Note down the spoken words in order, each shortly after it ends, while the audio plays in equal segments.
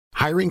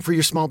Hiring for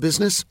your small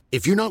business?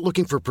 If you're not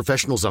looking for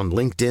professionals on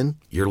LinkedIn,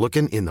 you're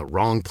looking in the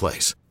wrong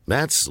place.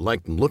 That's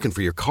like looking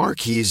for your car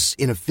keys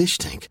in a fish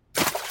tank.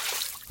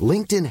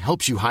 LinkedIn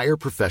helps you hire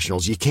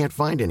professionals you can't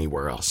find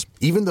anywhere else,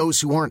 even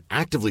those who aren't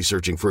actively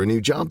searching for a new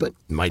job but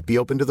might be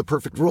open to the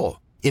perfect role.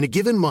 In a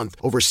given month,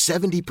 over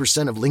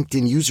 70% of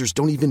LinkedIn users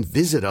don't even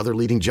visit other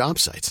leading job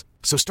sites.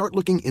 So start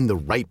looking in the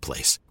right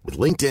place. With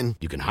LinkedIn,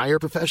 you can hire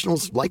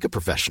professionals like a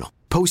professional.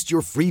 Post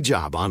your free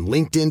job on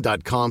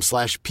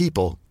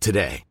linkedin.com/people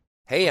today.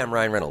 Hey, I'm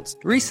Ryan Reynolds.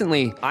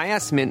 Recently, I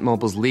asked Mint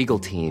Mobile's legal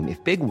team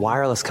if big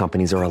wireless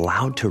companies are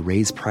allowed to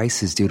raise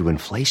prices due to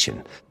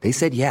inflation. They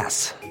said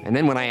yes. And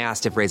then when I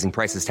asked if raising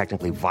prices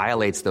technically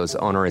violates those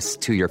onerous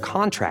 2-year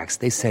contracts,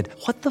 they said,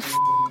 "What the f***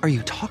 are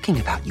you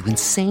talking about, you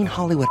insane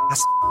Hollywood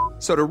ass?"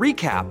 So to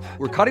recap,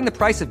 we're cutting the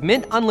price of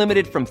Mint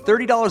Unlimited from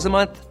 $30 a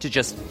month to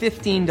just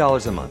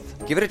 $15 a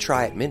month. Give it a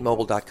try at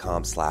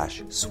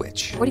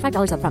mintmobile.com/switch.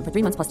 $45 up front for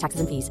 3 months plus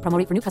taxes and fees. Promo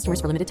rate for new customers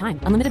for limited time.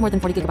 Unlimited more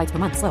than 40 gigabytes per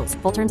month. Slows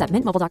full terms at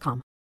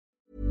mintmobile.com.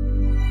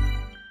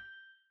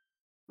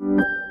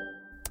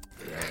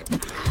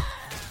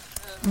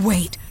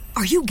 Wait,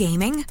 are you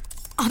gaming?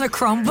 On a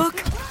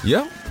Chromebook?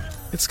 Yep.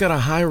 It's got a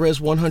high-res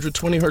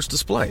 120Hz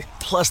display,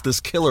 plus this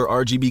killer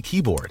RGB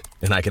keyboard.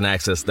 And I can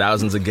access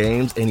thousands of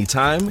games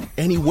anytime,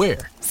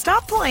 anywhere.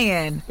 Stop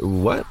playing.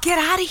 What? Get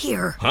out of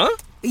here. Huh?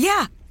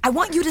 Yeah, I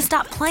want you to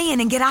stop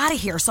playing and get out of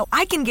here so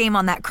I can game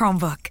on that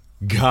Chromebook.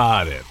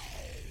 Got it.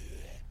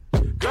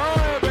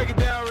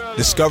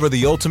 Discover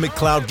the ultimate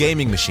cloud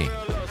gaming machine.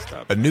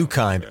 A new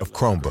kind of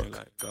Chromebook.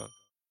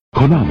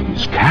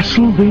 Konami's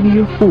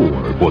Castlevania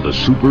 4 for the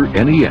Super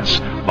NES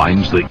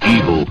finds the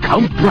evil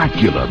Count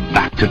Dracula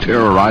back to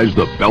terrorize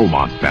the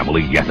Belmont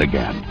family yet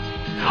again.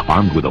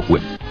 Armed with a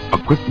whip, a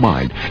quick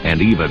mind,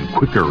 and even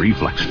quicker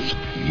reflexes,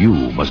 you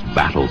must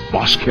battle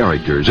boss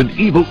characters and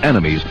evil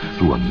enemies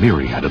through a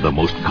myriad of the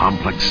most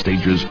complex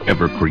stages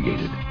ever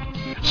created.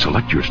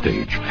 Select your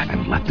stage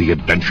and let the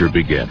adventure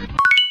begin.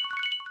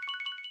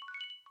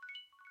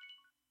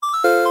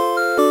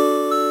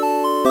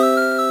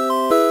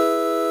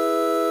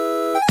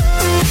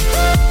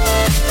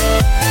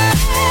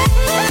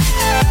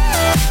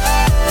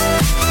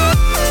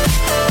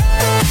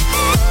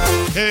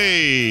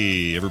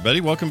 Hey,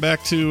 everybody. Welcome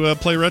back to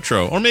Play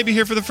Retro. Or maybe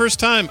here for the first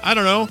time. I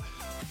don't know.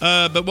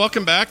 But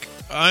welcome back.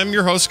 I'm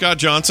your host, Scott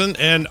Johnson,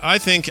 and I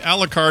think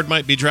Alucard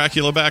might be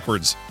Dracula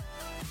backwards.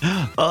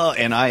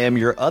 And I am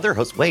your other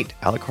host. Wait,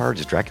 Alucard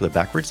is Dracula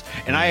backwards?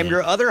 And I am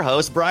your other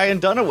host, Brian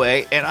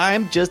Dunaway, and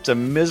I'm just a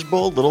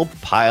miserable little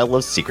pile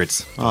of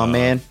secrets. Oh,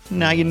 man.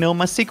 Now you know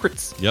my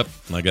secrets. Yep.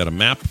 I got a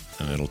map,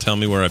 and it'll tell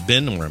me where I've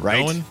been and where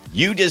I'm going.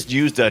 You just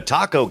used a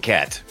taco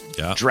cat.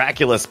 Yeah.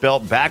 Dracula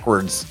spelled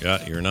backwards.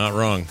 Yeah, you're not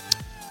wrong.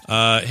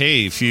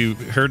 Hey, if you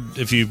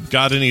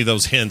got any of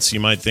those hints, you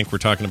might think we're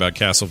talking about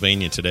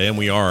Castlevania today, and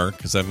we are,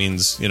 because that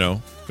means, we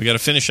got to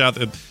finish out.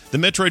 The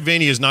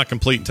Metroidvania is not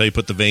complete until you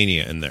put the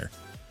Vania in there.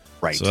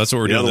 Right. So that's what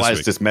we're doing otherwise this week.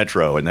 It's just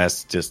Metro, and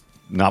that's just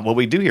not what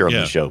we do here on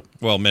the show.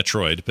 Well,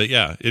 Metroid, but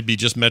yeah, it'd be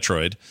just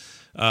Metroid.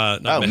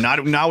 Not if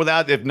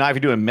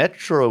you're doing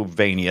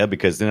Metrovania,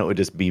 because then it would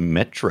just be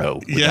Metro.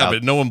 Yeah,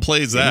 but no one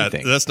plays that.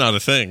 anything. That's not a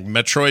thing.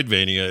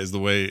 Metroidvania is the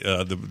way,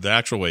 the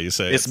actual way you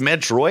say it. It's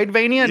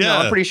Metroidvania? Yeah. No,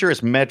 I'm pretty sure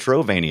it's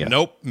Metrovania.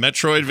 Nope,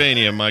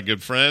 Metroidvania, my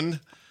good friend.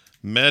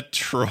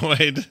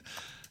 Metroidvania.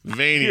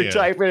 You're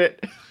typing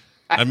it.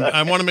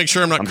 I want to make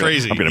sure I'm not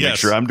crazy. I'm going to make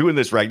sure I'm doing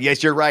this right.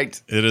 Yes, you're right.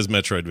 It is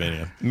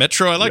Metroidvania.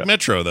 Metro. I like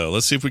Metro though.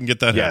 Let's see if we can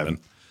get that happen.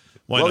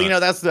 Why not?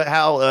 That's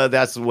how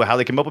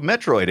they came up with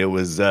Metroid. It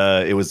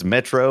was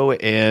Metro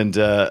and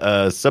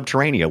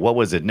Subterranea. What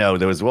was it? No,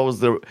 what was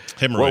the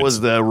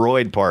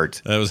roid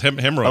part? It was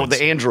hemorrhoids. Oh,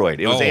 the android.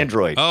 It was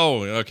Android.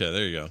 Oh, okay,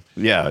 there you go.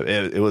 Yeah,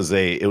 it was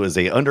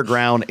a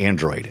underground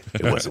android.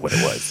 It was what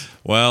it was.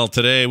 Well,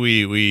 today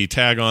we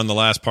tag on the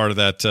last part of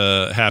that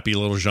happy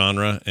little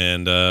genre,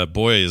 and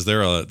boy, is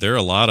there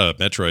a lot of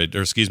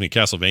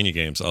Castlevania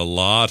games. A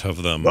lot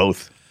of them.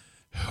 Both.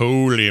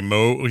 Holy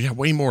mo! Yeah,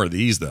 way more of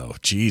these though.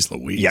 Jeez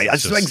Louise. Yeah,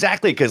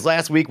 exactly. Because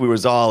last week we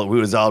was all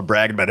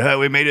bragging about,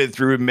 we made it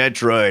through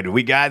Metroid.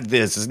 We got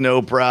this. It's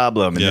no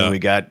problem. And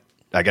then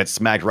I got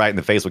smacked right in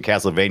the face with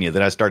Castlevania.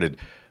 Then I started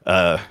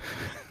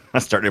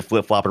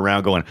flip flopping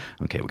around, going,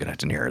 okay, we're gonna have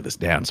to narrow this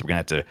down. So we're gonna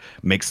have to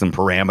make some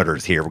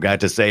parameters here. We're gonna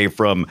have to say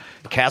from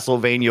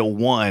Castlevania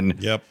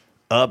 1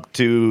 up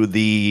to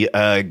the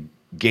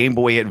Game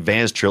Boy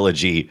Advance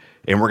trilogy.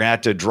 And we're going to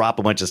have to drop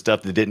a bunch of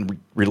stuff that didn't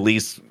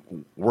release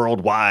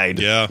worldwide,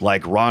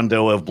 like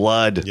Rondo of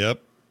Blood.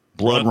 Yep.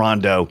 Blood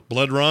Rondo.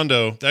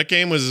 That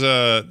game was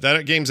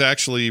that game's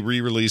actually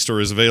re-released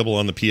or is available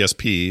on the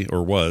PSP,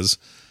 or was.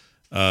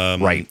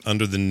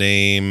 Under the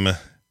name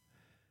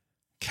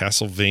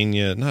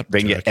Castlevania, not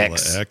Vania Dracula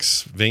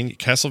X.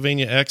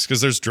 Castlevania X,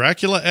 because there's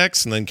Dracula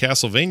X and then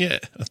Castlevania.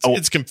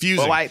 It's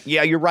confusing.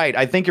 You're right.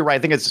 I think you're right.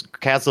 I think it's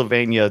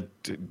Castlevania.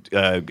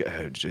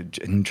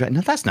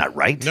 No, that's not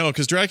right. No,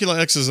 because Dracula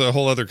X is a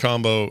whole other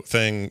combo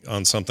thing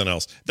on something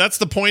else. That's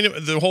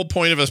the whole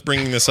point of us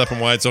bringing this up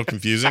and why it's so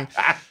confusing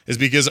is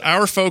because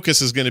our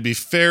focus is going to be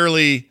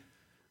fairly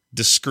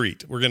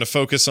discrete. We're going to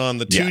focus on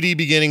the 2D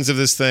beginnings of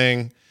this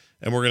thing,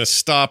 and we're going to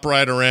stop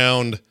right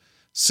around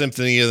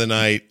Symphony of the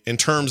Night in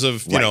terms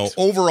of, you know,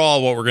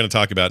 overall what we're going to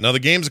talk about. Now, the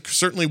games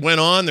certainly went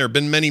on. There have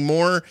been many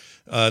more.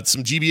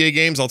 Some GBA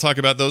games. I'll talk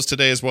about those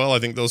today as well. I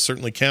think those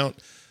certainly count.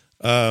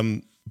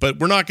 But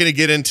we're not going to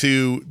get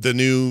into the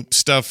new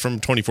stuff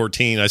from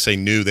 2014. I say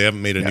new. They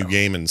haven't made a new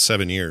game in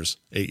 8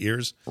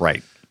 years.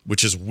 Right.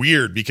 Which is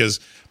weird because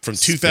from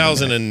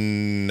 2000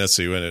 and let's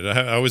see,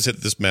 I always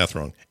hit this math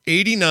wrong.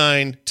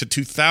 89 to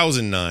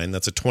 2009,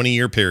 that's a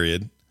 20-year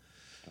period.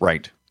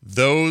 Right.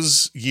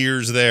 Those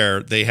years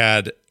there, they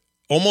had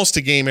almost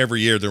a game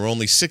every year. There were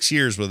only 6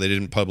 years where they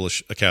didn't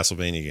publish a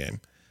Castlevania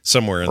game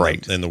somewhere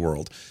in the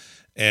world.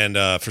 And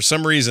for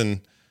some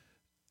reason,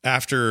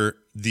 after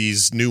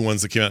these new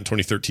ones that came out in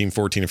 2013,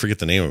 14, I forget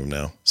the name of them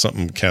now.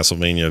 Something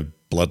Castlevania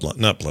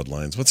not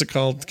Bloodlines. What's it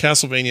called?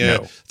 Castlevania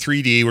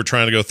 3D. We're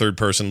trying to go third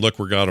person. Look,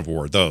 we're God of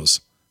War.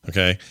 Those.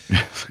 Okay.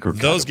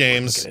 Those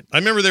games. I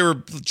remember they were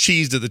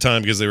cheesed at the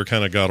time because they were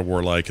kind of God of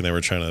War like, and they were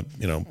trying to,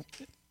 you know.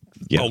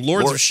 Yeah. Oh,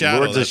 Lords of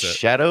Shadow. Lords of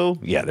Shadow?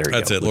 Yeah, there you go.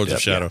 That's it. Lords of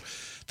Shadow.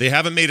 Yeah. They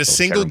haven't made a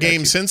single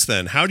game since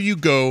then. How do you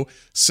go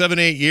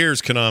 7-8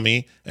 years,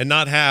 Konami, and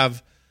not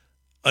have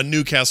a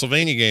new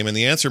Castlevania game? And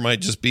the answer might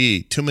just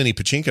be too many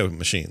pachinko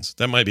machines.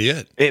 That might be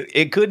it.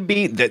 It could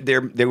be that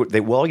they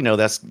well, you know,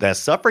 that's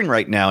suffering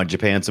right now in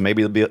Japan, so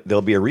maybe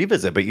there'll be a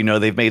revisit. But you know,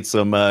 they've made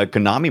some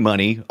Konami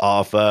money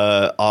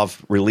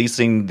off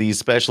releasing these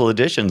special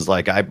editions.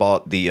 Like I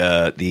bought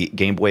the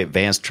Game Boy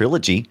Advance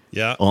trilogy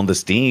on the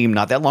Steam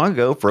not that long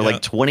ago for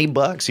like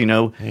 $20. You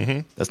know,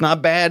 that's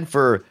not bad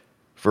for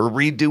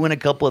redoing a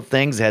couple of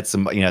things. It had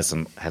some, you know,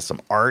 has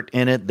some art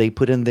in it they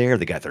put in there.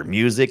 They got their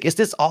music. It's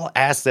just all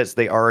assets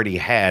they already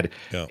had.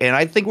 Yeah. And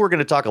I think we're going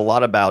to talk a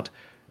lot about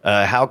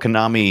how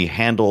Konami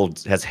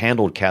has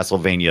handled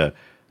Castlevania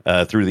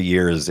through the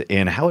years,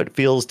 and how it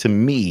feels to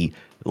me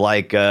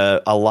like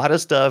a lot of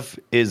stuff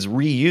is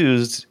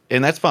reused,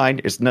 and that's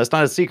fine. It's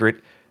not a secret.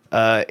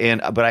 But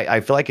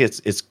I feel like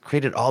it's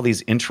created all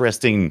these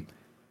interesting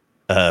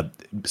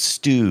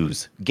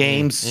stews,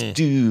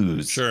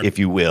 stews, if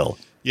you will.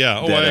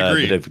 Yeah, I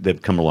agree.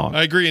 That come along.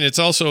 I agree, and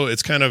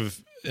it's kind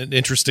of an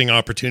interesting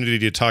opportunity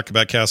to talk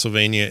about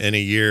Castlevania in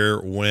a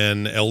year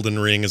when Elden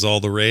Ring is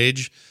all the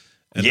rage.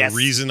 And the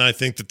reason I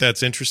think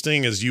that's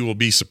interesting is you will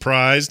be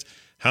surprised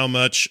how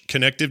much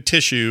connective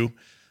tissue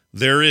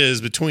there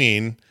is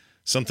between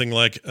something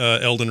like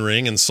Elden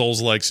Ring and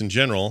Souls-likes in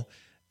general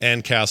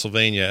and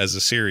Castlevania as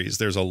a series.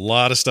 There's a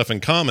lot of stuff in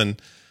common.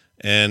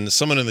 And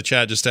someone in the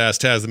chat just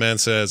asked, Taz, the man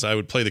says, I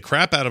would play the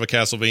crap out of a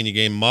Castlevania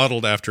game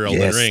modeled after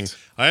Elden Ring.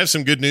 I have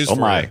some good news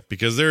for you,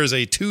 because there is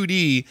a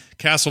 2D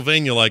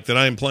Castlevania-like that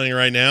I am playing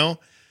right now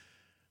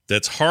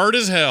that's hard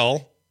as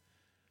hell,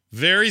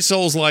 very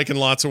Souls-like in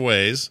lots of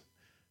ways,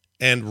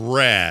 and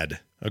rad.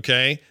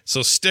 Okay?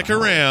 So stick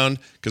around,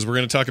 because we're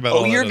going to talk about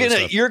all that other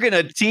stuff. You're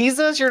gonna tease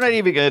us? You're not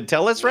even going to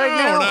tell us right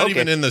now? We're not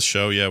even in this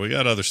show. Yeah, we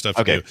got other stuff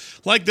to do.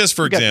 Like this,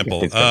 for example.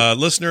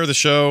 Listener of the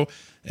show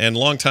and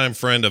longtime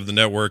friend of the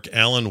network,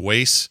 Alan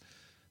Wace,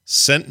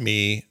 sent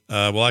me,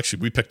 well,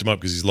 actually, we picked him up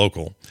because he's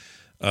local,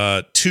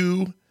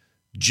 2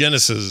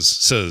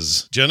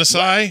 Genesis.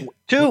 Genocide?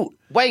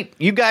 Wait,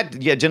 you got,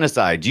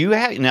 Genocide. Do you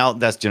have, now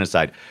that's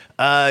Genocide.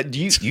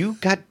 You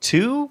got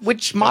 2?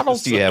 Which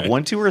models do you have?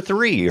 1, 2, or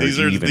 3? Or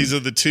these are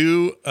the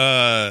 2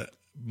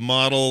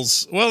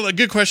 models. Well, a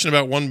good question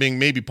about one being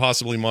maybe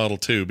possibly Model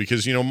 2,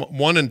 because, you know,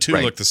 1 and 2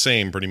 look the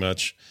same pretty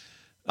much.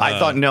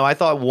 I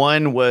thought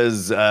 1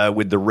 was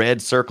with the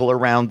red circle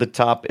around the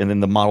top, and then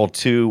the Model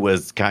 2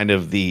 was kind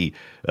of the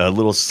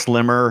little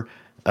slimmer,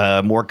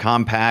 more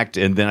compact,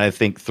 and then I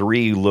think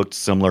 3 looked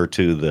similar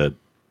to the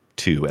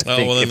 2. I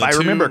think, if I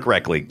remember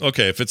correctly.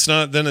 Okay, if it's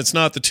not, then it's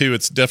not the 2.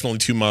 It's definitely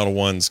 2 Model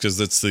 1s, because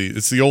it's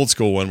the old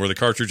school one where the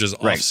cartridge is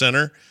off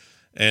center.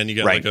 And you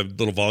got like a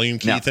little volume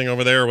key thing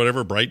over there, or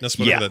whatever, brightness,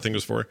 whatever that thing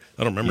was for.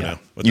 I don't remember now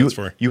what that's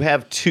for. You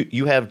have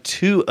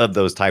 2 of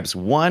those types.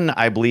 One,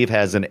 I believe,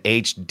 has an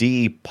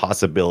HD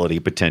possibility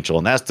potential,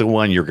 and that's the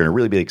one you're going to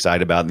really be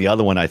excited about. And the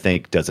other one, I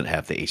think, doesn't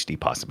have the HD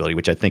possibility,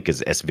 which I think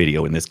is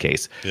S-Video in this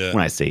case. Yeah.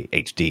 When I say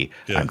HD,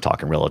 I'm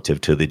talking relative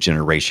to the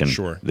generation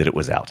that it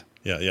was out.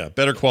 Yeah.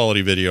 Better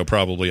quality video,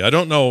 probably. I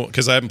don't know,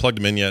 because I haven't plugged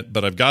them in yet,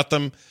 but I've got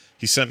them.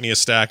 He sent me a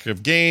stack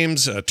of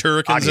games.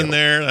 Turrican's in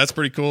there. That's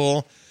pretty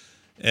cool.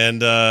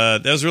 And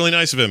that was really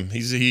nice of him.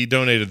 He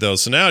donated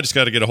those. So now I just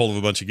got to get a hold of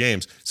a bunch of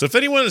games. So if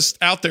anyone is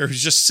out there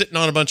who's just sitting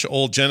on a bunch of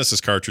old Genesis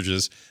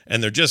cartridges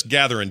and they're just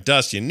gathering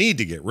dust, you need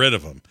to get rid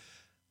of them.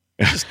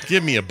 Just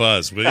give me a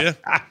buzz, will you?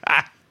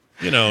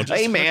 You know, just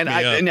hey, man.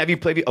 And have you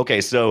played?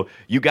 Okay, so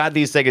you got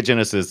these Sega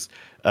Genesis.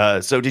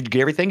 So did you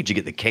get everything? Did you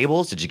get the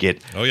cables? Did you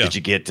get? Did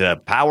you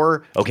get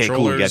power? Okay,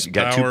 cool. You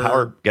got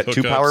power,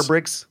 2 power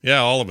bricks. Yeah,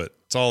 all of it.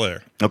 It's all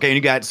there. Okay, and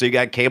you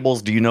got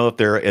cables. Do you know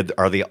if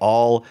are they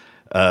all?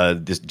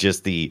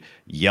 Just the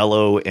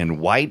yellow and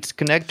white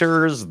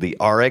connectors, the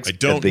RX. I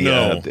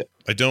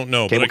don't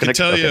know, but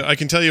I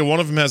can tell you one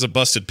of them has a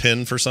busted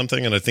pin for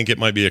something, and I think it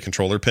might be a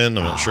controller pin.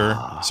 I'm not sure,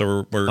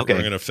 so we're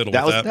going to fiddle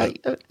with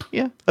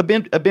that. A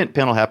bent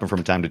pin will happen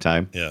from time to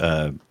time.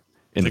 Yeah.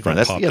 in the front.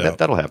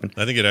 That'll happen.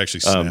 I think it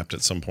actually snapped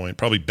at some point.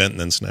 Probably bent and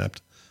then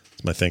snapped.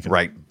 That's my thinking.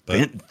 Right.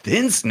 But,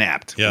 then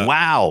snapped. Yeah.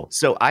 Wow.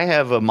 So I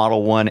have a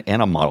Model 1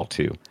 and a Model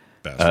 2.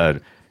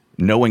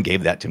 No one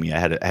gave that to me. I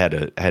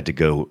had to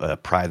go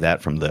pry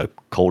that from the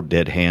cold,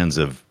 dead hands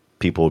of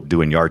people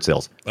doing yard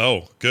sales.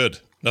 Oh, good.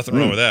 Nothing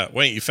wrong with that.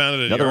 Wait, you found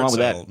it at Nothing a yard wrong with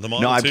sale? that. The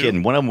Model No, I'm 2?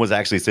 kidding. One of them was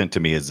actually sent to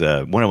me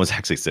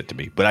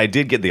but I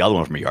did get the other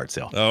one from a yard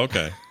sale. Oh,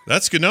 okay.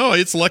 That's good. No,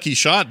 it's a lucky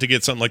shot to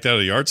get something like that at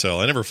a yard sale.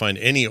 I never find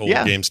any old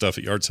game stuff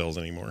at yard sales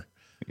anymore.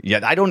 Yeah,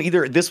 I don't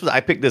either.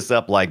 I picked this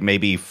up like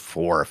maybe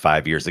 4 or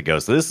 5 years ago.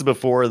 So this is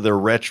before the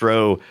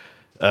retro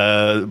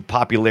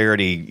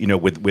popularity,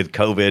 with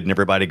COVID and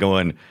everybody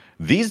going,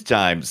 these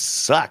times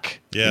suck.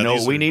 Yeah,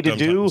 what we need to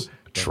do?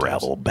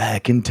 Travel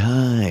back in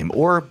time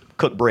or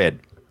cook bread.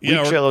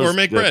 Yeah, or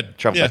make bread.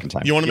 Travel back in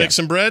time. You want to make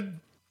some bread?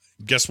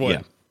 Guess what?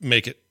 Yeah.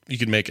 Make it. You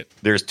can make it.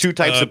 There's 2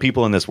 types of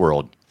people in this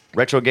world: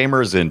 retro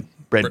gamers and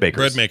bread bakers.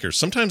 Bread makers.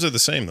 Sometimes they're the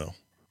same, though.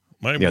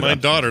 My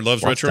daughter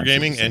loves retro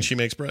gaming, and she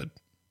makes bread.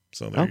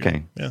 So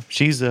okay. Yeah.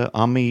 She's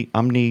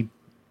omnidirectional.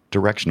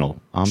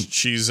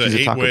 She's an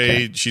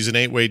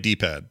 8-way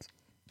D-pad.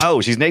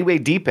 Oh, she's an 8-way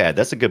D-pad.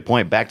 That's a good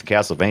point. Back to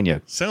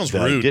Castlevania. Sounds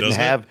rude.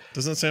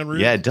 Doesn't it sound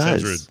rude? Yeah, it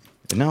does. Sounds rude.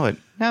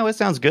 No, it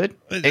sounds good.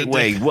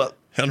 8-way. Well,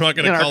 I'm not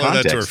going to call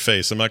her that to her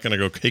face. I'm not going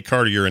to go, "Hey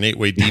Carter, you're an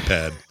 8-way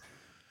D-pad."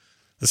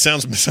 It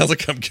sounds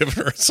like I'm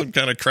giving her some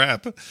kind of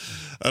crap.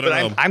 I don't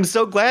know. I'm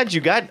so glad you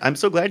got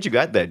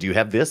that. Do you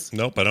have this?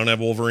 Nope, I don't have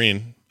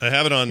Wolverine. I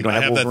have it on. You don't I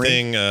have have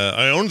Wolverine? that thing.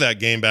 I owned that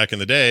game back in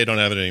the day. I don't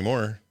have it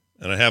anymore,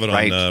 and I have it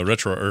on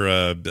retro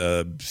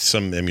or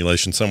some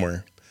emulation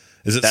somewhere.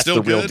 Is it That's still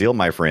the good? real deal,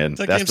 my friend.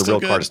 That's the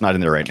real card. It's not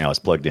in there right now. It's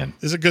plugged in.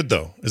 Is it good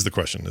though? Is the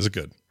question? Is it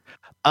good?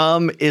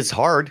 It's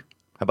hard.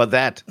 How about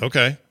that?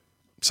 Okay,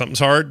 something's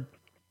hard.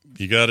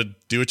 You got to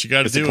do what you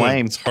got to do.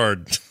 It's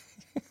hard.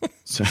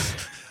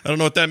 I don't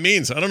know what that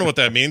means.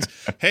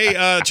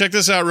 Hey, check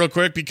this out real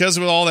quick. Because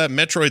of all that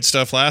Metroid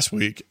stuff last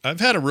week, I've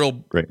had a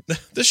real.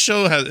 This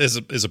show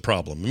is a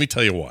problem. Let me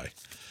tell you why.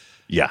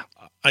 Yeah.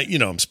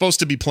 I'm supposed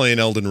to be playing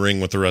Elden Ring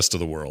with the rest of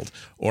the world,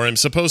 or I'm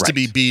supposed to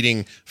be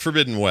beating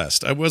Forbidden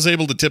West. I was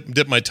able to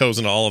dip my toes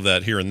into all of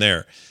that here and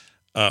there,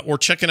 or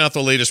checking out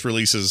the latest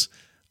releases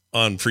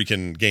on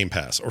freaking Game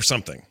Pass or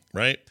something,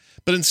 right?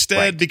 But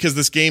instead, because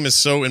this game is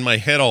so in my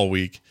head all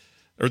week,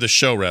 or the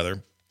show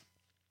rather,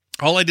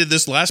 all I did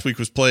this last week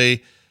was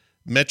play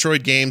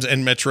Metroid games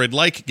and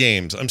Metroid-like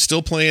games. I'm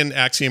still playing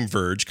Axiom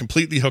Verge,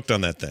 completely hooked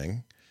on that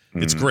thing.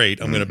 It's great.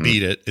 I'm going to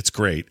beat it. It's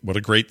great. What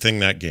a great thing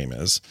that game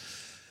is.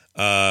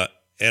 And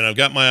I've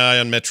got my eye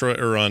on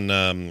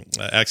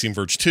Axiom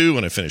Verge 2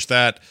 when I finish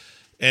that.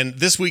 And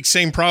this week,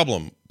 same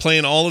problem.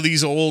 Playing all of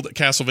these old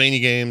Castlevania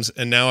games,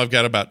 and now I've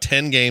got about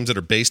 10 games that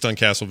are based on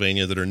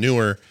Castlevania that are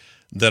newer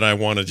that I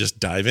want to just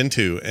dive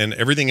into. And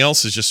everything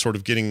else is just sort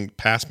of getting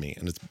past me.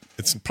 And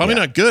it's probably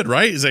not good,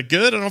 right? Is that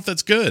good? I don't know if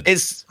that's good.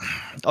 It's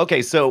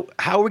okay. So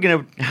how are we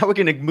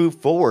gonna move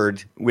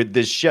forward with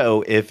this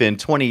show if in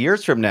 20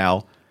 years from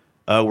now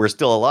we're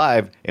still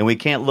alive and we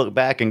can't look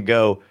back and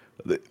go,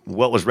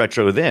 what was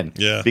retro then?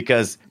 Yeah.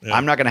 Because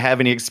I'm not going to have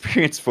any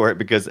experience for it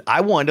because I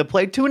wanted to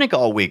play Tunic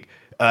all week.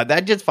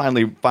 That just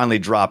finally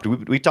dropped.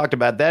 We talked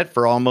about that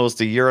for almost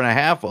a year and a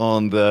half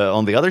on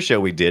the other show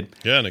we did.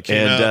 Yeah, and it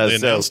came out. They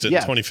announced it in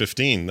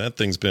 2015. That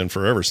thing's been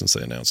forever since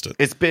they announced it.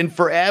 It's been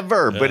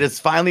forever, but it's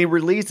finally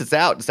released. It's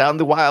out. It's out in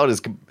the wild.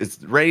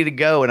 It's ready to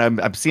go.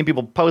 And I'm seeing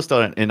people post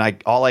on it. And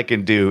all I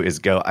can do is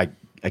go. I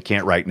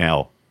can't right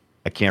now.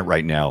 I'm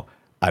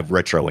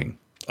retroing.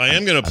 I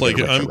am going to play.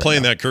 I'm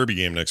playing that Kirby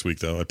game next week,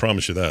 though. I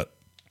promise you that.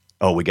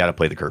 Oh, we got to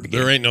play the Kirby game.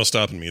 There ain't no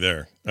stopping me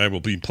there. I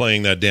will be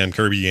playing that damn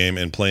Kirby game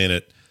and playing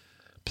it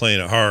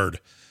hard.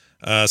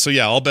 So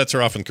yeah, all bets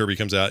are off when Kirby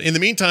comes out. In the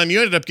meantime, you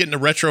ended up getting a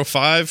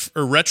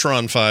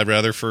Retron 5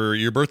 rather for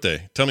your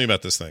birthday. Tell me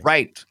about this thing.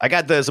 Right. I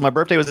got so my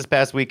birthday was this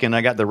past week and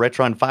I got the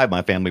Retron 5.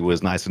 My family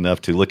was nice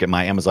enough to look at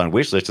my Amazon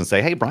wish list and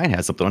say, "Hey, Brian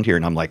has something on here."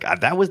 And I'm like,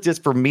 that was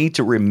just for me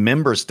to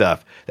remember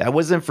stuff. That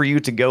wasn't for you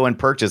to go and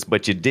purchase,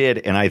 but you did.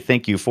 And I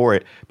thank you for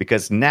it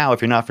because now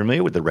if you're not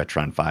familiar with the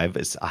Retron 5,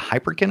 it's a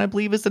Hyperkin, I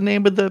believe is the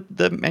name of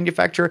the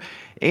manufacturer.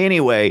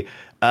 Anyway,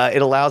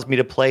 it allows me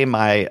to play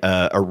my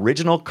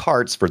original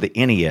carts for the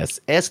NES,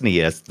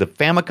 SNES, the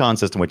Famicom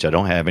system, which I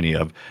don't have any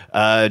of,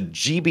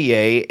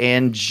 GBA,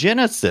 and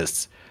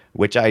Genesis,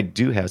 which I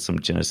do have some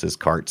Genesis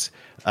carts,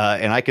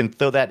 and I can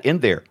throw that in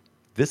there.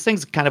 This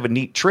thing's kind of a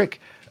neat trick,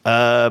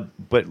 but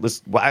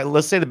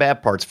let's say the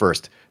bad parts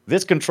first.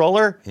 This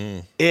controller,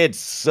 it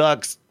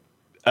sucks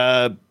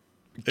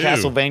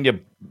Castlevania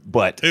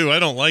butt. Ooh, I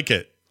don't like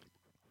it.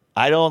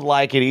 I don't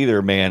like it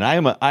either, man.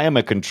 I am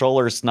a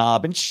controller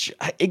snob, and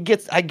I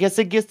guess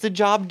it gets the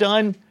job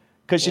done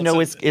because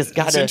it's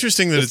got. It's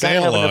interesting that it's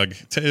analog.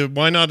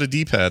 Why not a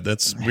D-pad?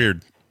 That's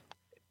weird.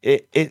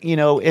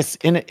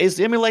 It's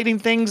emulating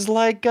things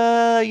like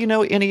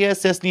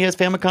NES, SNES,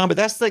 Famicom, but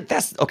that's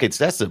okay.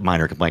 So that's a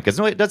minor complaint because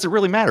it doesn't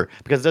really matter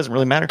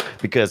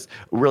because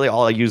really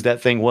all I used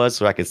that thing was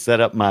so I could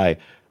set up my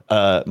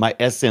my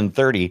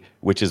SN30,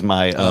 which is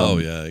my you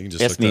can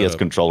just look that SNES up.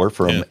 controller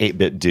from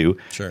 8-Bit Do,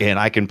 Sure. and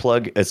I can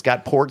plug. It's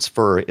got ports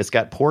for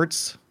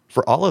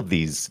all of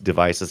these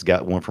devices.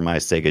 Got one for my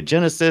Sega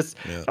Genesis.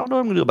 I don't know what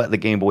I'm going to do about the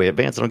Game Boy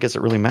Advance. I don't guess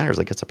it really matters.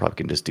 I guess I probably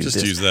can just do this.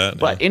 Use that.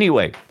 But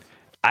anyway,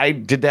 I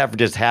did that for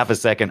just half a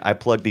second. I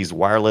plugged these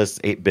wireless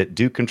 8-Bit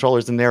Do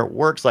controllers in there.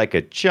 Works like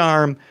a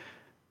charm.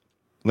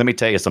 Let me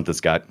tell you something,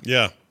 Scott.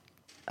 Yeah.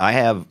 I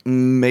have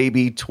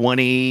maybe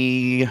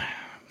 20,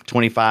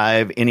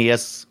 25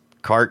 NES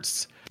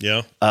carts.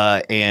 Yeah.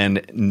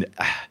 And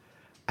I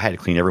had to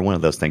clean every one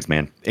of those things,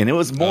 man. And it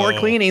was more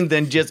cleaning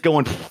than just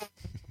going.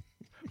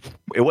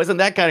 It wasn't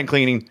that kind of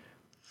cleaning.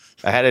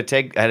 I had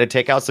to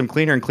take out some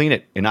cleaner and clean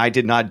it. And I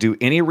did not do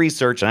any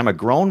research. And I'm a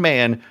grown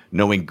man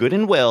knowing good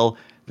and well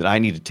that I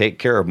need to take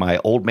care of my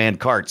old man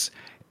carts.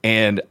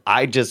 And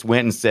I just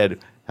went and said,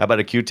 how about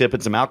a Q-tip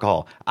and some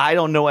alcohol? I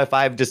don't know if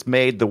I've just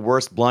made the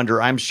worst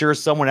blunder. I'm sure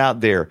someone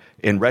out there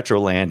in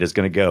Retroland is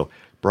going to go,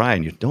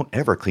 Brian, you don't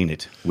ever clean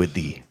it with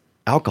the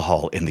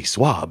alcohol in the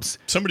swabs.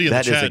 Somebody in the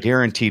chat. That is a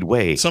guaranteed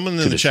way. Someone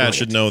in the chat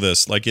should know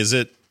this. Like, is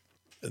it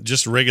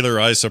just regular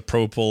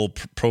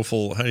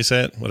isopropyl? How do you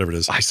say it? Whatever it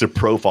is.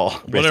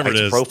 Isopropyl. Whatever it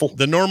is.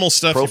 The normal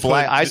stuff.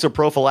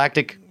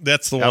 Isoprophylactic.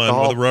 That's the alcohol.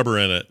 one with the rubber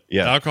in it.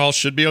 Yeah. Alcohol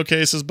should be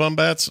okay, says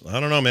Bumbats. I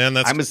don't know, man.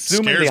 I'm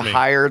assuming they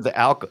higher the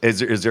alcohol.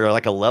 Is there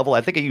like a level?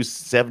 I think I use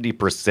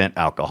 70%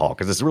 alcohol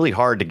because it's really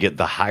hard to get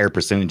the higher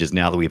percentages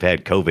now that we've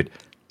had COVID.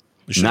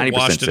 You should have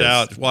washed it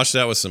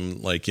out with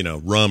some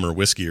rum or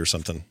whiskey or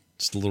something.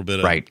 Just a little bit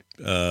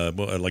of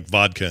like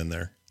vodka in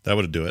there. That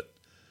would do it.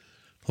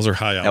 Those are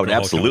high alcohol. That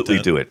would absolutely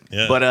do it.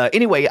 Yeah. But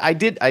anyway, I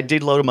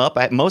did load them up.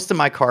 Most of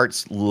my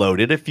carts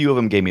loaded. A few of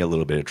them gave me a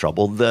little bit of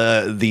trouble.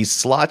 The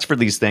slots for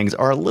these things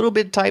are a little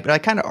bit tight, but I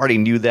kind of already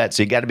knew that.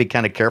 So you got to be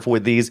kind of careful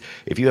with these.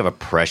 If you have a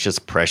precious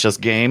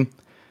game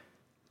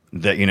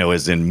that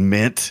is in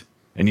mint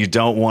and you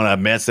don't want to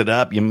mess it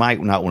up, you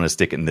might not want to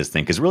stick it in this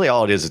thing because really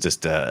all it is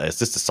just it's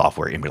just a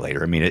software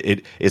emulator. I mean,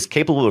 it is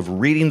capable of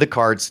reading the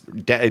carts,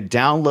 it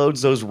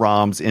downloads those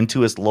ROMs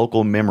into its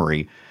local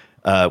memory,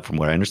 from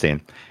what I understand.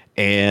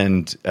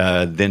 And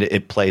then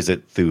it plays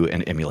it through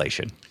an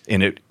emulation,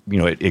 and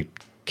it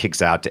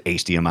kicks out to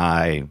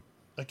HDMI.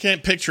 I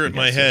can't picture it in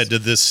my head.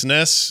 Did the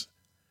SNES,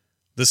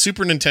 the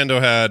Super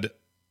Nintendo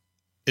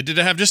did it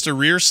have just a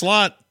rear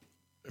slot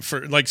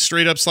for like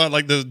straight up slot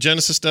like the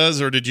Genesis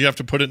does, or did you have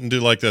to put it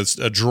into like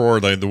a drawer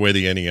like the way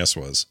the NES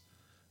was,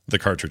 the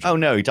cartridge? Oh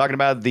no, you're talking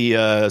about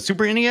the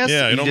Super NES?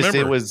 Yeah, I don't remember.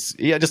 It was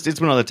it's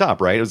been on the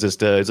top, right? It was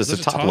just a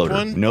top loader.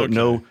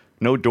 One?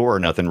 No door or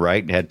nothing,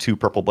 right? It had two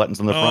purple buttons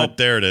on the front. Oh,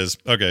 there it is.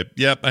 Okay.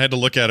 Yep. I had to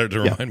look at it to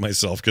remind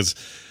myself because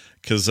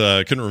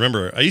I couldn't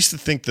remember. I used to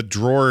think the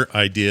drawer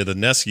idea the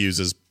NES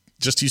uses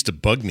just used to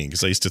bug me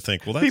because I used to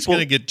think, well, that's going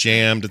to get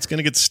jammed. It's going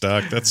to get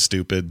stuck. That's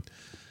stupid.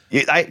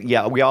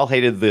 We all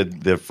hated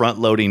the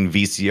front-loading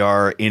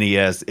VCR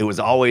NES. It was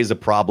always a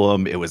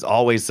problem. It was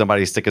always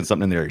somebody sticking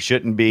something in there it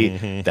shouldn't be.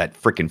 Mm-hmm.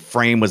 That freaking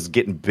frame was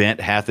getting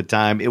bent half the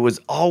time. It was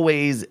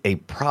always a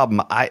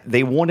problem.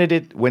 They wanted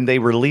it when they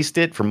released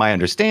it, from my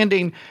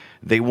understanding.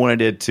 They wanted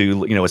it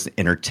to, it's an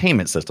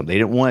entertainment system. They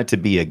didn't want it to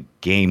be a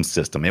game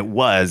system. It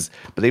was,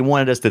 but they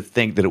wanted us to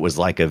think that it was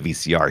like a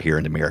VCR here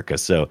in America.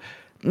 So,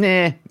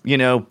 I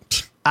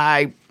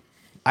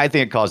think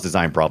it caused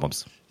design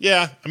problems.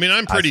 Yeah, I mean,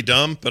 I'm pretty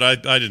dumb, but I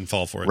didn't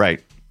fall for it.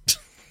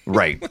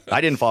 Right. I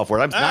didn't fall for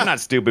it. I'm not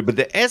stupid, but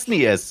the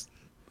SNES,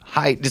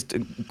 just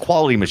a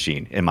quality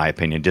machine, in my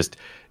opinion, just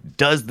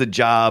does the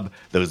job.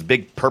 Those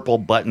big purple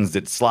buttons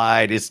that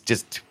slide, it's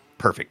just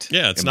perfect.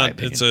 Yeah,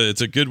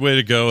 it's a good way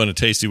to go and a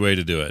tasty way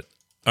to do it.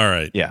 All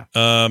right. Yeah.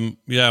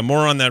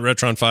 More on that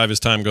Retron 5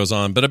 as time goes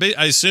on, but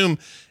I assume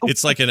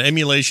it's like an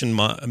emulation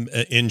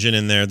engine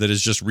in there that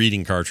is just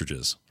reading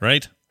cartridges,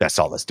 right? That's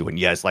all it's doing.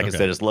 Yes, like I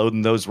said, it's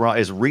loading those ROM,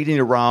 it's reading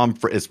the ROM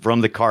is from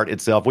the cart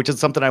itself, which is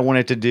something I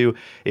wanted to do.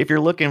 If you're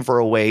looking for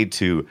a way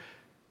to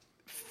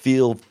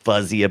feel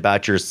fuzzy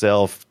about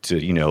yourself, to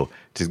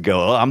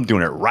go, oh, I'm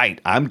doing it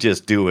right. I'm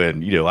just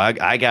doing,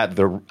 I got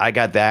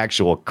the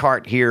actual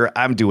cart here.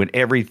 I'm doing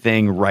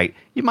everything right.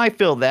 You might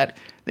feel that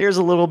there's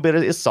a little bit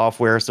of it's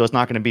software, so it's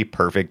not going to be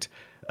perfect.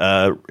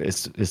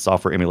 It's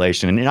software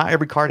emulation, and not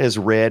every cart has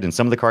read, and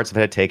some of the carts have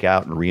had to take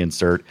out and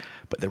reinsert.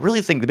 But the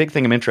big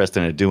thing I'm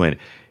interested in doing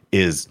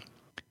is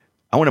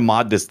I want to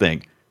mod this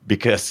thing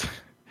because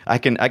I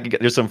can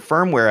there's some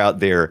firmware out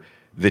there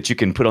that you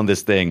can put on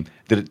this thing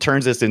that it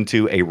turns this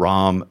into a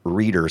ROM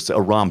reader, so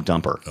a ROM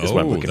dumper is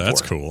what I'm looking for.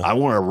 That's cool. I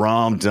want a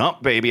ROM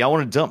dump, baby. I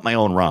want to dump my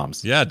own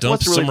ROMs. Yeah, dump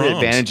What's really some the ROMs.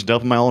 advantage of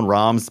dumping my own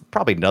ROMs?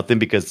 Probably nothing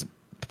because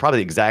probably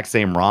the exact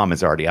same ROM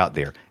is already out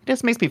there. It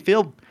just makes me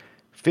feel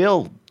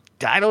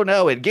I don't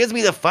know. It gives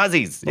me the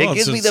fuzzies. Well, it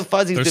gives me the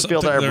fuzzies to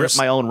feel that I ripped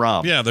my own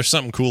ROM. Yeah, there's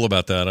something cool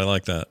about that. I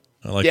like that.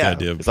 I like the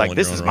idea of it's like,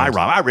 this is my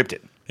ROM. I ripped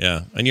it.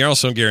 Yeah, and you're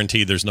also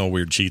guaranteed there's no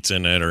weird cheats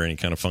in it or any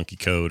kind of funky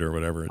code or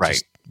whatever. It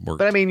just worked.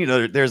 But I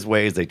mean, there's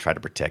ways they try to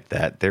protect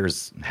that.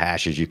 There's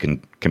hashes you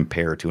can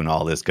compare to and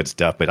all this good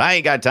stuff. But I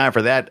ain't got time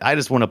for that. I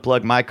just want to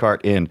plug my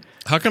cart in.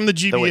 How come the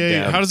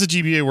GBA? How does the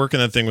GBA work in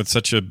that thing with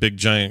such a big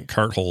giant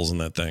cart holes in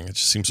that thing? It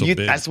just seems so big.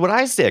 That's what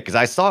I said because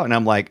I saw it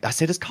and I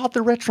said it's called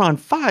the Retron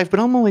 5, but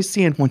I'm only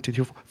seeing 1, 2,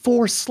 3,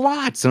 4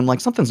 slots, and I'm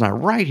like, something's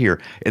not right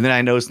here. And then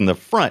I noticed in the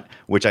front,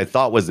 which I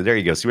thought was there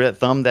you go. See where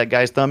that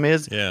guy's thumb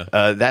is? Yeah.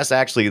 That's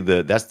actually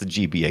the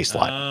GBA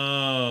slot.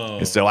 Oh.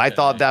 And so I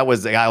thought that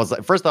was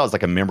first thought it was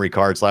like a memory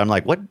card slot. I'm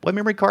like, what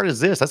memory card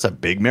is this? That's a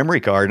big memory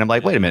card. And I'm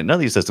like, wait a minute, none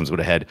of these systems would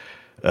have had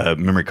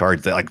memory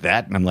cards like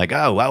that. And I'm like,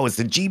 oh, wow, it's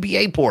the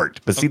GBA port.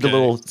 But see the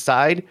little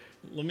side?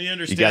 Let me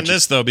understand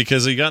this, though,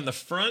 because you got in the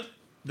front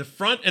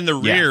and the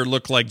rear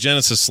look like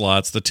Genesis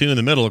slots. The two in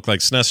the middle look like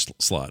SNES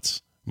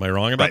slots. Am I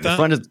wrong about that? The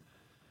front is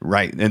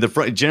right. And the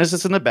front,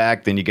 Genesis in the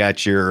back. Then you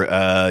got your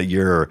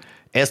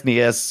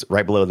SNES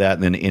right below that,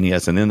 and then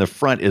NES. And then the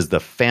front is the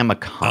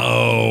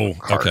Famicom.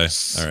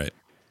 Carts. Okay. All right.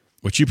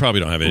 Which you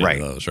probably don't have any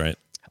of those, right?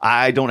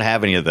 I don't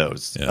have any of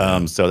those,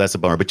 so that's a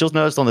bummer. But you'll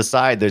notice on the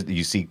side,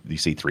 you see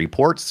 3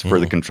 ports for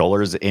the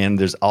controllers, and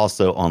there's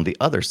also on the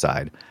other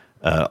side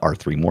are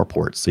 3 more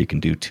ports, so you can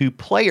do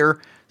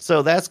 2-player.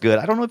 So that's good.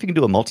 I don't know if you can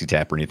do a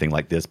multi-tap or anything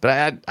like this, but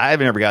I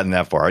haven't ever gotten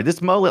that far.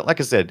 This MOLA, like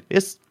I said,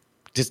 it's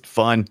just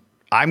fun.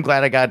 I'm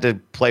glad I got to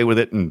play with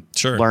it and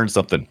learn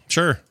something.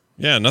 Sure.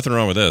 Yeah, nothing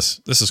wrong with this.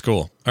 This is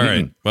cool. All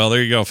right. Well,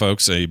 there you go,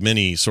 folks. A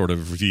mini sort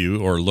of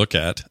review or look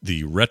at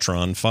the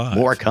Retron 5.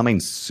 More coming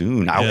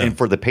soon. And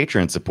for the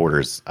Patreon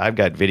supporters, I've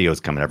got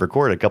videos coming. I've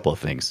recorded a couple of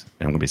things,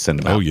 and I'm going to be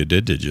sending them out. Oh, you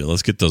did you?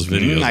 Let's get those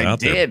videos out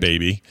there,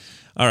 baby.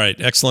 All right.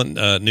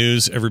 Excellent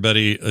news,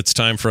 everybody. It's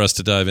time for us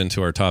to dive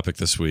into our topic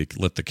this week.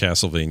 Let the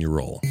Castlevania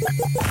roll.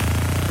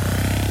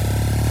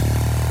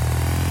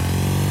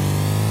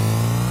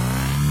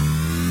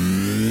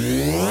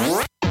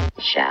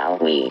 Shall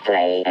we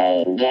play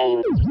a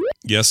game?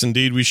 Yes,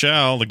 indeed, we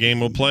shall. The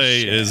game we'll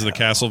play is the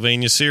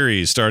Castlevania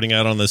series, starting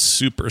out on the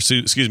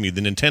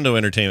the Nintendo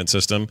Entertainment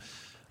System.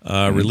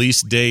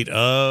 Release date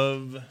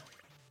of...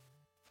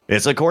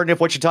 It's according to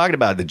what you're talking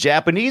about. The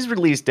Japanese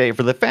release date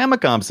for the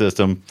Famicom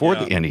system for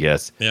the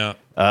NES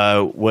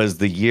was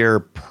the year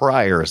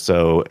prior.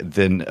 So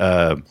then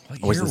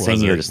was the same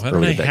year. Why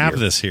don't I have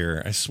this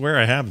here? I swear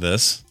I have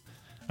this.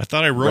 I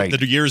thought I wrote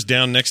the years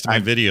down next to my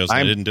videos, and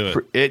I didn't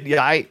do it.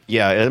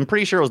 I'm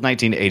pretty sure it was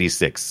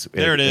 1986.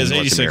 There it is,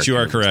 86. You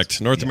are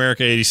correct. North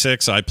America,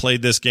 86. I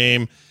played this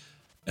game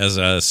as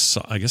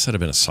I guess I'd have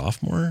been a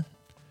sophomore.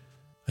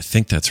 I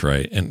think that's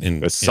right.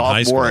 In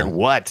sophomore in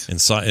what?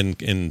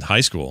 In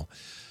high school.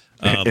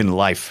 In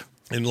life.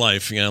 In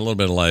life, yeah, a little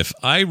bit of life.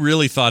 I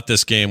really thought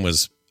this game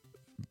was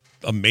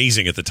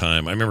amazing at the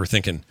time. I remember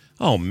thinking,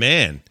 oh,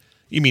 man,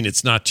 you mean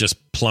it's not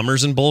just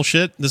plumbers and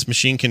bullshit? This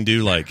machine can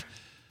do, like,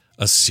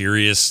 a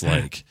serious,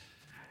 like,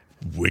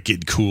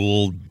 wicked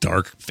cool,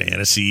 dark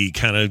fantasy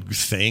kind of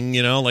thing,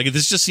 Like,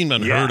 this just seemed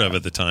unheard of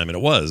at the time, and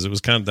it was. It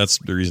was kind of, that's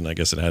the reason I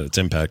guess it had its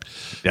impact.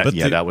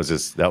 That was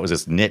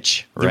this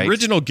niche, right? The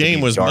original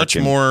game was much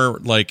more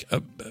like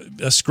a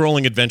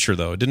scrolling adventure,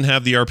 though. It didn't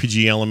have the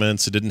RPG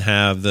elements. It didn't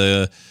have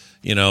the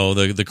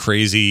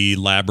crazy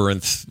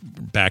labyrinth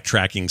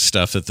backtracking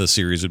stuff that the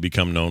series would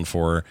become known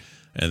for.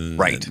 And,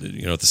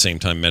 at the same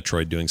time,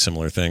 Metroid doing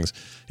similar things.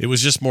 It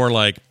was just more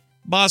like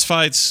boss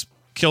fights,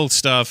 kill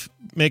stuff,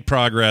 make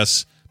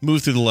progress,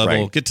 move through the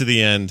level, get to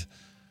the end.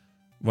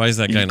 Why is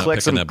that guy not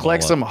picking that ball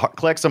up?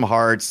 Collect some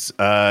hearts,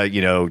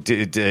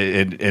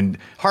 and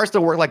hearts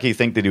don't work like you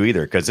think they do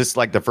either, because it's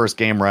like the first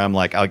game where I'm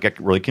like, I get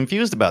really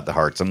confused about the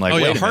hearts. I'm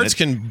like, hearts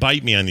can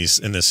bite me on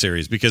in this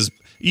series, because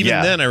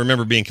even then I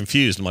remember being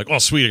confused. I'm like, oh,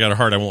 sweet, I got a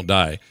heart, I won't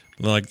die.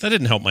 And I'm like, that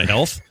didn't help my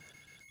health.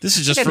 This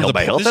is just for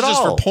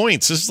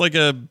points. This is like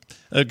a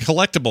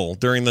collectible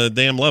during the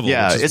damn level.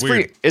 Yeah, which is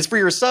weird. It's for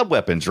your sub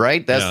weapons,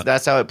 right?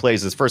 That's how it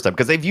plays this first time,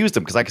 because they've used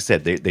them. Because like I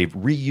said, they've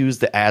reused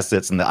the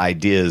assets and the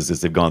ideas as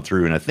they've gone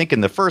through. And I think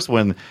in the first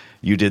one,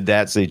 you did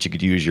that so that you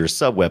could use your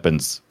sub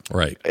weapons,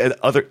 right?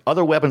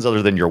 Other weapons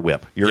other than your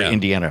whip, your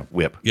Indiana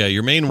whip. Yeah,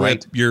 your main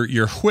whip.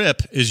 Your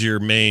whip is your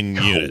main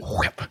unit.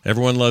 Whip.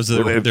 Everyone loves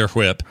their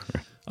whip.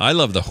 I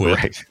love the whip.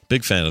 Right.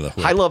 Big fan of the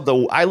whip. I love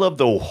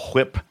the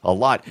whip a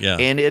lot. Yeah.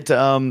 And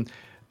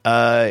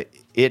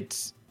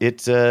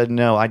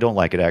no, I don't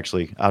like it,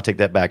 actually. I'll take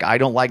that back. I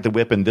don't like the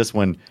whip in this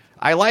one.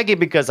 I like it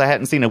because I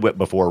hadn't seen a whip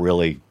before,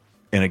 really,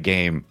 in a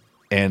game.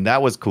 And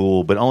that was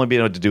cool, but only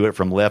being able to do it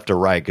from left to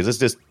right, because it's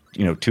just,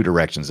 2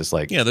 directions. It's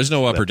like, there's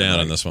no up or down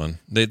in this one.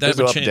 That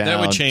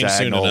would change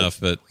soon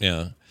enough, but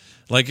yeah.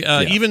 Like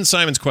even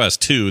Simon's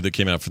Quest 2 that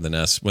came out for the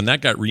NES, when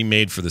that got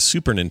remade for the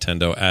Super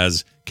Nintendo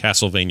as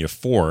Castlevania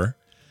 4,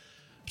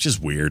 which is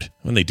weird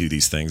when they do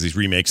these things, these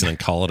remakes, and then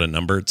call it a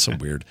number. It's so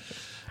weird.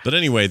 But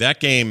anyway,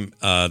 that game,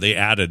 they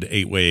added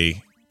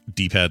 8-way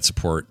D-pad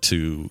support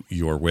to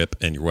your whip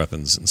and your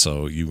weapons, and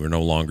so you were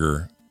no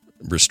longer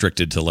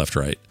restricted to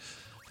left-right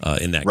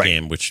in that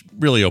game, which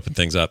really opened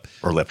things up.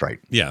 Or left-right.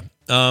 Yeah.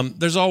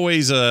 There's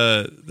always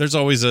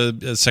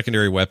a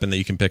secondary weapon that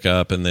you can pick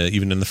up,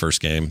 even in the first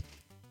game.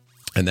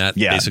 And that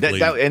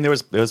basically, and there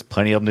was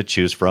plenty of them to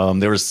choose from.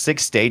 There was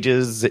 6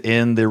 stages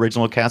in the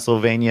original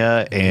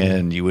Castlevania,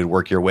 and you would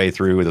work your way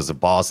through. There's a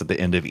boss at the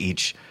end of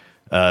each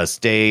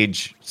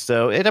stage.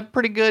 So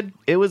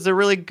it was a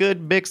really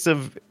good mix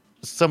of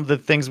some of the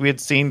things we had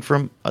seen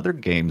from other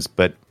games,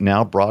 but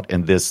now brought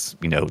in this,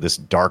 this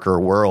darker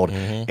world.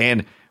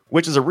 And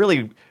which is a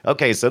really,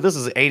 okay, so this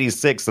is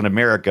 86 in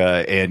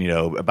America and,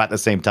 about the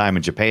same time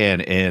in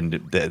Japan.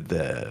 And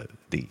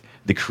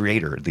the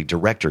creator, the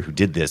director who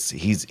did this,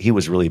 he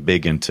was really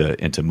big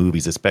into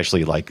movies,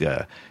 especially like,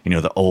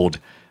 the old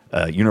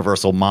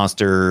Universal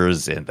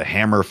Monsters and the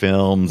Hammer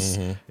films.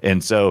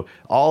 And so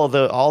all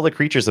the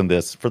creatures in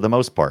this, for the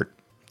most part,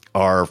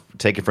 are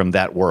taken from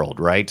that world,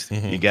 right?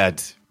 You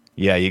got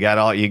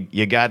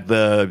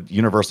the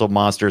Universal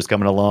Monsters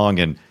coming along,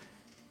 and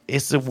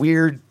it's a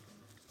weird,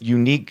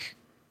 unique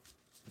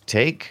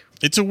take.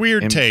 It's a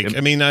weird take.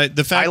 I mean,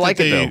 the fact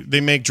that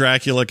they make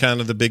Dracula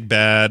kind of the big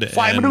bad.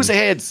 Fly Medusa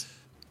heads.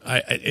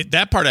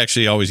 That part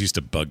actually always used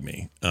to bug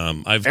me.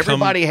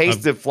 Everybody hates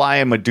the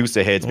flying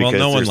Medusa heads because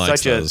no one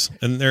likes such those,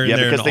 and they're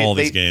in all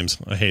these games.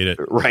 I hate it.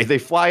 Right, they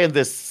fly in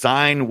this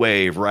sine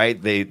wave.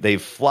 Right, they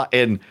fly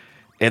and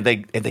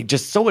they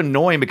just so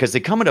annoying because they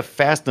come at a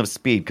fast enough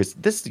speed. Because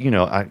this, you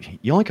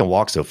only can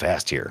walk so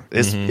fast here.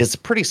 It's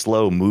pretty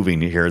slow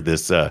moving here.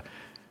 This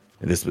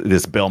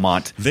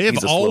Belmont. They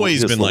have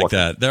always been like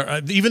that.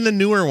 There, even the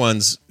newer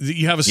ones,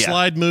 you have a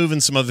slide move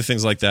and some other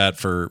things like that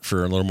for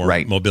a little more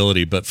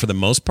mobility. But for the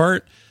most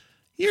part,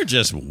 you're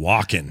just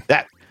walking.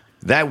 That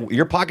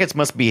your pockets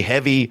must be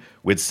heavy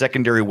with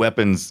secondary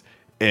weapons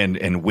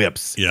and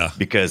whips. Yeah,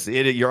 because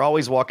you're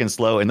always walking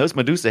slow. And those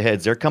Medusa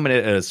heads, they're coming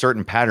at a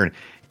certain pattern.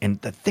 And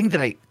the thing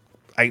that I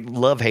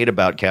hate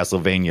about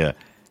Castlevania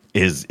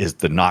is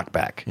the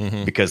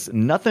knockback, because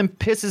nothing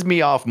pisses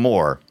me off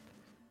more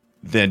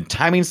than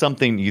timing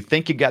something. You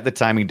think you got the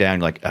timing down.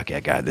 You're like, okay, I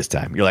got it this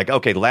time. You're like,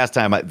 okay, the last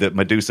time the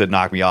Medusa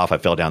knocked me off, I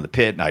fell down the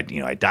pit and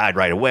I died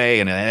right away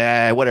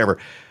and whatever.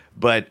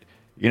 But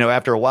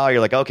after a while,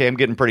 you're like, okay, I'm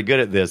getting pretty good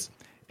at this.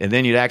 And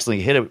then you'd actually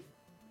hit it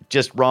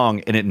just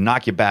wrong and it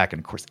knock you back. And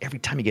of course, every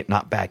time you get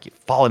knocked back, you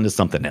fall into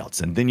something else.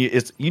 And then you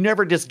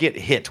never just get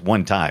hit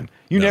one time.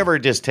 You never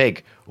just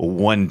take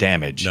 1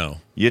 damage. No,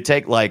 you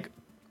take like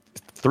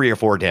 3 or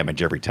 4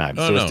 damage every time.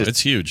 Oh, so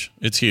it's huge.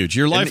 It's huge.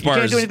 Your life bar,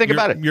 you can't do anything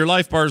about it. Your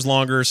life bar is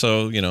longer,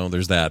 so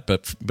there's that.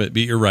 But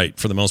you're right.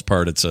 For the most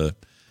part, it's a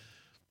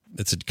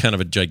kind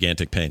of a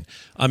gigantic pain.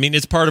 I mean,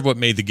 it's part of what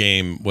made the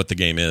game what the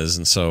game is,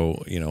 and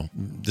so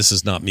this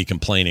is not me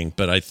complaining,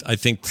 but I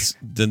think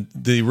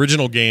the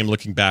original game,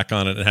 looking back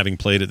on it and having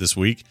played it this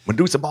week,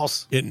 Medusa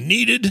boss, it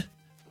needed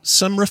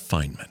some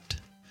refinement.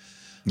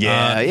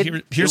 Yeah,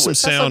 here's some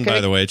sound, by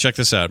the way. Check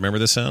this out. Remember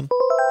this sound?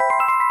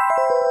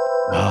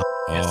 Oh,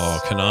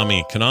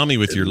 Konami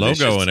with your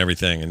logo and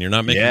everything, and you're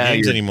not making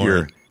games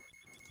anymore.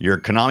 You're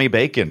Konami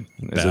Bacon,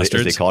 as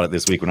they called it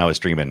this week when I was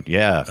streaming.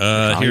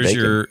 Yeah.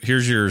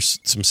 Here's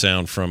some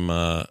sound from.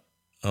 I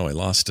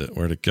lost it.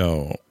 Where'd it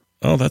go?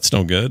 Oh, that's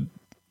no good.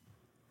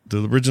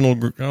 The original.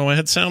 Oh, I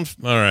had sound.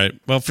 All right.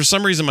 Well, for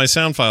some reason, my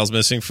sound file's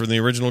missing from the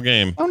original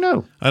game. Oh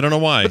no, I don't know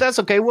why. But that's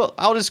okay. Well,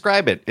 I'll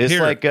describe it. It's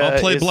here, like I'll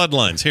play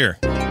Bloodlines here.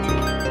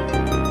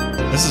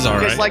 This is all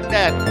right. It's like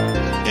that.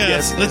 Yeah,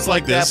 yes, it's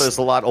like this, that, but it's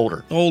a lot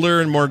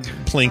older and more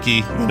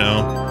plinky.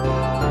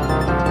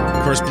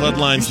 Of course,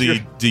 Bloodlines,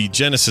 the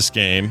Genesis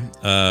game,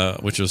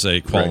 which was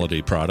a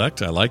quality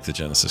product. I like the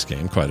Genesis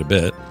game quite a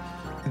bit.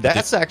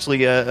 That's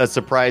actually a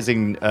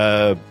surprising.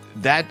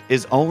 That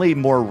is only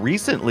more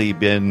recently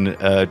been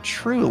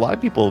true. A lot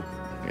of people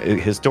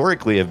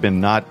historically have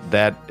been not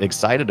that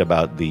excited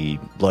about the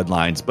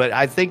Bloodlines, but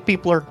I think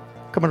people are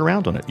coming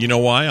around on it. You know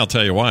why? I'll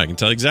tell you why. I can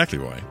tell you exactly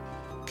why.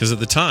 Because at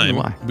the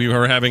time, we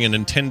were having a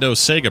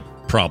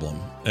Nintendo-Sega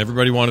problem.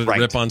 Everybody wanted to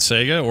rip on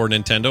Sega or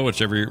Nintendo,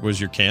 whichever was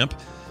your camp.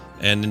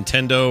 And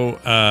Nintendo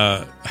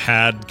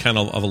had kind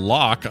of a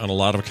lock on a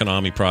lot of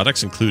Konami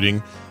products,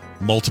 including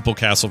multiple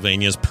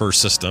Castlevanias per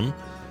system.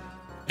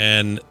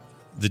 And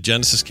the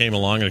Genesis came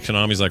along, and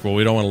Konami's like, well,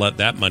 we don't want to let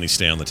that money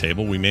stay on the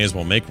table. We may as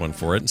well make one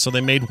for it. And so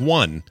they made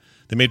one.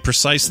 They made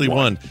precisely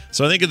one.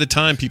 So I think at the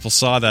time, people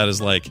saw that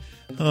as like,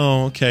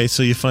 oh, okay,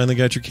 so you finally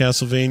got your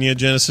Castlevania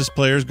Genesis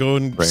players. Go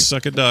and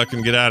suck a duck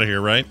and get out of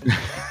here, right?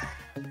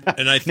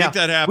 And I think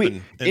that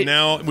happened.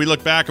 Now we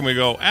look back and we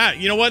go,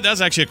 you know what?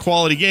 That's actually a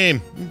quality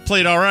game. You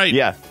played all right.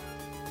 Yeah.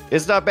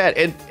 It's not bad.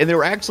 And they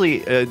were actually,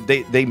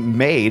 they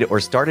made or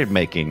started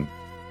making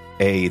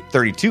a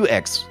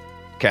 32X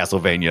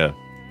Castlevania,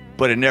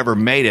 but it never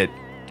made it.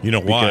 You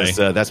know why?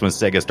 Because that's when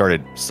Sega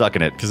started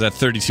sucking it. Because that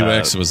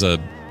 32X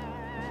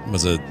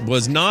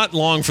was not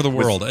long for the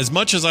world. As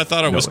much as I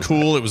thought it was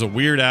cool, it was a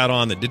weird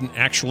add-on that didn't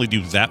actually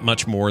do that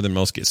much more than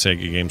most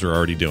Sega games were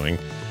already doing.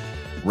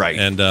 Right.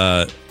 And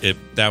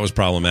that was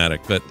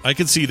problematic. But I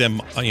could see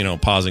them,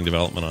 pausing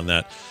development on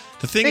that.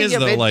 The thing is,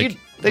 though,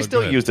 they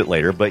still used it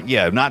later, but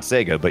not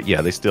Sega, but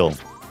they still.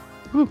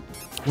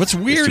 What's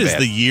weird is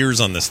the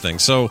years on this thing.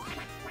 So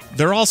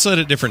they're all set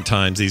at different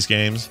times, these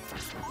games.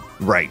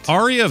 Right.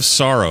 Aria of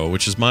Sorrow,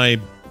 which is my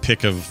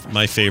pick of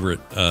my favorite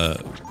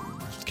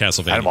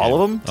Castlevania. Out of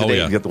all of them? Oh,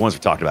 yeah. You got the ones we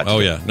talked about today. Oh,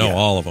 yeah. No,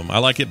 all of them. I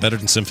like it better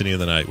than Symphony of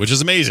the Night, which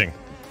is amazing,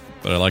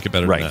 but I like it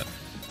better than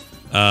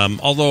that.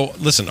 Although,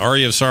 listen,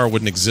 Aria of Sorrow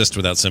wouldn't exist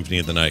without Symphony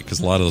of the Night because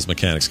a lot of those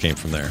mechanics came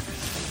from there.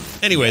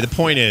 Anyway, the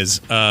point is,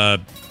 what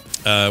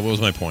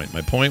was my point?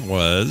 My point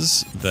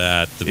was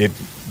that the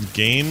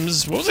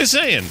games... What was I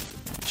saying?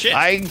 Shit.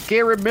 I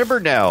can't remember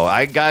now.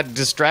 I got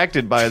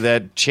distracted by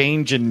that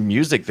change in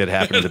music that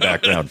happened in the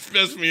background. It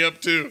messed me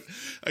up, too.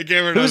 I can't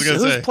remember what I was going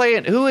to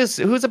to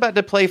say. Who's about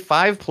to play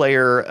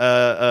 5-player?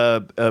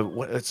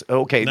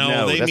 Okay,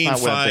 no, they that's mean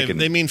not what I'm thinking.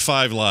 They mean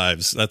 5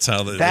 lives. That's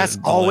how that's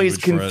always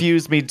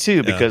confused me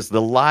too, because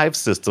the live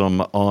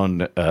system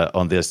on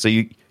this. So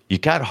you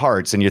got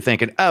hearts, and you're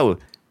thinking, oh,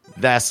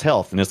 that's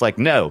health, and it's like,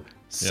 no.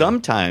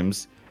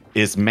 Sometimes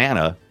it's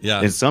mana,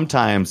 and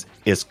sometimes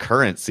it's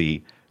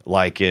currency,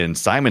 like in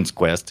Simon's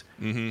Quest,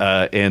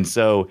 and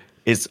so.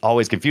 It's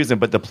always confusing,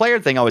 but the player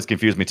thing always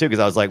confused me too, because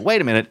I was like,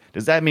 wait a minute,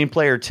 does that mean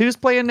player 2's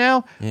playing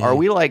now? Are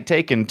we like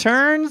taking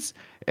turns?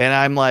 And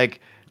I'm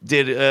like,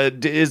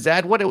 is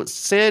that what it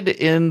said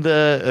in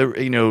the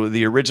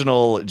the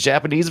original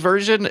Japanese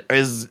version?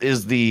 Is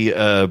the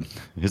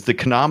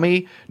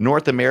Konami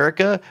North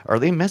America? Are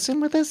they messing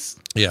with this?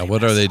 Yeah,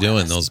 what are they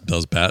doing? Those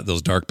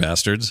dark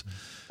bastards.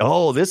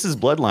 Oh, this is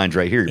Bloodlines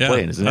right here. You're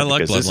playing, isn't it? I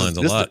like Bloodlines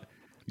a lot.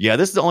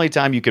 This is the only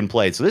time you can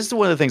play. So this is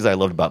one of the things I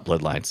loved about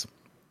Bloodlines.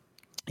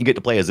 You get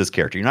to play as this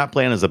character. You're not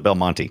playing as a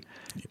Belmonte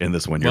in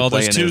this one.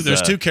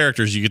 There's two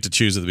characters you get to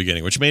choose at the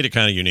beginning, which made it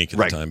kind of unique at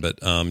the time. But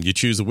you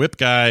choose a whip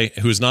guy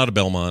who's not a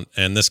Belmont,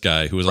 and this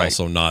guy who is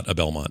also not a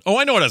Belmont. Oh,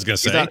 I know what I was going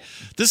to say.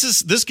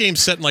 This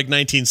game's set in like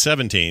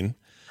 1917.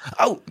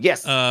 Oh,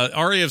 yes.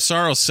 Aria of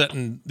Sorrow set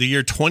in the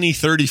year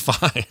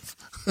 2035.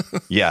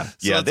 Yeah.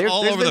 There's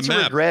been some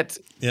regret.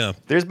 Yeah,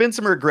 there's been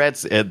some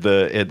regrets at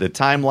the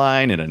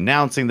timeline and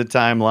announcing the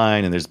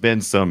timeline, and there's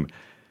been some.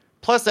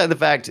 Plus, the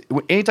fact,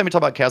 anytime you talk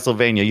about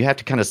Castlevania, you have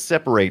to kind of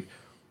separate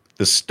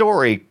the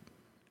story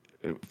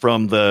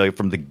from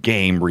the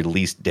game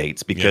release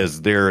dates,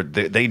 because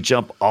they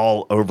jump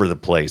all over the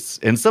place,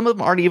 and some of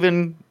them aren't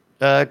even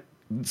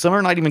some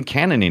are not even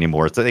canon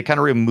anymore. So they kind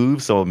of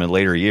remove some of them in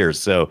later years.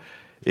 So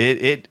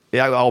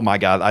oh my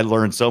God, I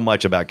learned so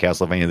much about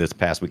Castlevania this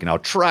past week, and I'll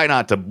try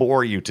not to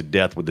bore you to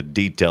death with the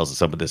details of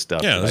some of this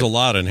stuff. Yeah, there's a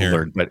lot in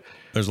here.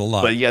 There's a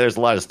lot. But there's a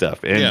lot of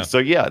stuff. And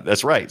so,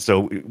 that's right.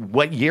 So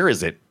what year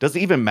is it? Does it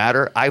even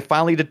matter? I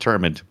finally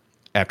determined,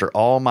 after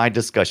all my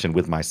discussion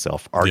with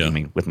myself,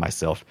 arguing with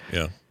myself,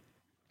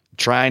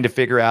 trying to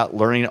figure out,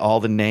 learning all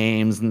the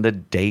names and the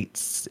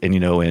dates,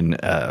 and,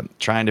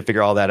 trying to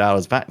figure all that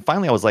out.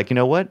 Finally, I was like, you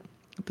know what?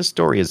 The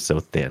story is so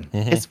thin.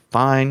 It's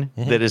fine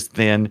that it's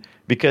thin,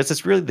 because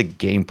it's really the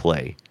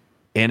gameplay.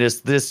 And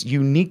it's this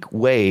unique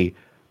way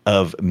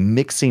of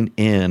mixing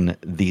in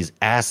these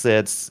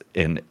assets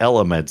and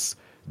elements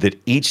that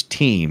each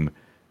team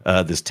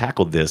that's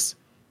tackled this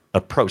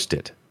approached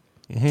it.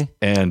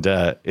 And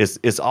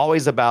it's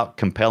always about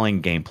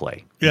compelling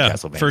gameplay. Yeah,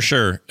 for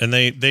sure. And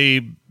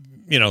they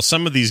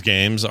some of these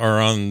games are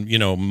on,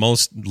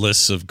 most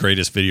lists of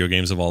greatest video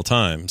games of all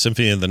time.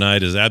 Symphony of the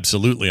Night is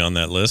absolutely on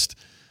that list.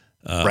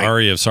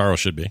 Aria of Sorrow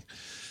should be.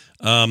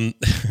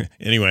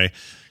 Anyway,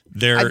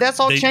 that's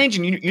all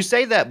changing. You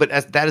say that, but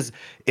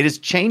it is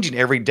changing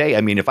every day.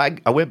 I mean, if I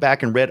went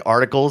back and read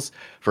articles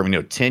from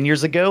 10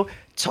 years ago,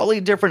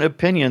 totally different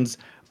opinions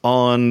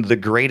on the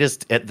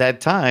greatest at that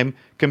time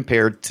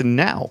compared to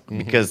now,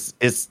 because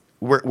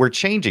we're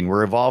changing,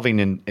 we're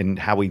evolving in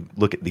how we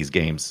look at these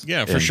games.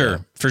 Yeah, for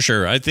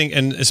sure. I think,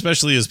 and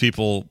especially as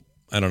people,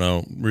 I don't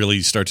know,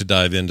 really start to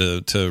dive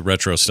into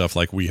retro stuff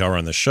like we are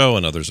on the show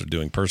and others are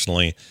doing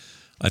personally,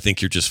 I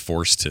think you're just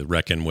forced to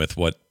reckon with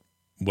what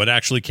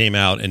actually came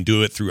out and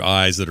do it through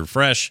eyes that are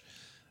fresh,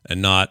 and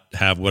not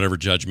have whatever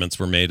judgments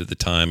were made at the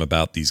time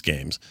about these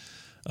games.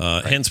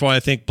 Hence why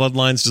I think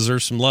Bloodlines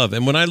deserves some love.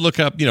 And when I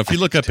look up, if you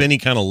look up any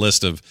kind of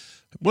list of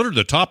what are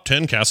the top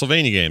 10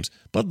 Castlevania games,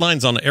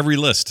 Bloodlines on every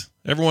list.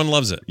 Everyone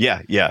loves it.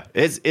 Yeah.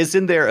 It's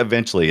in there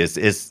eventually.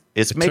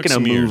 It's making a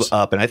move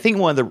up. And I think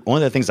one of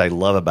the things I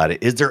love about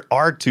it is there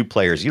are 2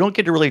 players. You don't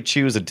get to really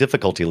choose a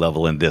difficulty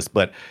level in this,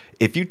 but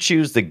if you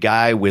choose the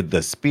guy with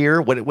the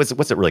spear, what's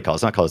it really called?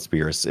 It's not called a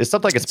spear. It's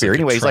something like a spear.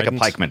 Anyway, he's like a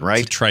pikeman, right?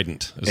 It's a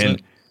trident, isn't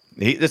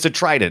it? It's a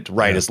trident,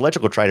 right? Yeah. It's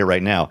electrical trident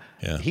right now.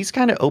 Yeah. He's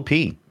kind of OP.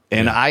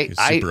 And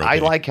I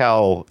like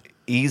how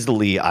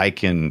easily I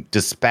can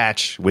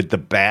dispatch with the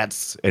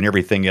bats and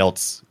everything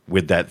else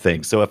with that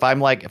thing. So if I'm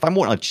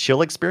wanting a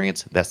chill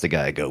experience, that's the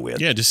guy I go with.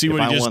 Yeah, to see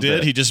what he just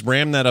did? He just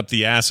rammed that up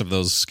the ass of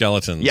those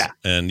skeletons. Yeah.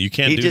 And you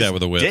can't do that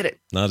with a whip. Did it.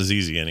 Not as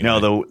easy anyway.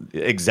 No,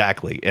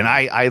 exactly. And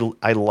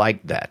I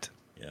like that.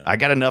 Yeah. I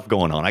got enough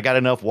going on. I got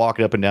enough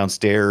walking up and down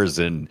stairs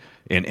and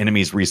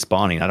enemies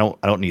respawning.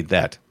 I don't need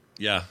that.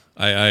 Yeah,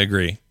 I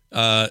agree.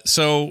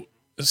 So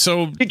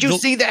did you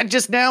see that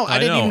just now? I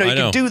didn't even know you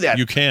could do that.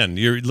 You can.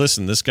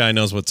 Listen, this guy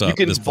knows what's up.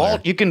 You can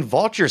vault. You can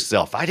vault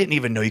yourself. I didn't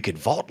even know you could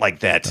vault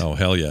like that. Oh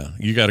hell yeah!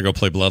 You got to go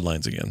play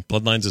Bloodlines again.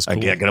 Bloodlines is cool.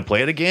 I got to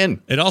play it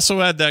again. It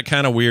also had that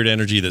kind of weird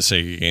energy that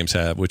Sega games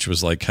have, which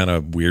was like kind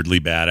of weirdly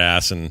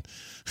badass and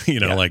we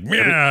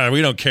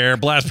don't care.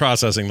 Blast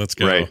processing. Let's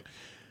go. Right.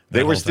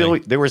 They were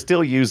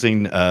still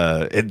using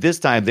at this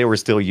time they were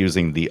still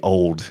using the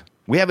old.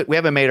 We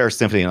haven't made our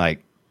symphony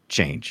like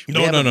change.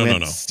 No.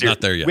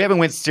 Not there yet. We haven't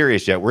went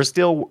serious yet. We're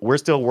still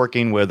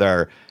working with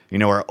our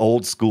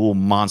old school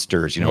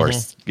monsters,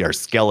 our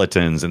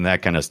skeletons and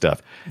that kind of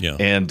stuff. Yeah.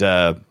 And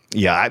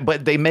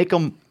but they made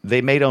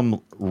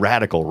them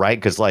radical, right?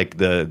 Because like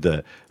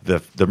the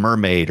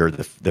mermaid or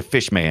the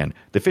fish man,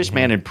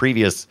 in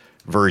previous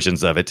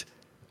versions of it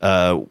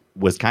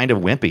was kind of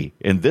wimpy.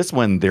 In this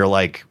one, they're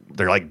like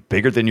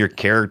bigger than your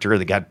character.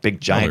 They got big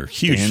giant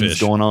huge fins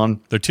fish going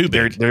on. They're too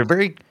big. They're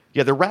very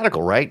they're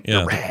radical, right?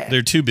 Yeah,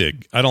 they're too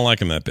big. I don't like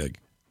them that big.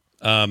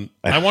 I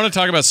want to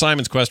talk about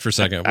Simon's Quest for a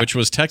second, which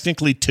was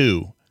technically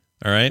 2.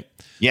 All right.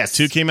 Yes.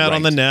 2 came out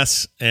on the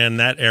NES and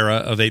that era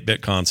of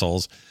 8-bit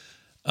consoles.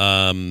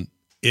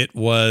 It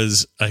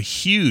was a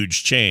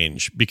huge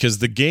change because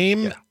the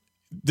game.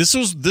 This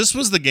was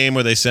the game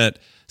where they said,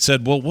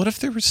 well, what if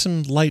there were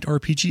some light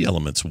RPG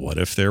elements? What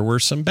if there were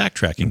some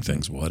backtracking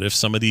things? What if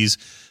some of these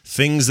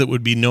things that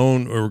would be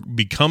known or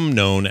become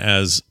known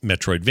as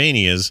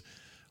Metroidvanias?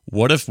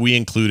 What if we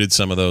included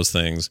some of those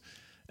things?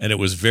 And it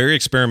was very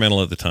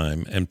experimental at the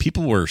time, and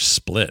people were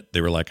split.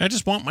 They were like, I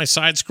just want my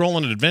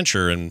side-scrolling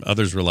adventure, and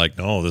others were like,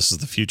 no, this is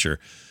the future.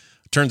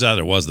 Turns out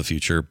it was the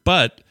future,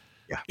 but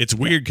it's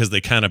weird because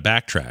they kind of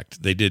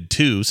backtracked. They did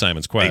 2,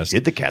 Simon's Quest. They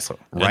did the castle,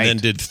 right. And then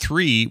did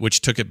 3,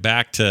 which took it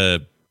back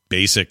to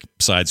basic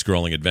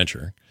side-scrolling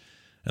adventure.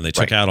 And they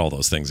took out all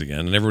those things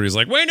again, and everybody's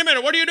like, wait a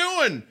minute, what are you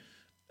doing?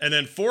 And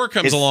then 4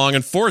 comes along,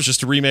 and 4 is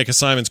just a remake of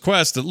Simon's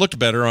Quest that looked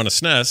better on a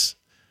SNES.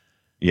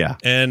 Yeah.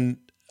 And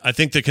I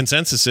think the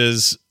consensus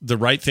is the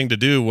right thing to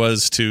do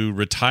was to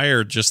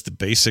retire just the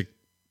basic,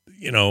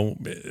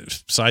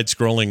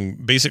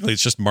 side-scrolling. Basically,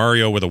 it's just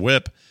Mario with a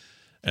whip,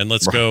 and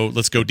let's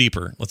go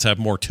deeper. Let's have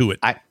more to it.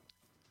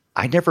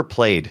 I never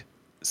played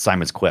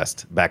Simon's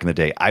Quest back in the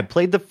day. I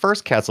played the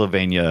first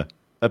Castlevania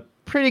a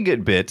pretty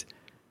good bit,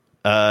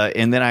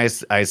 and then I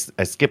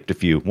skipped a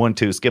few. 1,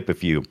 2, skip a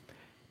few.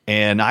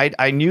 And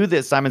I knew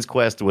that Simon's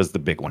Quest was the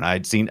big one.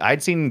 I'd seen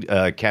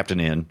Captain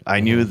N.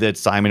 I knew that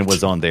Simon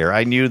was on there.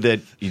 I knew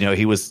that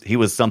he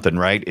was something,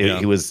 right?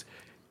 He was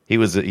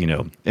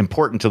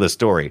important to the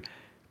story.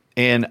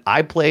 And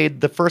I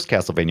played the first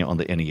Castlevania on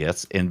the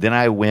NES, and then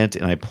I went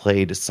and I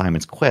played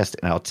Simon's Quest,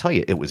 and I'll tell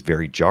you, it was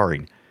very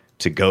jarring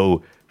to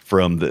go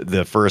from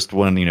the first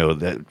one,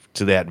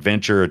 to that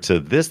adventure to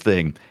this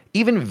thing,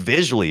 even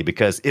visually,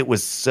 because it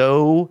was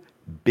so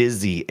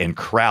busy and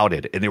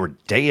crowded, and there were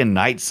day and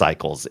night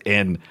cycles,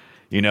 and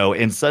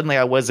suddenly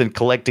I wasn't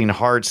collecting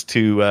hearts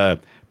to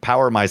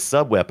power my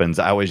sub weapons.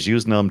 I was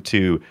using them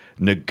to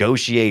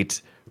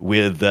negotiate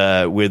with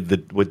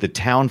the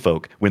town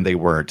folk when they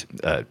weren't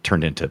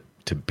turned into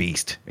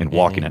beast and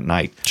walking at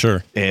night.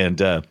 Sure.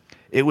 And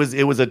it was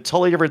a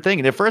totally different thing.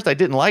 And at first I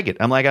didn't like it.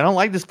 I'm like, I don't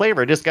like this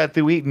flavor. I just got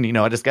through eating,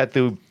 I just got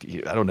through,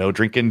 I don't know,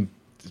 drinking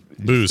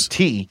booze,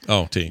 tea.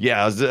 Oh, tea.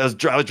 Yeah, I was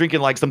drinking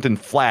like something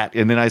flat,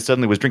 and then I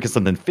suddenly was drinking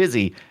something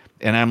fizzy,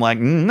 and I'm like,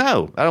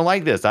 no, I don't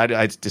like this.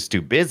 It's just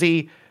too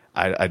busy.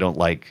 I don't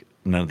like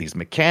none of these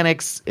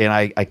mechanics, and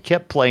I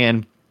kept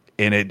playing,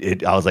 and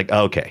I was like,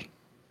 okay,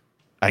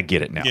 I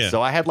get it now. Yeah,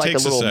 so I had like a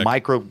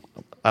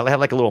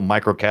little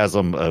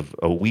microcosm of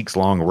a week's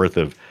long worth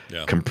of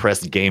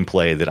compressed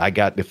gameplay that I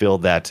got to feel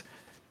that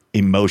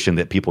emotion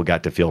that people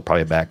got to feel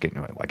probably back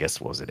in, I guess,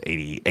 what was it,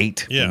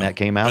 88 when that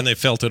came out? And they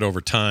felt it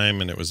over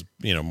time, and it was,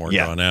 more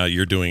drawn out.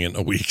 You're doing it in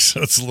a week,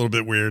 so it's a little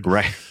bit weird.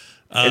 Right.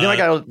 And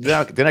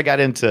then I got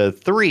into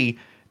 3,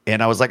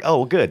 and I was like, oh,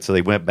 well, good. So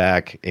they went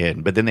back,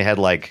 but then they had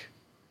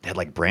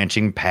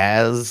branching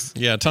paths.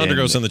 Yeah,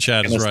 Tondragos in the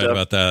chat is right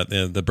about that.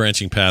 The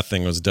branching path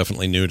thing was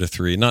definitely new to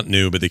 3. Not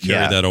new, but they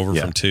carried that over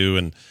from 2,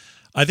 and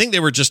I think they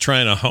were just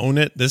trying to hone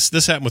it. This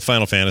happened with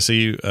Final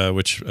Fantasy,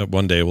 which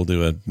one day we'll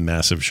do a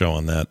massive show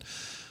on that.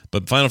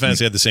 But Final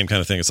Fantasy had the same kind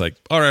of thing. It's like,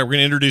 all right, we're going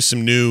to introduce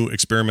some new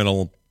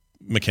experimental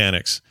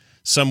mechanics.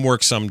 Some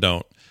work, some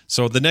don't.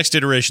 So the next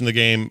iteration of the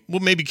game, we'll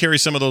maybe carry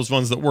some of those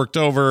ones that worked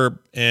over,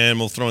 and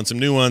we'll throw in some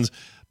new ones,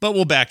 but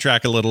we'll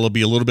backtrack a little. It'll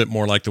be a little bit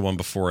more like the one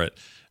before it.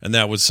 And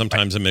that was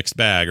sometimes a mixed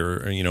bag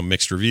or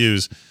mixed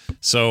reviews.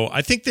 So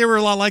I think they were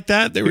a lot like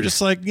that. They were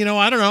just like,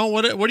 I don't know.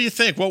 What do you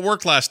think? What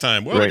worked last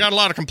time? Well, we got a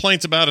lot of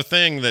complaints about a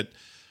thing that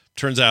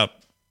turns out,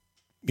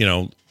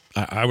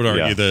 I would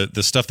argue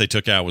the stuff they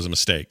took out was a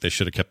mistake. They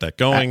should have kept that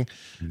going.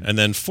 And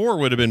then 4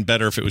 would have been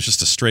better if it was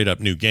just a straight up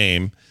new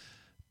game.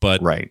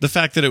 But the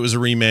fact that it was a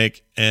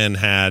remake and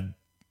had,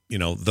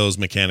 those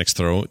mechanics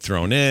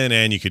thrown in,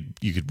 and you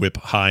could whip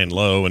high and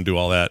low and do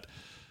all that,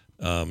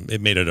 it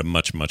made it a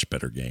much, much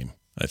better game,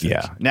 I think.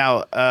 Yeah.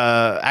 Now,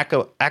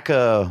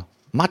 Akamatsu,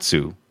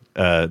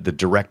 the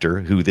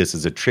director who this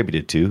is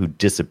attributed to, who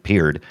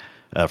disappeared,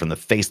 from the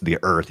face of the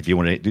earth. If you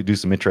want to do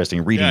some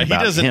interesting reading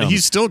about him,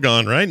 he's still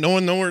gone, right? No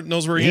one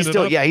knows where he ended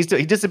up. Yeah, he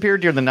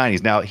disappeared during the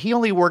 90s. Now he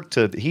only worked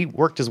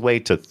his way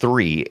to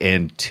 3,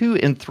 and 2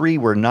 and 3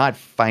 were not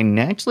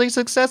financially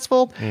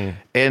successful,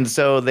 and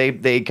so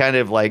they kind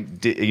of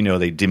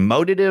they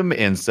demoted him,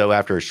 and so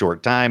after a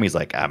short time, he's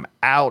like, I'm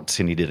out,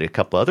 and he did a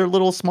couple other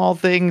little small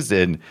things,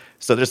 and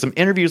so there's some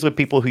interviews with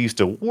people who used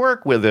to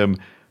work with him.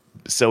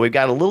 So we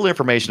got a little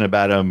information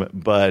about him,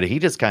 but he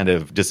just kind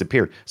of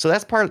disappeared. So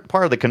that's part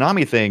of the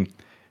Konami thing.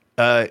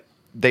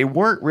 They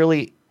weren't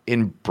really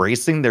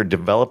embracing their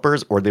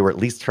developers, or they were at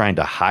least trying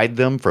to hide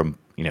them from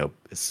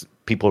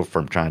people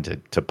from trying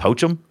to poach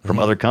them from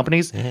other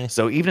companies.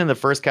 So even in the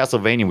first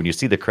Castlevania, when you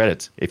see the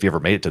credits, if you ever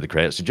made it to the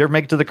credits, did you ever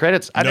make it to the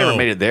credits? I never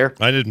made it there.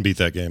 I didn't beat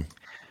that game.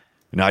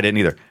 No, I didn't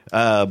either.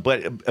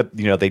 But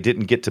they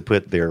didn't get to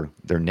put their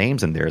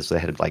names in there, so they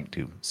had to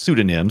do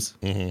pseudonyms.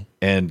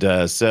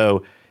 And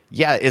so.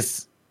 Yeah,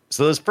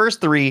 so those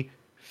first 3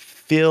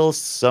 feel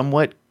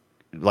somewhat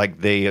like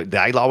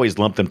I always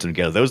lump them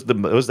together. Those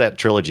that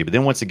trilogy, but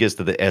then once it gets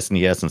to the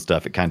SNES and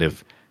stuff,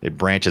 it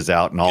branches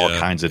out in all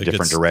kinds of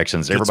different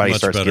directions. Everybody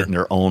starts getting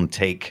their own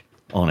take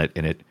on it,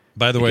 and it.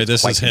 By the way,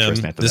 this is him.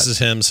 This is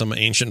him. Some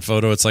ancient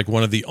photo. It's like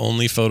one of the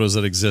only photos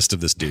that exist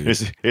of this dude.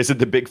 Is it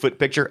the Bigfoot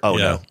picture? Oh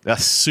yeah. No,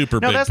 that's super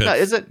big. No, that's not.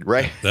 Is it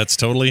right? That's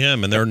totally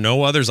him, and there are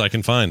no others I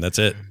can find. That's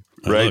it.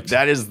 Right.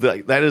 That is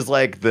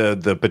like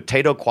the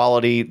potato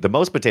quality, the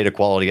most potato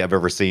quality I've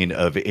ever seen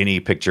of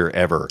any picture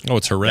ever. Oh,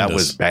 it's horrendous. That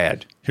was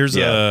bad. Here's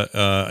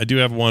I do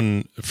have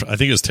one. I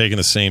think it was taken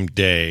the same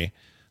day,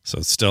 so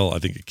it's still I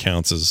think it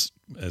counts as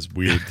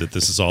weird that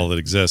this is all that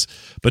exists.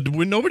 But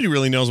nobody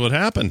really knows what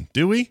happened,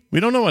 do we? We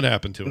don't know what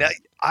happened to him. Now,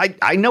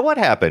 I know what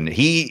happened.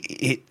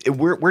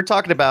 We're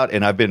talking about,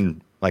 and I've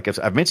been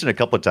I've mentioned a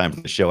couple of times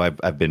in the show.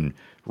 I've been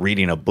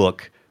reading a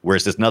book where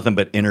it's just nothing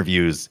but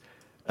interviews.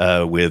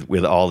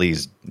 With all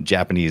these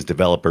Japanese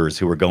developers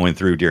who were going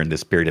through during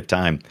this period of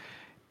time,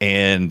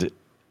 and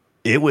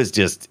it was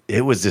just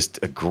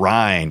a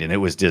grind, and it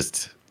was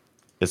just,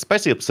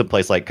 especially some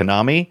place like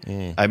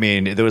Konami. I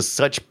mean, there was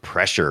such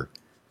pressure,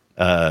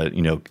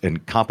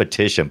 and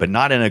competition, but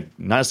not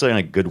necessarily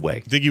in a good way.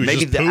 I think he was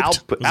maybe just the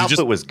output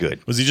was good.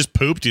 Was he just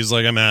pooped? He's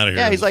like, I'm out of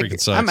here. Yeah, he's like,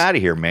 I'm out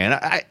of here, man.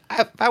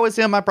 If I was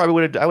him, I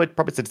would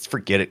probably say,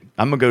 forget it.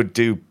 I'm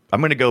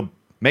gonna go.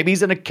 Maybe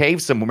he's in a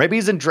cave somewhere. Maybe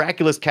he's in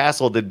Dracula's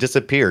castle that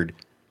disappeared.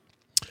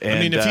 And, I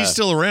mean, if he's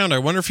still around, I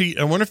wonder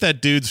if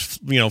that dude's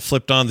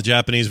flipped on the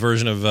Japanese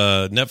version of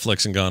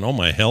Netflix and gone, oh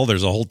my hell,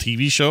 there's a whole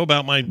TV show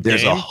about my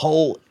There's game? a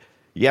whole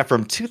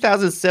from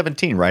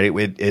 2017, right?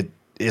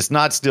 It's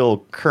not still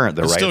current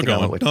though, it's right? Still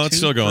going. No, it's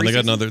still going. They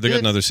got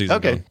another season.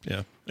 Okay. Going.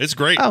 Yeah. It's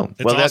great. Oh,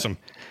 it's awesome.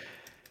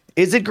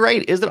 Is it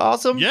great? Is it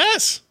awesome?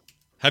 Yes.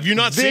 Have you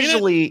not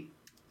Visually, seen it?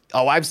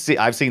 Oh, I've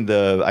seen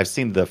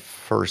the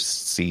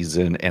first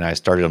season, and I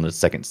started on the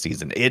second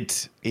season.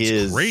 It's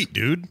great,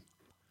 dude.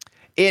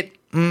 What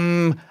do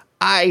you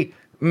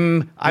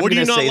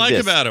not like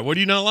about it? What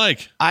do you not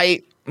like?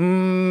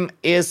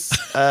 It's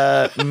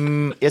a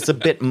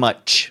bit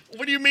much.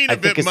 What do you mean a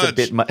bit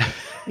much?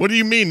 What do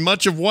you mean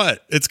much of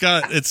what?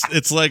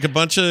 It's like a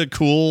bunch of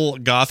cool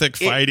gothic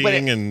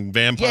fighting and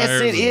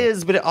vampires. Yes, it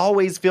is, but it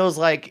always feels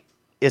like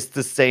it's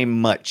the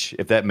same much,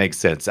 if that makes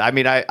sense. I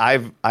mean,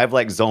 I've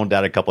like zoned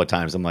out a couple of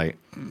times. I'm like,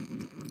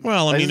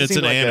 well, I mean, it's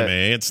an anime.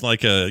 It's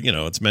like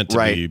it's meant to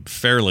be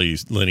fairly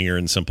linear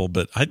and simple.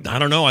 But I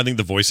don't know. I think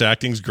the voice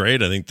acting's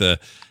great. I think the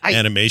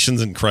animation's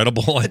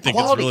incredible. I think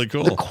it's really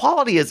cool. The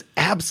quality is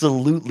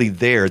absolutely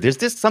there. There's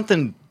just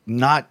something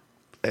not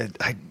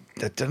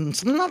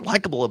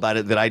likable about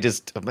it that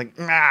I'm like,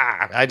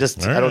 I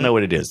don't know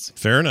what it is.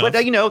 Fair enough. But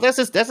that's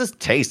just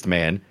taste,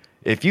 man.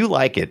 If you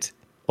like it,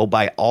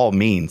 by all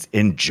means,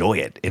 enjoy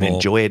it and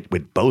enjoy it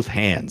with both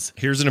hands.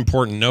 Here's an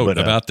important note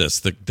about this.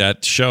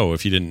 That show,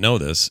 if you didn't know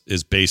this,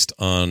 is based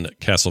on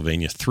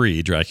Castlevania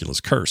 3, Dracula's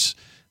Curse.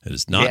 It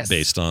is not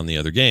based on the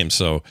other game.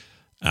 So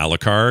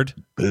Alucard,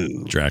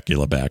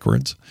 Dracula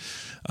backwards,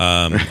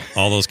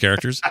 all those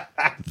characters,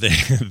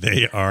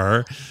 they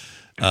are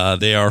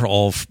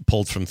all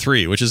pulled from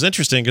 3, which is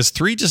interesting because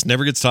 3 just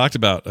never gets talked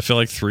about. I feel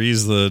like 3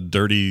 is the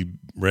dirty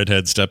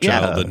redhead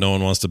stepchild that no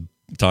one wants to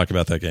talk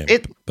about that game.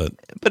 But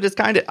it's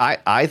kind of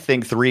I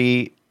think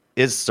 3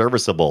 is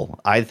serviceable.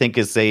 I think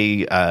it's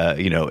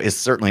it's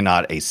certainly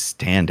not a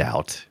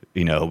standout,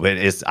 but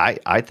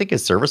I think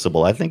it's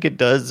serviceable. I think it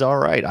does all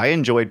right. I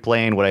enjoyed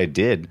playing what I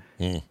did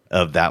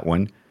of that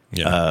one.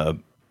 Yeah.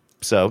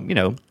 So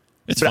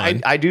it's but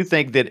fine. I do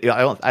think that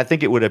I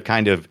think it would have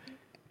kind of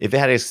if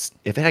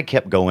it had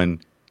kept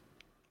going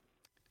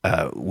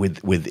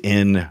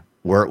within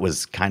where it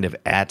was kind of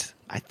at,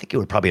 I think it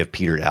would probably have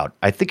petered out.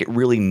 I think it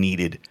really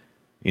needed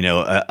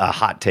a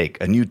hot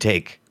take, a new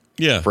take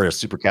for a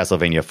Super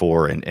Castlevania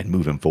 4 and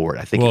moving forward.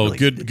 I think. Well,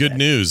 good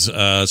news.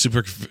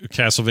 Super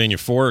Castlevania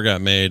 4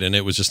 got made, and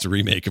it was just a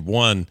remake of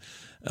 1.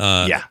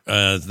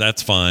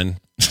 That's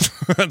fine.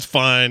 That's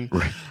fine.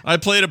 I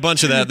played a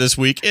bunch of that this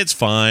week. It's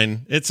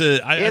fine.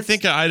 I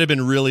think I'd have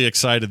been really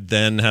excited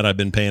then had I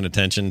been paying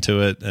attention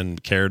to it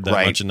and cared that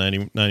much in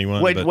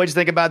 91. What'd you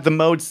think about the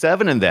Mode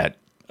 7 in that?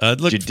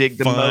 Did you dig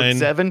the Mode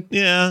 7?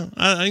 Yeah.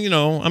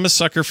 I'm a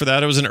sucker for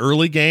that. It was an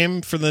early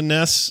game for the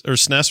NES, or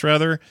SNES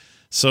rather.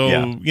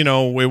 So,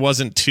 it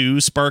wasn't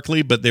too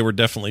sparkly, but they were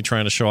definitely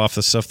trying to show off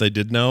the stuff they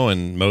did know,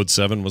 and Mode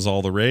 7 was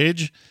all the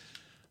rage.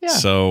 Yeah.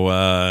 So,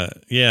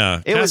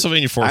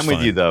 Castlevania 4 I'm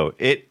with you, though.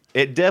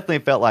 It definitely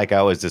felt like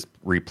I was just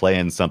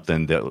replaying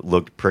something that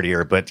looked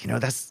prettier, but,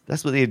 that's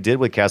what they did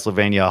with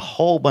Castlevania a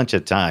whole bunch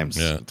of times.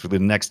 Yeah. Through the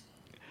next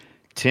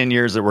 10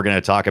 years that we're going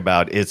to talk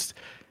about, it's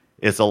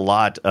a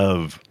lot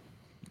of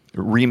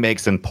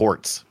remakes and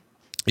ports.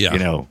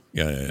 Yeah.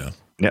 Yeah.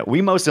 Now,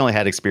 we mostly only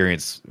had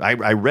experience.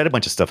 I read a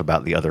bunch of stuff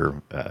about the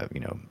other,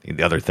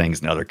 the other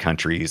things in other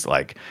countries,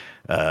 like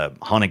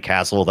Haunted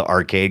Castle, the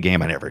arcade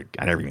game. I never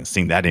even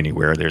seen that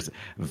anywhere. There's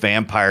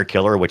Vampire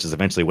Killer, which is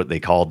eventually what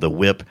they called the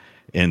whip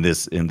in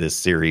this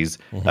series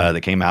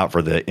that came out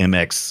for the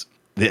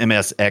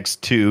MSX2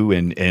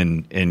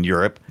 in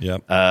Europe.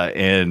 Yep.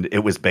 And it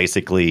was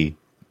basically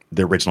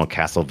the original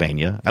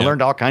Castlevania. Yep. I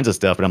learned all kinds of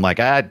stuff, and I'm like,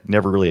 I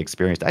never really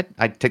experienced.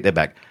 I take that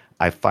back.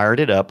 I fired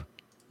it up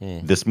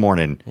this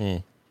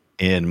morning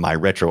in my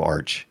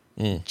RetroArch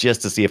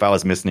just to see if I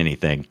was missing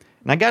anything.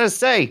 And I gotta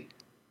say,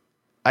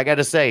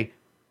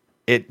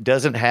 it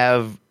doesn't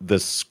have the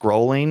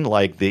scrolling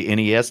like the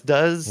NES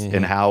does,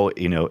 and how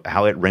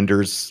it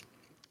renders,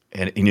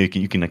 and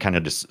you can kind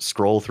of just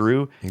scroll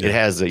through. Yeah. It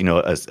has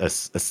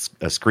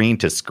a screen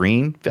to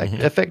screen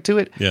effect to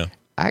it. Yeah.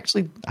 I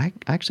actually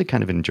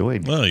kind of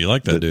enjoyed. Well, you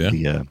like that, do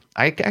you?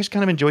 I actually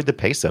kind of enjoyed the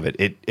pace of it.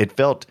 It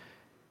felt.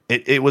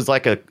 It was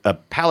like a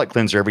palate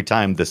cleanser every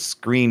time the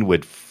screen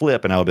would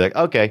flip, and I would be like,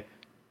 okay,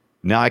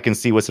 now I can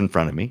see what's in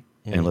front of me,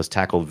 and let's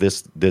tackle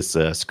this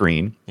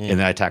screen, and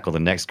then I tackle the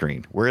next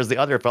screen. Whereas the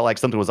other felt like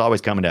something was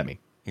always coming at me.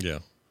 Yeah.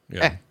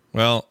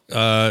 Well,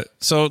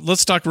 so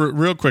let's talk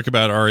real quick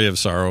about Aria of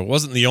Sorrow. It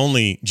wasn't the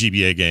only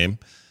GBA game,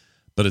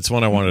 but it's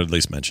one I wanted to at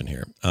least mention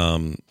here.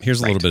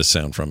 Here's a little bit of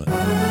sound from it.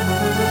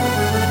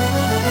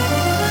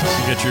 So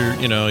you get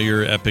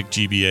your epic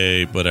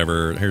GBA,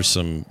 whatever. Here's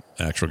some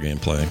actual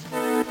gameplay.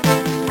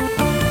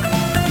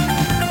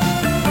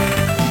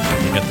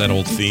 Got that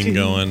old theme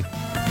going. Now,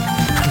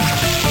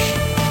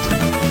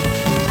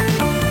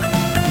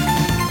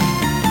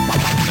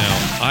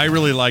 I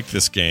really liked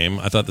this game.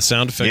 I thought the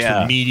sound effects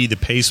were meaty. The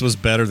pace was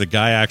better. The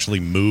guy actually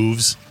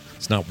moves.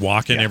 He's not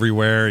walking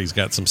everywhere. He's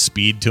got some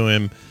speed to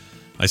him.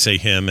 I say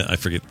him. I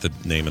forget the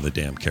name of the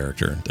damn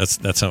character.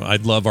 That's how I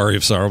love Aria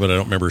of Sorrow, but I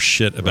don't remember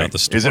shit about the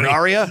story. Is it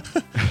Aria?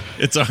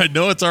 I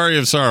know it's Aria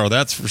of Sorrow.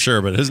 That's for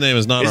sure. But his name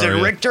is not. Is Aria.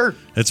 It Richter?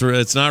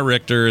 It's not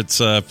Richter. It's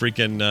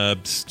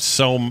freaking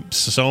Soma.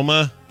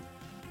 Soma,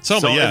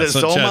 yeah.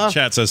 Soma?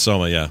 Chat says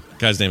Soma. Yeah,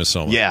 guy's name is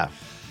Soma. Yeah.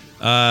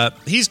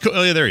 He's cool.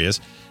 Oh, yeah, there he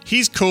is.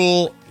 He's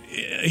cool.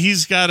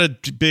 He's got a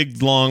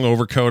big long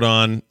overcoat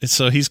on,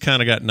 so he's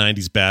kind of got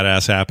 90s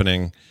badass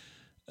happening.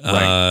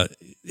 Right.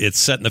 It's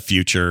set in the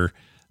future.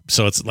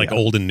 So it's like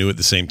old and new at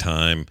the same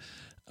time.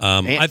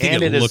 I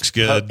think it looks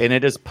good. And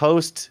it is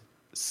post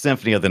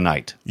Symphony of the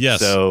Night.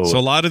 Yes. So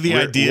a lot of the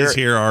ideas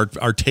here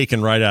are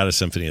taken right out of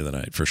Symphony of the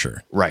Night for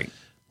sure. Right.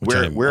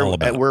 We're really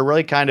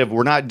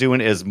we're not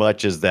doing as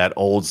much as that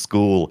old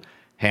school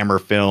Hammer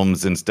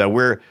Films and stuff.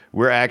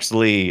 We're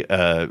actually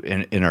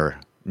in our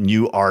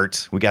new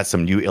art. We got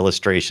some new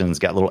illustrations,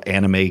 got little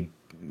anime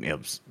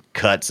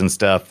cuts and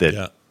stuff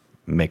that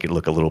make it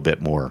look a little bit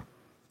more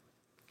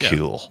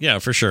cool. Yeah,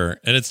 for sure.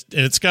 And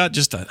it's got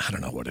just I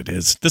don't know what it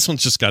is. This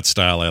one's just got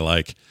style I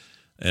like,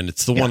 and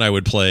it's the one I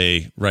would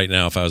play right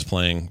now if I was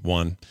playing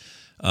one.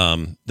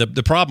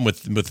 The problem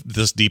with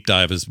this deep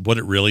dive is what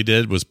it really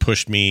did was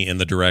pushed me in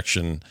the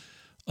direction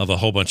of a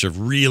whole bunch of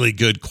really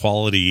good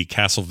quality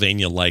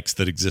Castlevania likes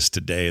that exist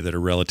today that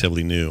are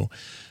relatively new.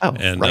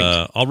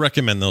 I'll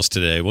recommend those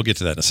today. We'll get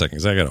to that in a second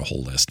because I got a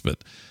whole list,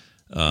 but.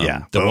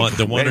 The one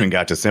we haven't even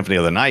got to Symphony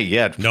of the Night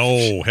yet.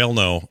 No, hell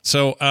no.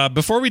 So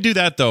before we do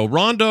that, though,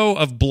 Rondo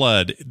of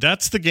Blood,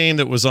 that's the game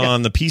that was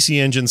on the PC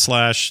Engine /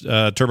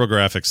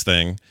 TurboGrafx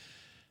thing,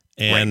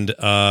 and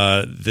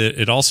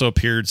it also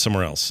appeared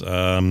somewhere else.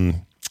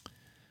 I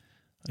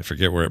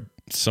forget where.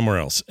 Somewhere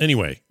else.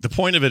 Anyway, the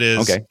point of it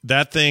is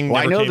that thing.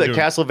 Well, I know that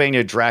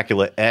Castlevania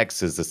Dracula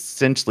X is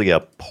essentially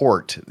a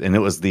port, and it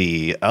was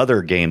the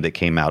other game that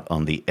came out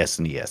on the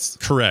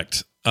SNES.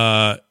 Correct.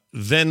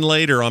 Then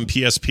later on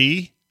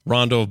PSP,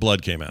 Rondo of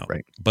Blood came out.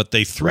 Right. But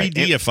they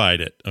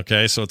 3D-ified it.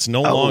 Okay. So it's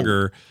no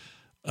longer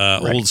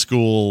old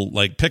school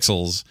like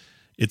pixels.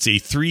 It's a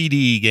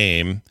 3D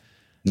game.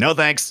 No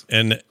thanks.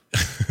 And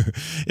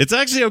it's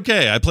actually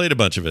okay. I played a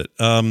bunch of it.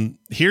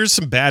 Here's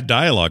some bad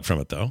dialogue from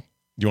it, though.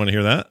 You want to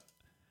hear that?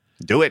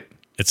 Do it.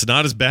 It's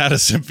not as bad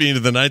as Symphony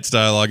of the Night's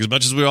dialogue, as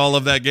much as we all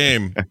love that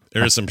game.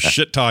 There is some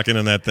shit talking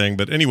in that thing.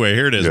 But anyway,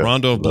 here it is.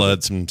 Rondo of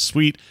Blood, some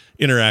sweet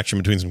interaction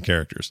between some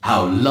characters.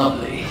 How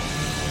lovely.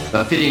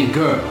 A fitting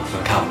girl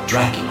for Count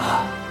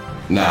Dracula.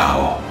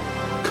 Now,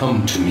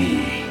 come to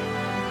me.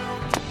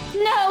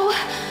 No!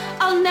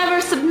 I'll I'll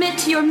never submit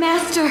to your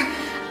master.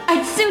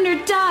 I'd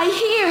sooner die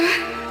here.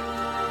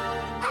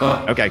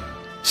 Okay.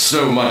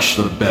 So much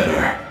the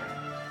better.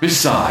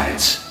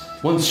 Besides,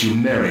 once you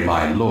marry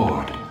my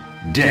lord,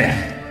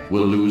 death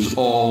will lose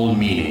all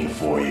meaning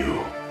for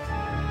you.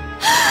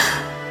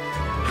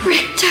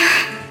 Richter.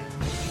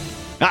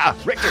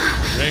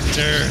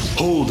 Richter.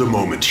 Hold a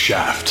moment,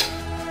 Shaft.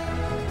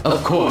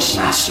 Of course,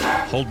 Master.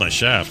 Hold my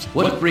shaft.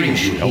 What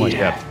brings you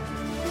here?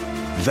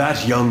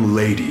 That young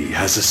lady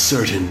has a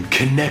certain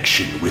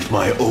connection with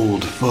my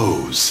old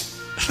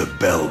foes, the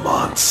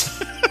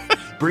Belmonts.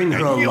 Bring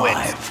her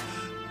alive.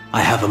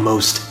 I have a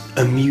most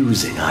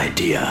amusing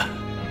idea.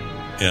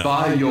 Yeah.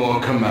 By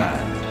your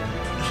command.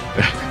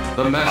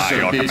 The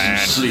Master bids you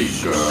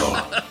sleep,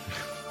 girl.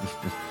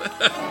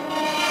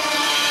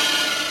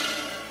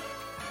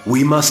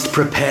 We must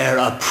prepare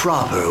a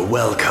proper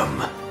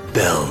welcome,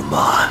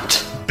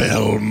 Belmont.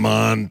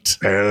 Belmont.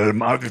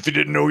 If you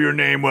didn't know your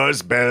name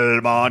was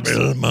Belmont.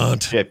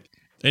 Belmont. If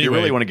you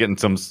really want to get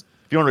into if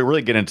you want to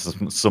really get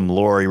into some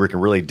lore, we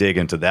can really dig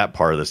into that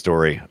part of the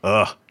story.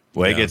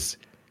 It gets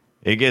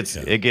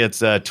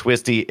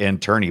twisty and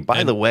turny.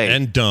 By the way,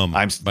 and dumb.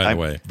 I'm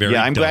very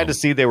I'm dumb. glad to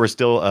see they were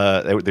still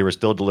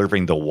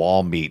delivering the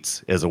wall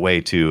meats as a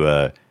way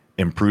to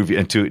improve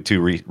and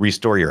to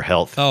restore your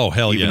health. Oh,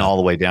 hell even all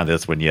the way down to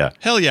this one. Yeah,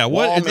 hell yeah.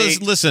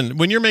 Listen,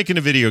 when you're making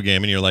a video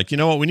game and you're like, you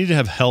know what, we need to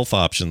have health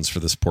options for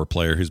this poor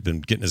player who's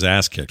been getting his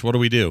ass kicked. What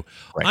do?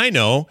 Right. I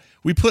know.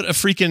 We put a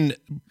freaking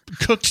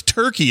cooked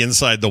turkey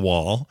inside the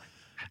wall.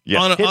 Yeah.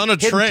 On a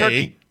tray.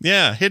 Turkey.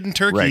 Yeah, hidden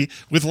turkey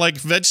with like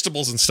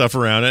vegetables and stuff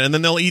around it, and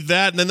then they'll eat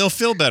that and then they'll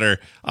feel better.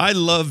 I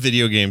love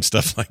video game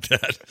stuff like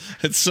that.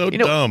 It's so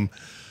dumb.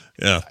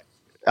 Yeah.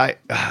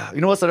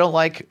 You know what I don't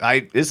like?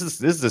 This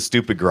is a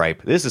stupid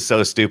gripe. This is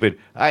so stupid.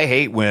 I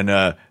hate when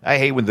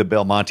the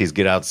Belmontes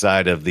get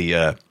outside of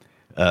the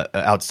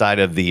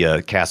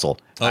castle.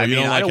 Oh, I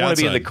don't want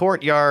to be in the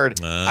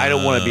courtyard. I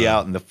don't want to be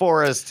out in the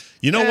forest.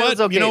 You know what?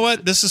 Okay. You know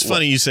what? This is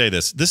funny you say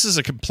this. This is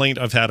a complaint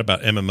I've had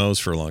about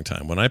MMOs for a long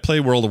time. When I play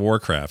World of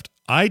Warcraft,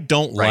 I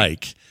don't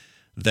like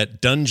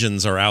that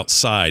dungeons are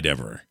outside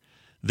ever.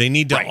 They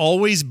need to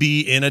always be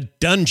in a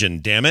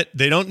dungeon, damn it.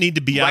 They don't need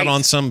to be out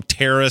on some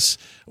terrace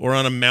or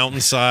on a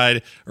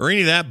mountainside or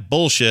any of that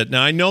bullshit.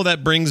 Now, I know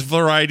that brings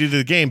variety to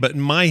the game, but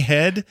in my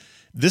head,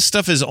 this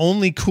stuff is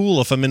only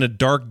cool if I'm in a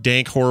dark,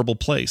 dank, horrible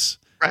place.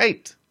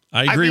 Right.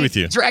 I agree with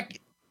you.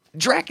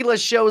 Dracula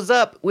shows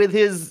up with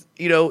his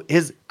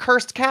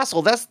cursed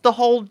castle. That's the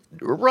whole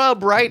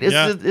rub, right?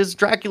 Is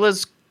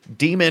Dracula's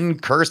demon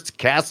cursed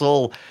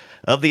castle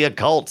of the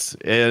occult.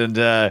 And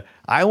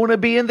I want to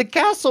be in the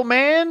castle,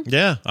 man.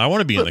 Yeah, I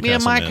want to be in the castle,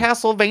 Put me in my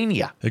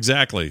Castlevania.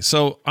 Exactly.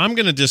 So I'm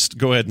going to just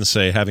go ahead and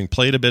say, having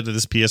played a bit of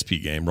this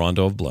PSP game,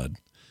 Rondo of Blood,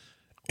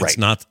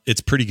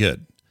 it's pretty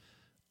good.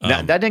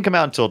 Now, that didn't come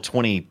out until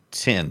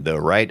 2010, though,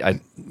 right?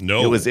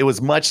 No, it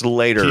was much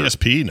later.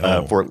 PSP,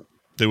 no.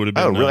 They would have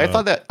been. Oh, really? I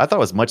thought it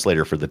was much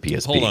later for the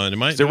PSP. Hold on,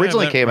 it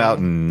originally came out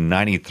in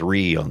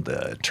 '93 on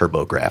the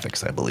Turbo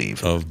Graphics, I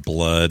believe. Of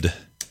Blood,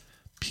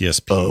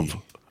 PSP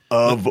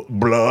of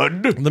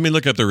Blood. Let me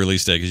look up the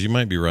release date because you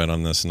might be right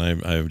on this, and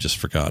I've just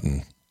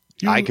forgotten.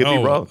 I could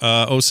be wrong.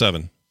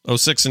 07,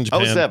 06 in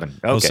Japan. 07.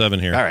 Okay. 07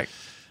 here. All right.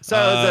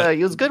 So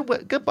it was good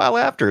while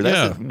after.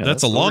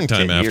 That's a long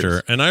time after.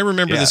 Years. And I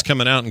remember this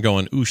coming out and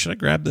going, ooh, should I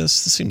grab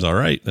this? This seems all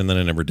right. And then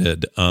I never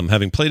did.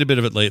 Having played a bit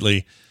of it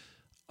lately,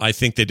 I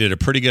think they did a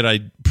pretty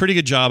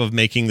good job of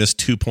making this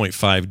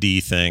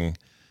 2.5D thing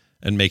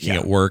and making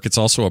it work. It's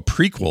also a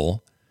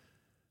prequel.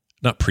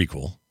 Not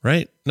prequel,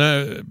 right?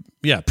 No,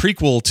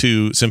 prequel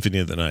to Symphony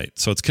of the Night.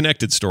 So it's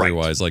connected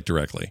story-wise, like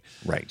directly.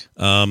 Right.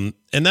 And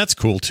that's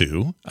cool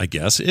too, I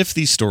guess, if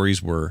these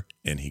stories were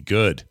any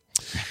good.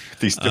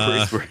 These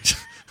stories were...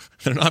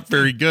 They're not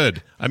very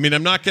good. I mean,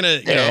 I'm not going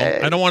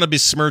to, I don't want to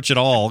besmirch it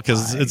all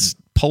because it's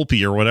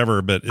pulpy or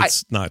whatever, but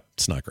it's not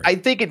great. I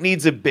think it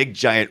needs a big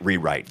giant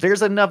rewrite.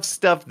 There's enough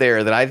stuff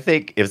there that I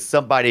think if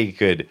somebody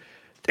could,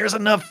 there's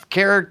enough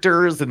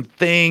characters and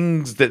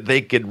things that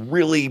they could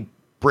really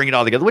bring it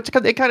all together, which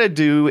they kind of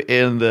do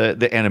in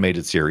the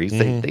animated series.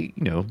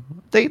 Mm-hmm.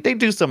 They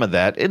do some of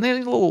that, and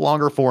then a little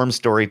longer form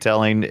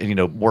storytelling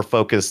and more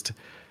focused.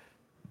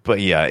 But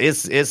yeah,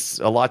 it's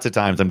a lots of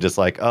times I'm just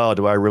like, oh,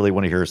 do I really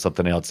want to hear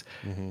something else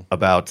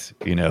about,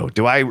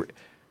 do I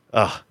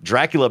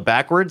Dracula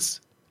backwards?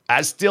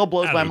 That still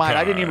blows my mind.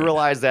 I didn't even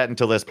realize that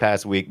until this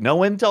past week. No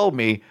one told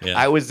me. Yeah.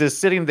 I was just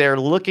sitting there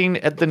looking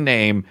at the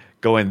name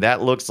going,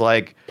 that looks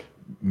like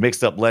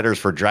mixed up letters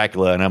for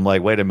Dracula. And I'm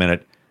like, wait a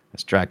minute.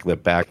 It's Dracula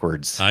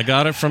backwards. I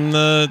got it from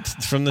the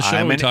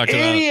show we talked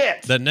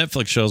about. That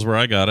Netflix show's where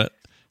I got it.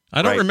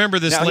 I don't remember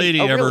this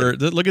lady ever.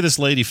 Really? Look at this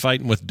lady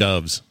fighting with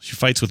doves. She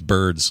fights with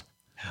birds.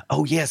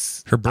 Oh,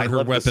 yes. Her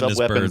weapon is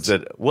birds.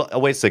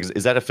 Wait a second.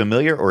 Is that a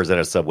familiar or is that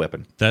a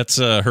sub-weapon? That's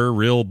her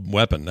real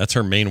weapon. That's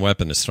her main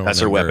weapon. Is throwing.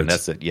 That's her weapon.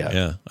 Birds. That's it. Yeah.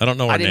 Yeah. I don't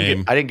know her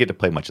name. I didn't get to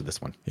play much of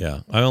this one. Yeah.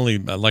 I only,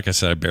 like I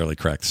said, I barely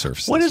cracked the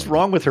surface. What is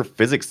wrong with her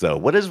physics, though?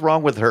 What is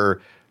wrong with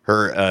her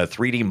her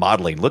 3D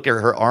modeling. Look at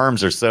her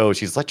arms are so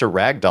she's such a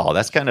rag doll.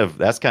 That's kind of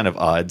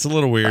odd. It's a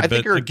little weird,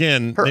 but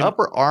again, her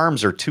upper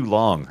arms are too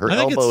long. Her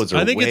elbows are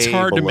I think it's way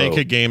hard below. to make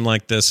a game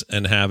like this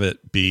and have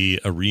it be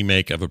a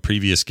remake of a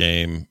previous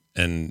game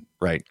and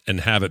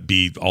have it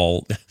be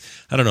all,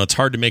 I don't know. It's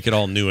hard to make it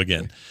all new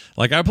again.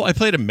 Like I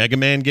played a Mega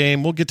Man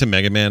game. We'll get to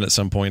Mega Man at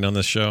some point on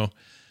this show.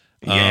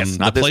 Yes,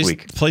 not this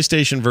week.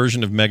 PlayStation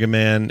version of Mega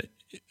Man,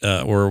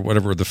 or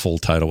whatever the full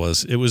title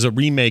was. It was a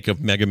remake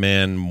of Mega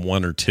Man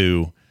 1 or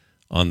 2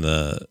 on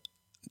the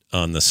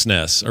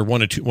SNES, or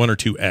 1 or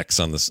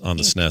 2X on the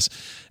SNES,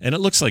 and it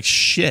looks like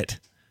shit,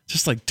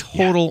 just like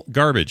total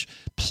garbage.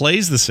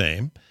 Plays the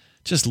same,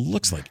 just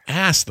looks like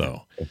ass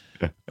though.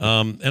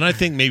 And I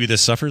think maybe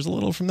this suffers a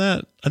little from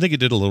that. I think it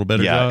did a little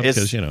better job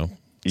because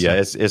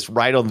it's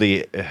right on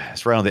the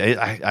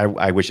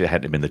I wish it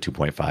hadn't been the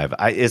 2.5.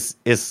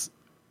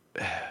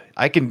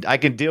 I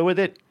can deal with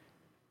it.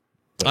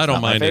 I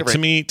don't mind it. To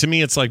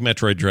me, it's like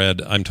Metroid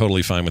Dread. I'm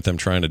totally fine with them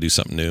trying to do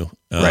something new,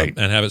 right?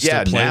 And have it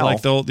still play now.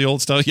 like the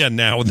old stuff. Yeah,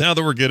 now that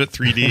we're good at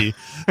 3D,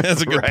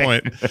 that's a good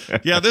point.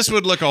 Yeah, this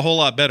would look a whole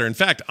lot better. In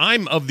fact,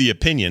 I'm of the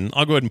opinion.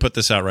 I'll go ahead and put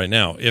this out right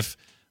now. If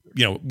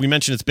we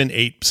mentioned it's been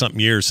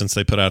 8-something years since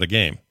they put out a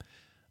game,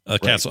 a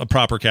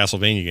proper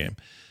Castlevania game,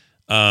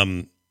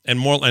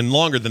 and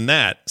longer than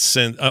that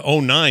since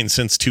 2009,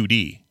 since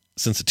 2D,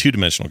 since a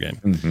 2-dimensional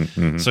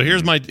game. So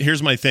here's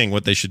my thing.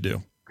 What they should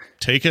do: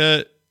 take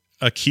a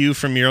cue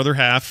from your other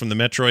half, from the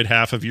Metroid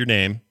half of your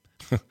name,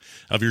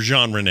 of your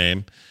genre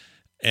name,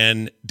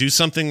 and do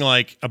something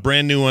like a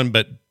brand new one,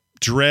 but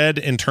Dread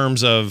in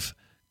terms of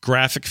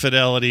graphic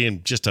fidelity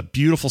and just a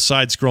beautiful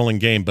side-scrolling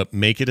game, but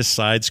make it a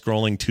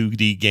side-scrolling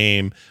 2D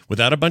game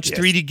without a bunch of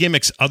 3D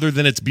gimmicks other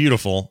than it's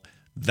beautiful.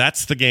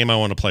 That's the game I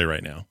want to play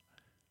right now.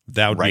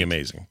 That would be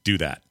amazing. Do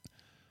that.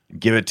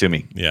 Give it to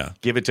me. Yeah.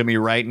 Give it to me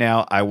right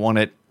now. I want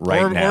it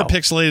now. Or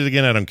pixelated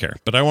again, I don't care.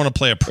 But I want to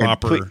play a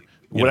proper,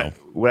 What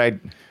I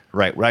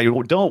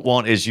don't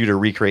want is you to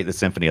recreate the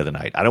Symphony of the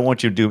Night. I don't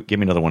want you to give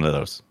me another one of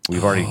those.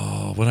 We've already.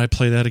 Would I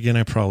play that again?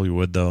 I probably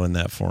would, though, in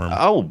that form.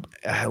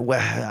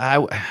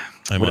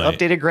 With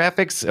updated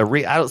graphics.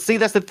 I don't see.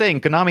 That's the thing.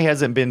 Konami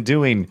hasn't been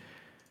doing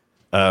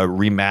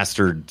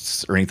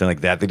remastered or anything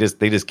like that.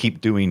 They just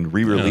keep doing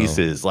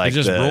re-releases. Like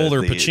they just roll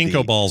their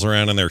pachinko balls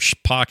around in their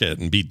pocket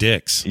and be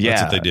dicks. Yeah,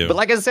 that's what they do. But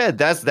like I said,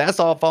 that's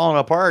all falling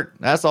apart.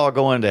 That's all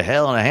going to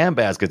hell in a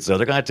handbasket. So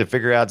they're gonna have to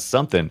figure out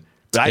something.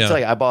 But I tell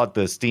you, I bought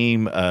the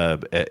Steam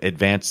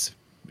Advance,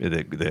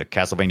 the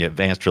Castlevania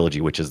Advance trilogy,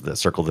 which is the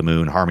Circle of the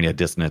Moon, Harmony of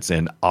Dissonance,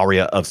 and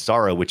Aria of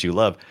Sorrow, which you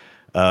love.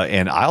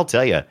 And I'll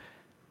tell you,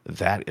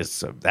 that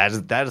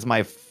is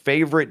my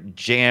favorite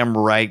jam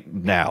right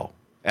now.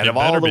 Out of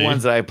all the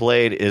ones that I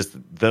played, is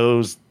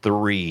those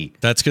 3.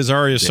 That's because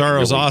Aria of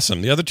Sorrow is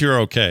awesome. The other 2 are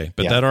okay,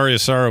 but that Aria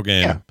of Sorrow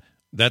game,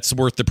 that's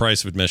worth the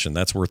price of admission.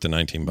 That's worth the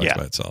 $19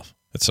 by itself.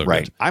 It's so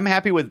good. I'm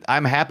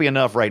happy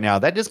enough right now.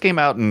 That just came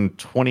out in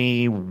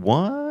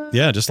 21.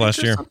 Yeah, just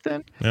last year.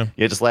 Yeah,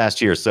 just last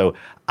year. So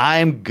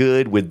I'm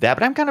good with that.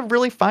 But I'm kind of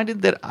really finding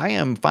that I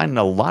am finding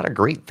a lot of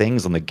great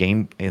things on the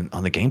Game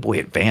Boy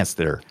Advance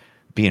that are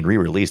being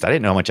re-released. I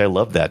didn't know how much I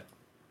loved that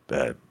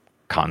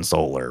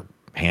console or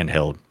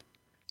handheld.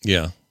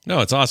 Yeah. No,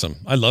 it's awesome.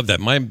 I love that.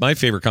 My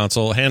favorite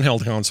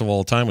handheld console of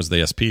all time was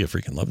the SP. I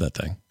freaking love that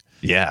thing.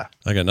 Yeah.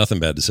 I got nothing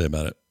bad to say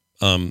about it.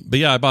 But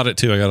yeah, I bought it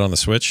too. I got it on the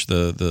Switch,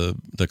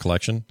 the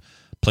collection.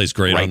 Plays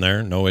great on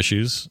there, no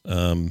issues.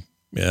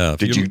 Yeah.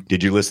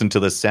 Did you listen to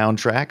the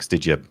soundtracks?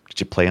 Did you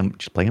play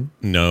them?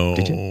 No,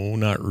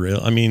 not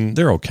real. I mean,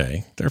 they're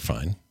okay. They're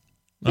fine.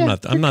 I'm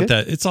not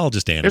that. It's all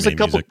just anime music.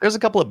 There's a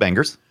couple of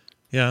bangers.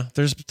 Yeah,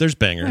 there's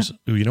bangers.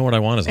 Ooh, you know what I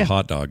want is a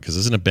hot dog, because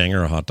isn't a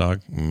banger a hot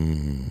dog?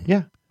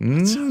 Yeah.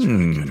 That sounds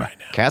really good right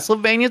now.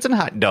 Castlevanias and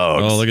hot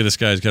dogs. Oh, look at this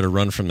guy. He's got to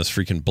run from this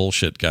freaking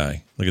bullshit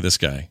guy. Look at this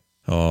guy.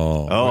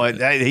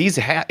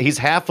 He's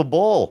half a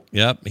bull.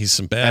 Yep, he's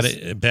some bad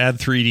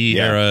 3D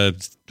era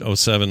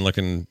 07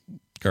 looking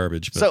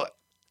garbage. But. So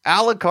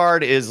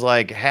Alucard is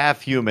like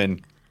half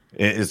human.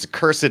 His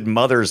cursed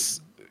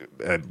mother's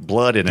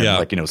blood in him,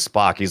 like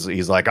Spock.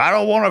 He's like, I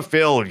don't want to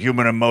feel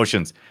human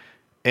emotions,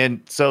 and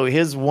so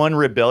his one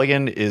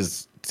rebellion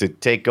is to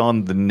take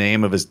on the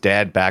name of his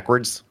dad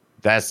backwards.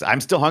 I'm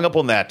still hung up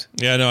on that.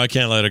 Yeah, no, I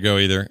can't let it go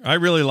either. I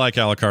really like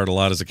Alucard a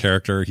lot as a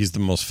character. He's the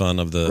most fun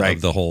of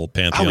the whole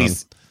pantheon.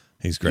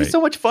 He's great. He's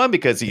so much fun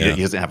because he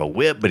doesn't have a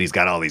whip, but he's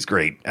got all these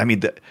great. I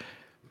mean,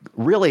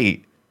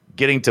 really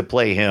getting to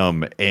play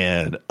him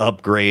and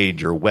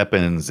upgrade your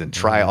weapons and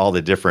try all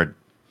the different,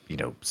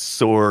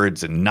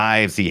 swords and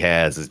knives he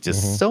has is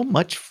just so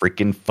much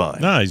freaking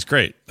fun. No, he's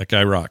great. That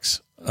guy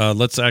rocks.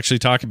 Let's actually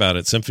talk about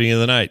it. Symphony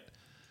of the Night.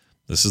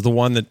 This is the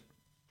one that,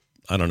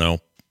 I don't know,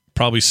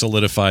 probably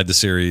solidified the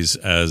series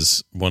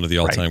as one of the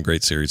all-time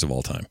great series of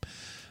all time.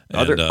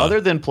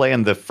 Other than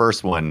playing the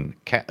first one,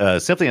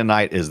 Symphony of the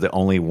Night is the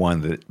only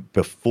one that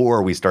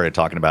before we started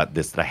talking about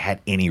this that I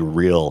had any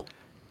real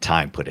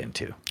time put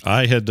into.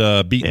 I had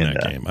beaten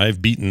that game.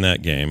 I've beaten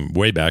that game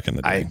way back in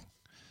the day.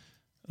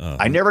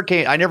 I never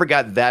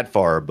got that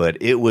far, but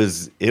it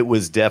was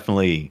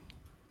definitely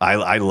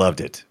I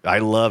loved it. I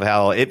love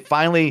how it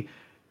finally,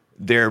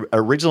 their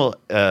original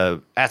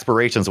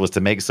aspirations was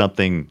to make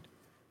something,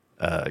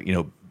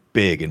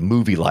 big and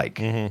movie-like.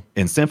 Mm-hmm.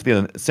 And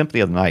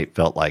Symphony of the Night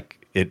felt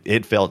like,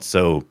 it felt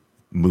so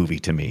movie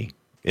to me.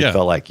 It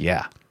felt like,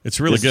 it's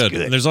really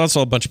good. There's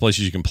also a bunch of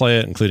places you can play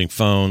it, including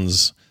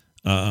phones.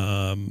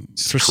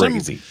 It's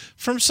crazy.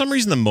 For some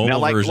reason, the mobile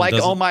version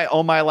doesn't.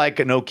 oh my, like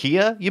a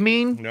Nokia, you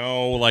mean?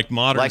 No, like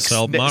modern modern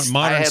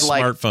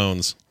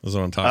smartphones is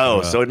what I'm talking about.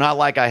 Oh, so not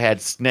like I had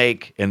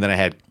Snake and then I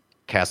had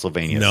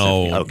Castlevania.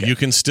 No, okay. You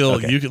can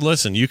still you can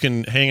listen. You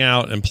can hang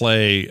out and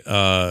play.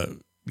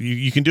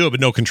 You can do it, but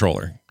no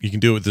controller. You can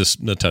do it with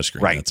the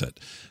touchscreen. Right. That's it.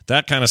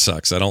 That kind of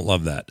sucks. I don't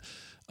love that.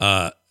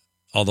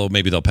 Although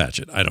maybe they'll patch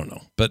it. I don't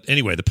know. But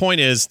anyway, the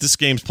point is this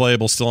game's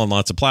playable still on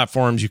lots of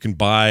platforms. You can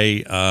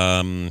buy,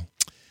 I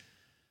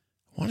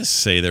want to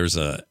say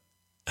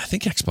I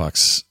think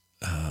Xbox,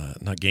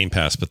 not Game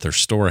Pass, but their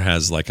store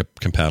has like a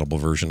compatible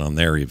version on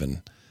there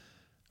even.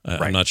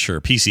 I'm not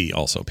sure. PC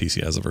also.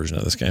 PC has a version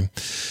of this game.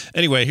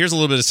 Anyway, here's a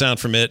little bit of sound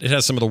from it. It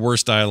has some of the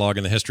worst dialogue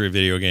in the history of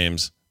video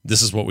games.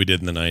 This is what we did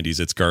in the 90s.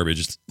 It's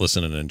garbage.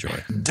 Listen and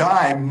enjoy.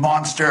 Die,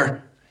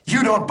 monster.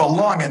 You don't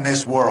belong in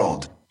this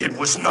world. It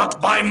was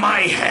not by my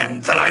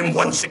hand that I'm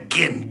once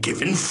again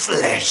given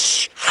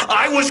flesh.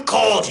 I was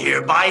called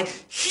here by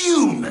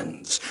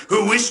humans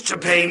who wish to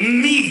pay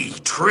me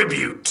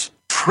tribute.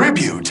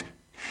 Tribute?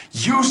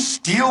 You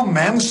steal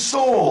men's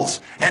souls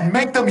and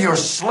make them your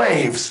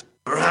slaves.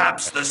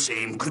 Perhaps the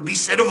same could be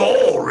said of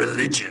all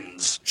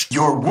religions.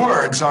 Your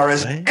words are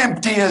as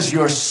empty as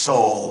your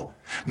soul.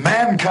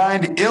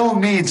 Mankind ill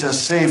needs a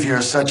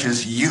savior such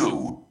as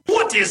you.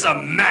 What is a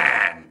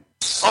man?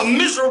 A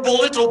miserable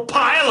little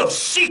pile of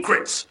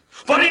secrets.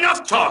 But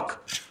enough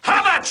talk.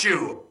 How about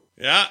you?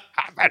 Yeah.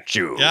 How about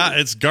you? Yeah,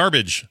 it's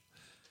garbage.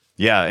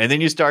 Yeah, and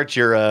then you start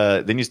your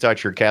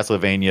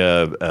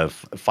Castlevania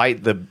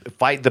fight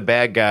the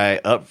bad guy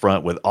up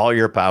front with all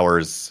your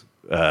powers,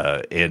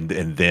 and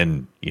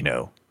then then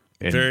you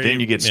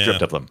get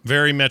stripped of them.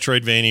 Very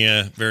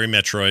Metroidvania, very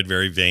Metroid,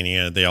 very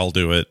Vania. They all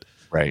do it.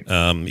 Right.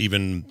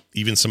 Even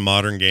some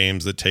modern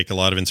games that take a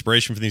lot of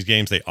inspiration from these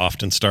games, they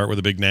often start with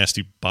a big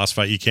nasty boss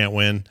fight you can't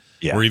win.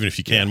 Yeah. Or even if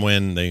you can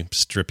win, they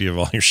strip you of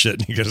all your shit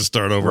and you got to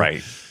start over.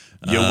 Right.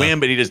 You win,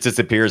 but he just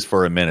disappears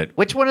for a minute.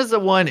 Which one is the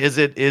one? Is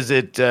it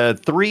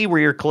 3 where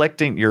you're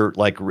collecting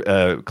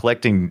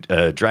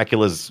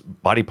Dracula's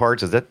body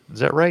parts? Is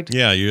that right?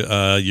 Yeah,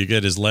 you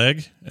get his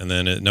leg, and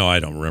then I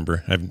don't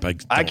remember. I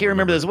can't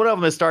remember this. One of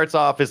them that starts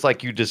off is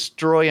like you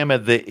destroy him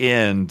at the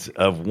end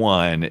of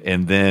one,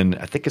 and then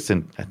I think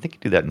you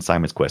do that in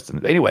Simon's Quest.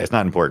 Anyway, it's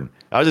not important.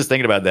 I was just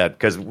thinking about that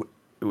because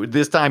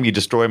this time you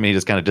destroy him, and he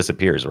just kind of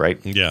disappears, right?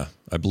 Yeah,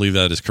 I believe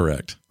that is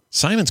correct.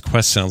 Simon's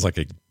Quest sounds like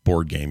a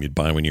board game you'd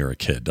buy when you were a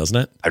kid, doesn't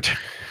it?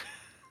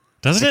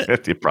 Doesn't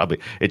it?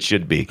 It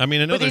should be. I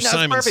mean, I know there's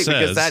Simon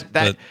Says.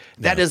 Because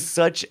that is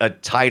such a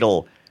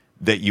title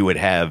that you would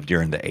have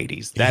during the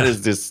 80s. That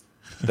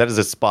is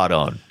a spot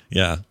on.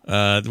 Yeah.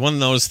 One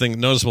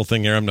noticeable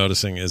thing here I'm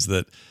noticing is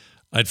that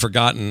I'd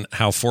forgotten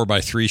how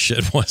 4x3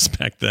 shit was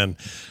back then,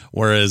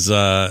 whereas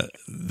the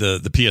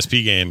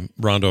PSP game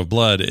Rondo of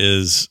Blood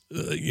is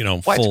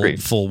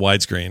full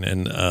widescreen,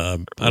 and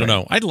I don't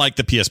know. I'd like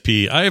the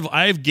PSP.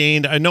 I've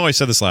gained. I know I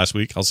said this last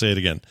week. I'll say it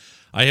again.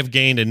 I have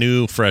gained a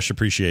new, fresh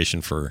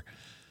appreciation for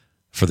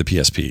the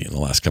PSP in the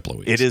last couple of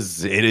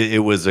weeks.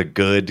 It was a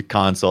good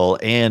console,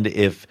 and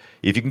if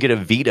you can get a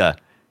Vita,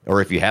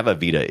 or if you have a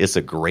Vita, it's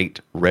a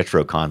great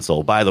retro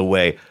console. By the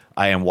way,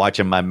 I am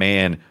watching my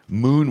man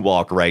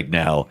moonwalk right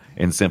now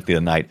in Symphony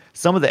of the Night.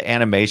 Some of the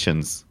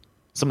animations,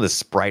 some of the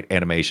sprite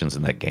animations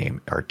in that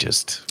game are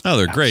just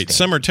they're great.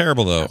 Some are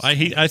terrible though.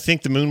 I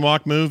think the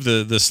moonwalk move,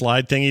 the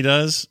slide thing he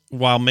does,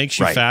 while makes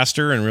you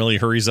faster and really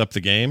hurries up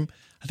the game,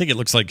 I think it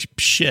looks like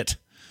shit.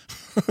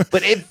 I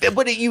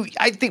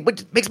think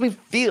what makes me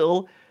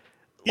feel.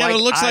 Yeah, like it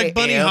looks like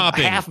bunny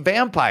hopping. Half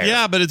vampire.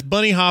 Yeah, but it's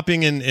bunny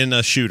hopping in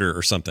a shooter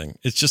or something.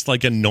 It's just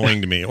like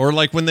annoying to me. Or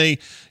like when when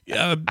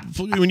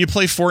you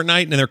play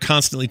Fortnite and they're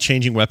constantly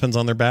changing weapons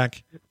on their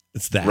back.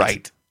 It's that.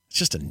 Right. It's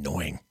just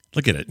annoying.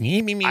 Look at it.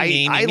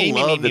 I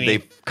love that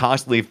they've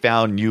constantly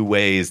found new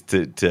ways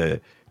to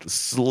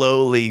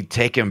slowly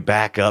take him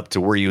back up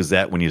to where he was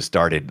at when you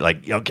started.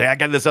 Like, okay, I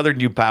got this other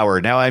new power.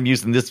 Now I'm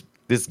using this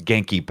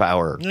Genki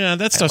power. Yeah,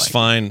 that stuff's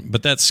fine,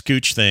 but that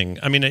scooch thing.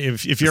 I mean,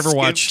 if you ever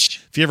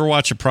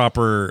watch a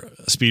proper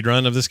speed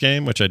run of this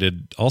game, which I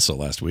did also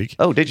last week.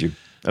 Oh, did you?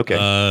 Okay.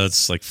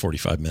 It's like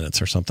 45 minutes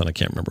or something. I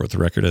can't remember what the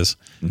record is.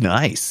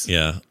 Nice.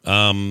 Yeah.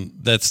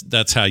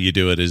 That's how you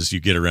do it, is you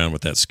get around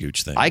with that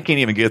scooch thing. I can't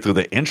even get through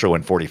the intro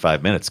in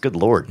 45 minutes. Good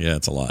Lord. Yeah,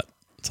 it's a lot.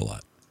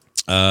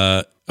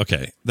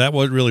 Okay. That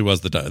really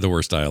was the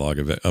worst dialogue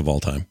of all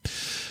time.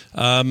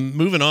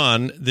 Moving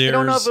on, I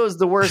don't know if it was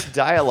the worst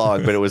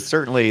dialogue, but it was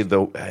certainly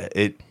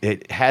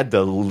it had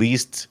the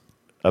least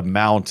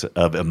amount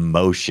of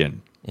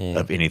emotion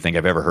of anything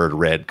I've ever heard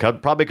read.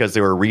 Probably because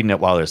they were reading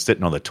it while they're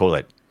sitting on the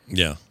toilet.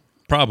 Yeah,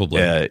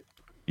 probably.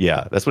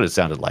 Yeah, that's what it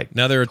sounded like.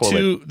 Now there are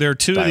two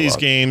of these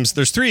games.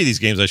 There's 3 of these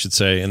games, I should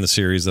say, in the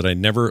series that I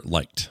never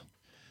liked.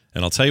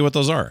 And I'll tell you what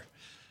those are.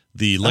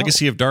 The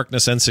Legacy of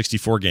Darkness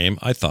N64 game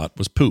I thought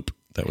was poop.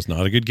 That was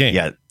not a good game.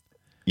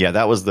 Yeah,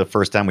 that was the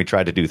first time we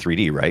tried to do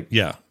 3D, right?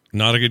 Yeah,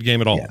 not a good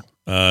game at all.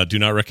 Yeah. Do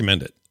not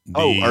recommend it.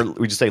 Would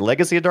you say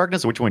Legacy of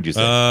Darkness? Or which one did you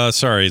say?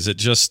 Sorry, is it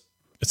just...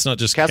 It's not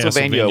just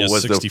Castlevania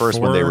was 64. the first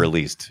one they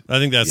released. I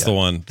think that's the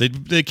one.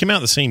 They came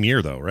out the same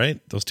year, though, right?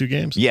 Those two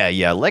games?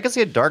 Yeah.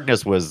 Legacy of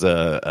Darkness was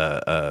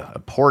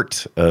a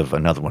port of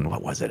another one.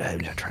 What was it? I'm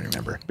not trying to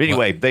remember. But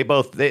anyway,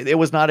 it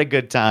was not a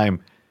good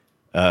time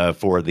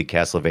for the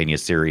Castlevania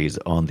series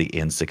on the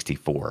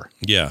N64.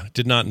 Yeah,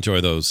 did not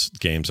enjoy those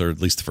games, or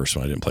at least the first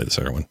one. I didn't play the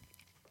second one.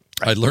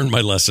 I learned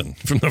my lesson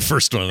from the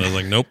first one. I was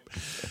like, nope.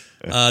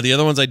 The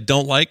other ones I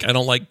don't like. I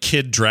don't like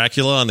Kid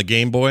Dracula on the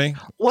Game Boy.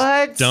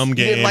 What? Dumb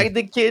game. You didn't like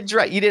the Kid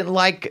Dracula? You didn't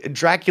like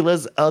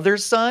Dracula's other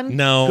son?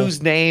 No.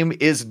 Whose name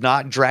is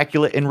not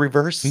Dracula in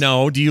reverse?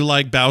 No. Do you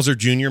like Bowser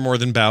Jr. more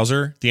than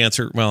Bowser? The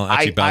answer, well,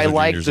 actually, Bowser I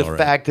like Jr.'s the all right.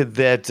 fact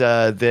that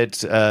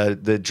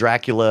the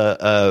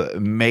Dracula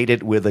made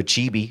it with a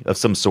chibi of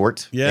some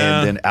sort,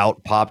 and then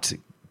out popped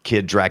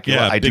Kid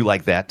Dracula. I do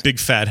like that. Big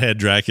fat head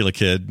Dracula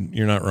kid.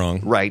 You're not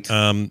wrong. Right.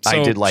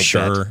 I did like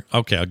that.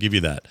 Okay, I'll give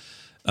you that.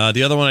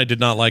 The other one I did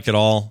not like at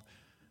all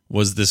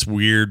was this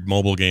weird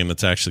mobile game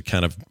that's actually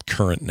kind of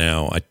current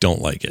now. I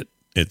don't like it.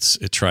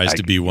 It tries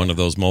to be one of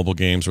those mobile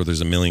games where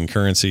there's a million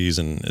currencies,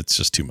 and it's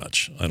just too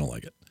much. I don't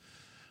like it.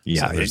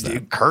 Yeah,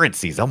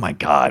 currencies. Oh my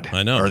God!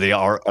 I know. Are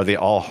they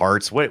all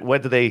hearts?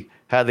 What do they?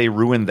 How they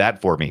ruined that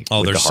for me?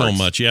 Oh, there's so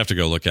much. You have to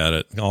go look at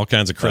it. All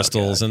kinds of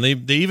crystals, and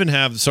they even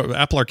have. So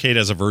Apple Arcade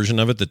has a version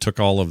of it that took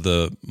all of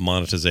the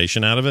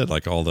monetization out of it,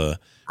 like all the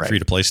free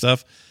to play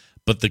stuff.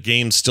 But the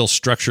game's still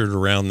structured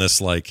around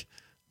this like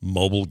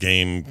mobile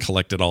game,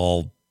 collect it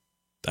all.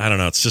 I don't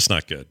know. It's just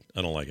not good.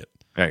 I don't like it.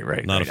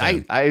 Right. Not a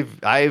fan.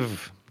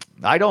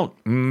 I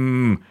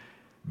don't.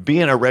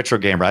 Being a retro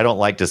gamer, I don't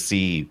like to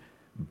see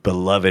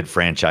beloved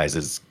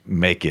franchises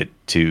make it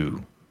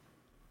to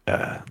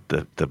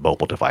the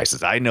mobile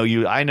devices. I know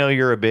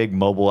you're a big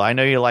mobile. I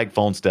know you like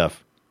phone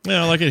stuff.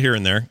 Yeah, I like it here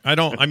and there. I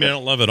don't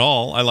love it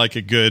all. I like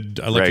a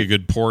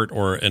good port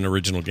or an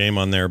original game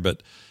on there,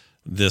 but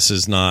this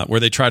is not where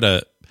they try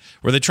to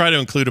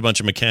include a bunch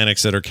of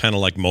mechanics that are kind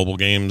of like mobile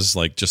games,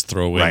 like just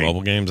throwaway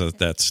mobile games.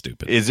 That's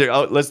stupid. Is there?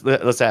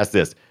 Let's ask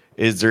this: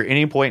 is there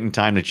any point in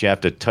time that you have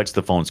to touch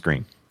the phone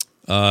screen?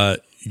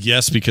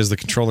 Yes, because the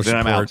controller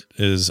support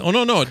is. Oh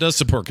no, it does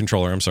support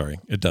controller. I'm sorry,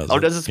 it does. Oh,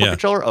 does it support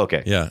controller?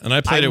 Okay. Yeah, and I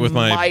played it with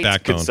my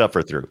Backbone. Could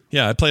suffer through.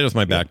 Yeah, I played it with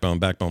my Backbone.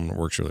 Backbone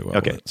works really well.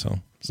 Okay, with it, so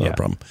it's not a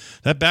problem.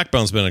 That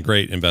Backbone's been a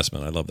great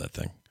investment. I love that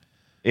thing.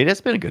 It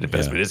has been a good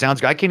investment. It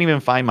sounds good. I can't even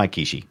find my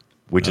Kishi,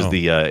 which is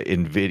the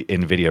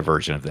NVIDIA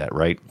version of that,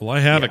 right? Well,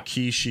 I have a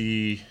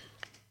Kishi.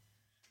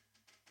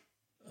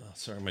 Oh,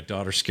 sorry, my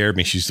daughter scared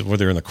me. She's over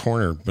there in the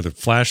corner with a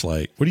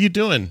flashlight. What are you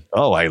doing?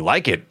 Oh, I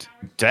like it.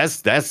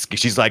 That's.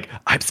 She's like,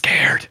 I'm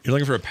scared. You're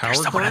looking for a power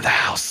cord? Someone in the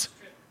house.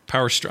 I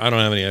don't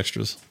have any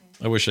extras.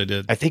 I wish I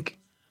did. I think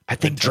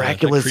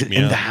Dracula's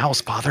in the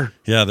house, Father.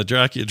 Yeah, the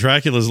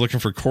Dracula's looking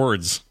for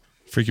cords.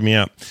 Freaking me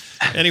out.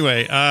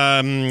 Anyway,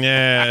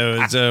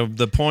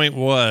 the point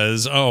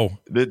was,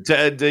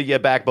 the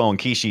Backbone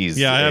Kishis.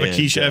 Yeah, I have a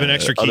Kishi. I have an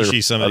extra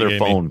Kishi. Somebody gave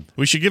phone. me.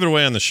 We should give it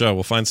away on the show.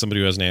 We'll find somebody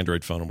who has an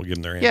Android phone, and we'll give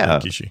them their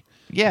Android Kishi.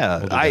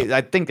 Yeah,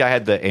 I think I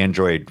had the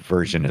Android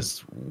version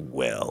as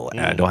well. And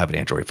I don't have an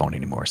Android phone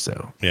anymore,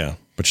 so yeah,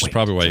 which is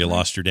probably why you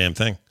lost your damn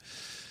thing.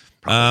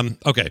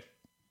 Okay,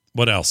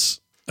 what else?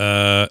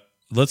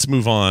 Let's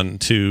move on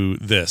to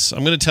this.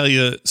 I'm going to tell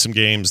you some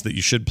games that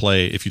you should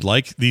play if you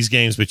like these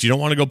games, but you don't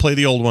want to go play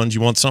the old ones.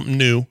 You want something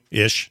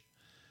new-ish.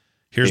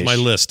 Here's my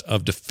list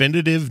of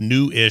definitive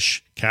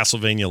new-ish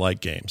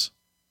Castlevania-like games.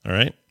 All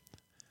right?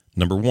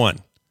 Number one.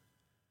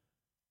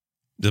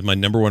 My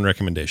number one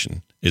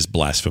recommendation is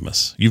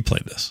Blasphemous. You've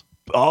played this.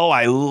 Oh,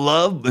 I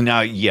love...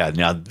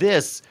 Now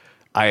this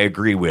I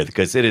agree with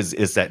because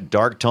it's that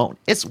dark tone.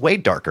 It's way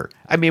darker.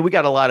 I mean, we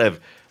got a lot of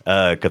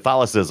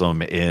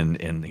Catholicism in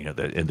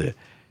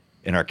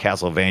our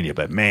Castlevania,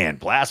 but man,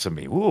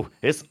 Blasphemy,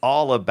 it's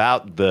all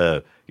about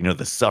the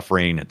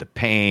suffering and the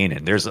pain,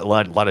 and there's a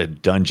lot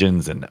of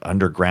dungeons and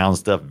underground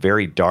stuff,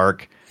 very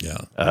dark.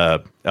 Yeah.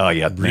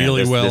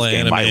 Really well this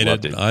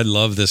animated. I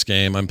love this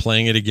game. I'm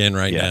playing it again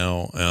right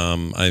now.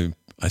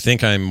 I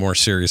think I'm more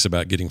serious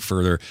about getting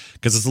further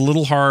because it's a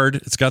little hard.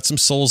 It's got some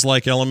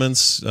Souls-like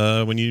elements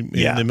when you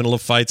in the middle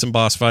of fights and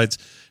boss fights.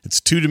 It's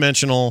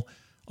 2-dimensional,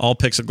 all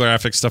pixel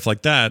graphics, stuff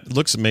like that. It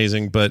looks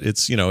amazing, but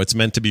it's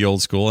meant to be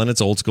old school, and it's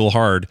old school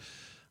hard.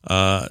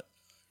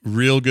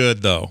 Real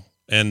good though,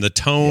 and the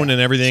tone and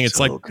everything.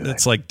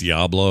 It's like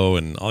Diablo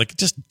and like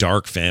just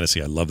dark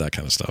fantasy. I love that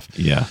kind of stuff.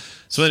 Yeah.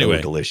 So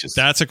anyway, delicious.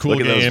 That's a cool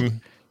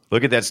game.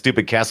 Look at that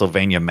stupid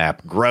Castlevania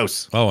map.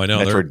 Gross. Oh, I know.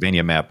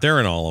 Metroidvania map. They're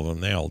in all of them.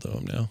 They all do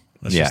them now.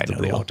 That's I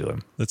know they all do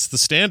them. That's the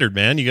standard,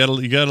 man. You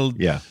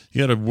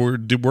gotta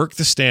work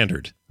the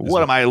standard.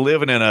 What am I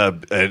living in a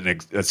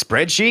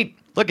spreadsheet?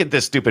 Look at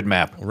this stupid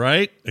map.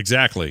 Right?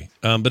 Exactly.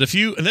 But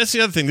and that's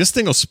the other thing. This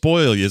thing will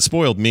spoil you. It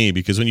spoiled me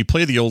because when you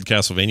play the old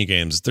Castlevania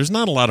games, there's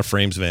not a lot of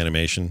frames of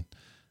animation,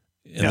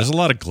 and there's a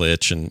lot of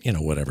glitch and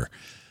whatever.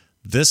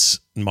 This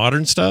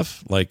modern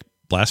stuff, like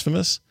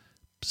Blasphemous,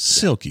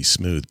 silky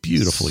smooth,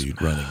 beautifully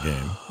running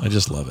game. I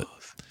just love it.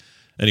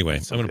 Anyway,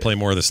 I'm going to play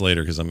more of this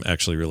later because I'm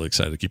actually really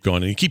excited to keep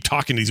going. And you keep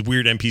talking to these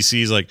weird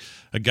NPCs, like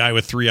a guy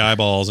with 3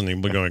 eyeballs, and he's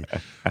going,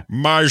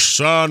 "My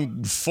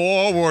son,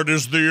 forward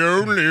is the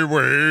only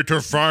way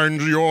to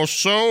find your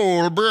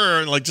soul."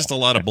 Like just a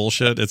lot of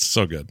bullshit. It's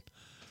so good.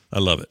 I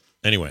love it.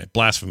 Anyway,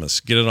 Blasphemous.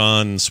 Get it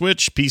on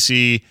Switch,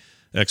 PC,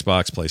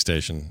 Xbox,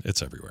 PlayStation.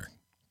 It's everywhere.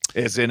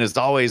 It's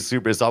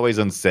always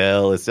on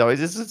sale. It's a great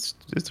game.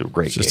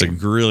 It's just a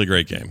really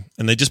great game.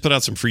 And they just put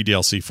out some free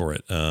DLC for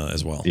it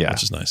as well,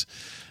 which is nice.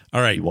 All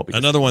right,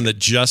 another one that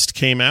just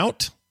came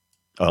out.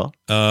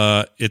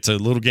 It's a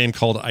little game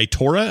called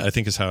Itora, I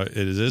think is how it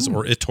is,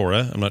 or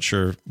Itora. I'm not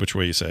sure which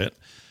way you say it.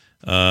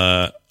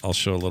 I'll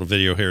show a little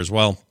video here as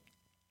well.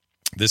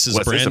 This is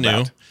brand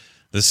new.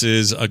 This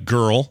is a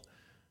girl,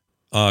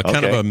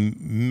 kind of a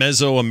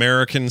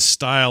Mesoamerican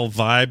style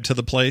vibe to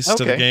the place,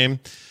 to the game.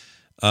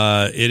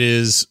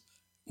 It's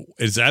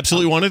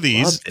absolutely one of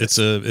these. It's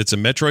a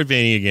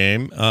Metroidvania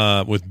game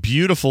with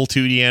beautiful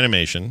 2D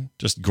animation,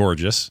 just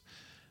gorgeous.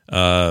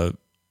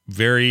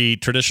 Very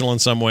traditional in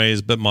some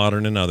ways, but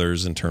modern in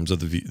others in terms of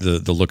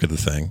the look of the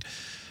thing.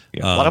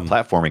 Yeah, a lot of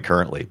platforming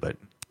currently, but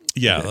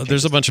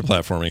there's a bunch of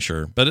platforming,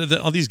 sure, but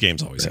all these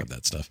games always have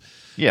that stuff.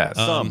 Yeah,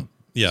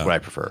 that's what I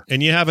prefer.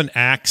 And you have an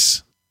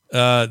axe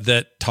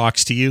that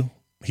talks to you.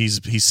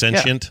 He's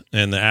sentient,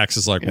 and the axe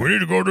is like, "We need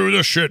to go do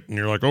this shit," and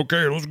you're like,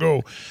 "Okay, let's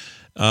go."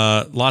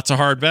 Lots of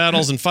hard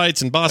battles and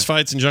fights and boss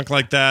fights and junk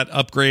like that.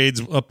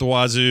 Upgrades up the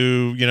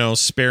wazoo.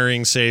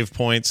 Sparing save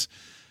points.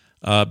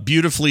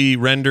 Beautifully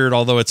rendered,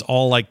 although it's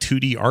all like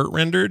 2D art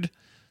rendered.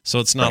 So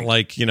it's not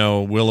like,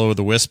 Will-O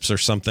the Wisps or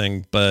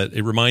something, but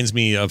it reminds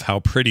me of how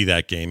pretty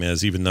that game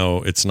is, even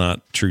though it's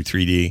not true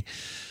 3D.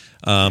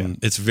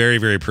 It's very,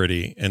 very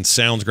pretty and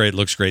sounds great,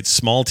 looks great.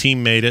 Small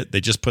team made it.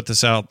 They just put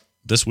this out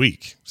this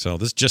week. So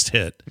this just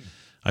hit.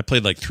 I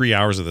played like 3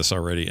 hours of this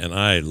already, and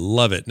I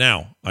love it.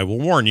 Now, I will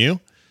warn you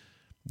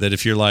that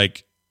if you're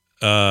like,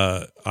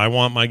 I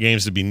want my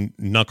games to be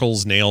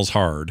knuckles, nails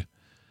hard,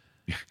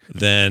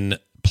 then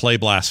play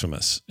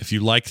Blasphemous. If you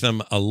like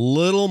them a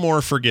little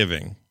more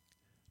forgiving,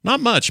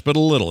 not much, but a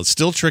little, it's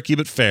still tricky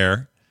but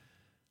fair,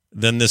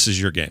 then this is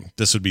your game.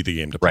 This would be the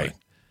game to play.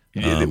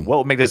 What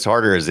would make this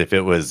harder is if it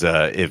was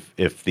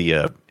if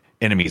the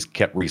enemies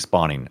kept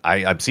respawning.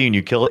 I'm seeing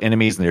you kill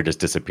enemies and they're just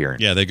disappearing.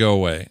 Yeah, they go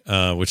away,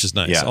 which is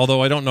nice. Yeah.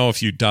 Although I don't know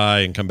if you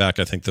die and come back,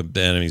 I think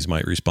the enemies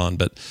might respawn,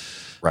 but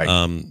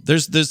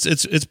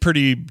it's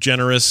pretty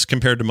generous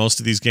compared to most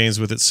of these games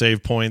with its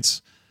save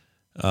points.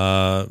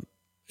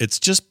 It's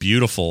just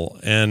beautiful,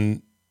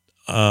 and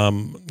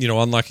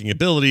unlocking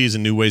abilities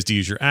and new ways to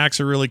use your axe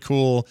are really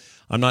cool.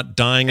 I'm not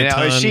dying a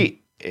ton.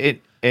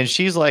 And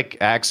she's like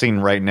axing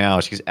right now.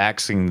 She's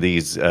axing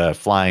these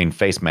flying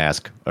face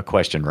mask a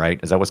question, right?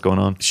 Is that what's going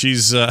on?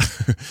 She's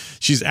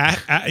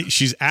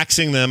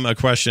axing them a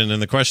question, and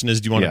the question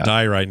is, do you want to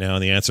die right now?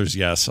 And the answer is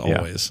yes,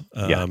 always.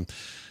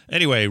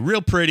 Anyway,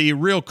 real pretty,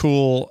 real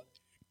cool.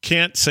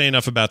 Can't say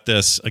enough about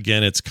this.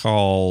 Again, it's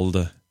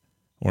called,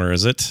 where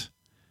is it?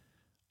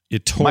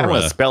 Itora. Might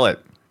want to spell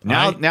it.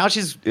 Now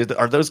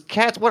are those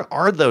cats? What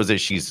are those that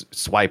she's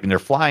swiping? They're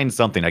flying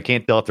something. I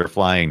can't tell if they're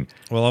flying.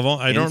 Well,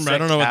 I don't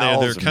know what they are.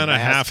 They're kind of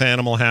half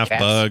animal, half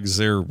bugs.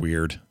 They're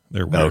weird.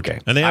 Okay.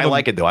 And I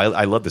like it though.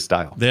 I love the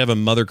style. They have a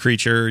mother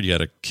creature. You got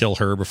to kill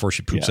her before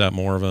she poops out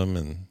more of them.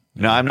 And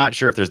no, I'm not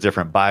sure if there's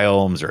different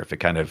biomes or if it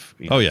kind of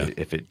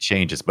if it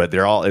changes. But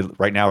they're all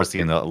right now. We're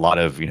seeing a lot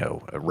of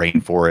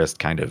rainforest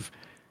kind of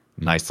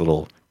nice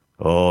little.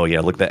 Oh, yeah,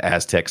 look at the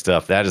Aztec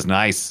stuff. That is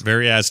nice.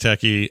 Very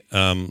Aztec-y.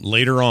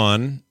 Later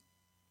on,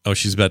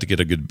 she's about to get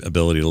a good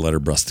ability to let her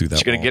bust through that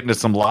She's going to get into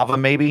some lava,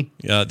 maybe?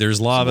 Yeah,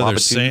 there's lava,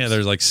 there's sand,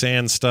 there's like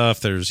sand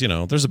stuff, there's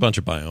a bunch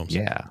of biomes.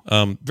 Yeah.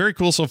 Very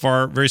cool so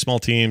far. Very small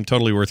team.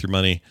 Totally worth your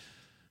money.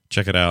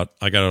 Check it out.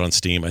 I got it on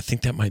Steam. I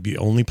think that might be the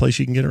only place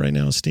you can get it right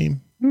now is Steam.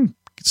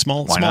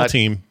 Small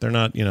team. They're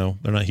not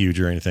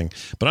huge or anything.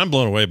 But I'm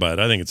blown away by it.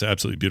 I think it's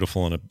absolutely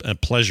beautiful and a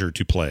pleasure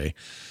to play.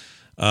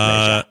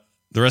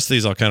 The rest of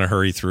these I'll kind of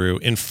hurry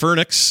through.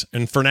 Infernax.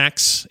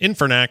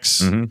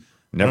 Mm-hmm.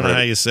 I don't know how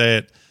you say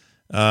it.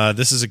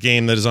 This is a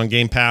game that is on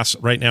Game Pass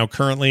right now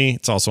currently.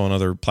 It's also on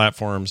other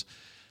platforms.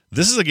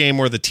 This is a game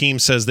where the team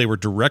says they were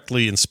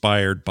directly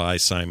inspired by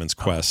Simon's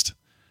Quest.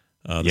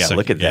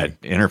 Look at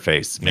that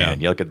interface, man.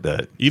 Yeah, look at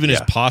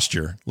his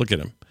posture. Look at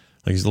him.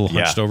 Like he's a little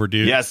hunched over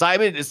dude. Yeah,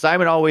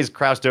 Simon always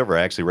crouched over.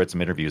 I actually read some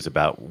interviews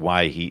about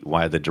why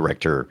the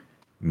director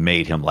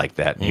made him like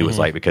that. And he was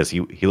like, because he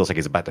looks like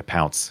he's about to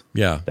pounce.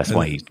 Yeah. That's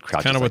why he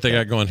crouches. Kind of what they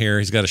got going here.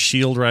 He's got a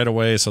shield right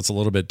away, so it's a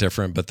little bit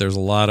different, but there's a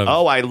lot of...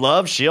 Oh, I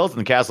love shields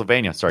in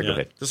Castlevania. Sorry, go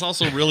ahead. This is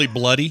also really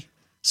bloody,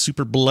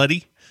 super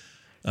bloody,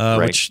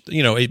 which,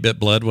 8-bit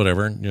blood,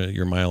 whatever.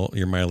 Your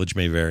mileage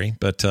may vary,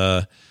 but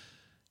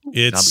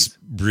it's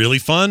really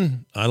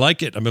fun. I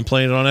like it. I've been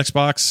playing it on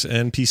Xbox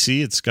and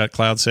PC. It's got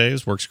cloud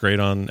saves, works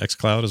great on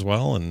xCloud as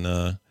well,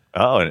 and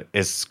Oh, and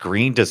it's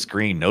screen to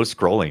screen, no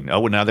scrolling.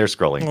 Oh, now they're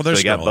scrolling. Well,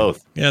 they got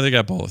both. Yeah, they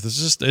got both.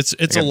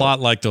 It's a lot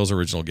like those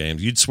original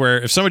games. You'd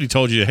swear if somebody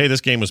told you, "Hey,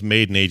 this game was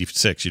made in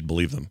 '86," you'd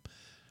believe them.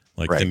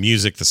 Like the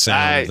music, the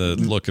sound, the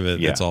look of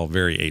it. It's all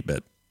very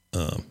 8-bit.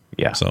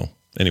 So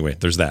anyway,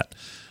 there's that.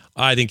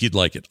 I think you'd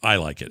like it. I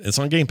like it. It's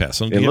on Game Pass.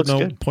 So you have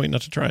no point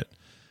not to try it.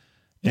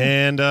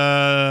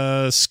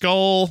 And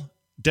Skull,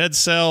 Dead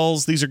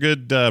Cells. These are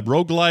good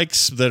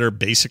roguelikes that are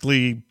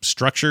basically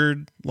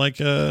structured like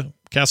a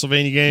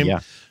Castlevania game.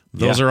 Yeah.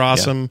 Those are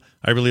awesome. Yeah.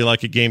 I really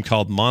like a game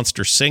called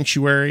Monster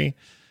Sanctuary,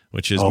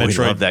 which is Metroid.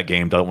 We love that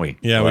game, don't we?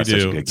 Yeah, we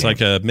do. It's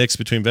like a mix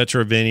between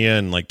Metroidvania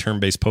and like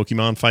turn-based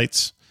Pokemon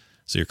fights.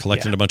 So you're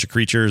collecting a bunch of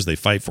creatures, they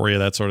fight for you,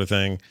 that sort of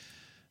thing.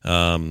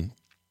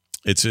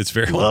 It's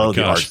very love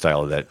the art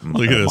style of that.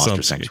 Look at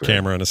this on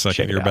camera in a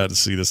second. You're about to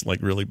see this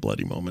like really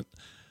bloody moment.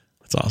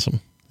 It's awesome.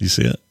 You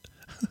see it?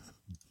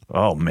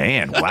 Oh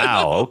man!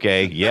 Wow.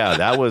 Okay. Yeah,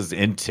 that was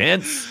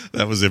intense.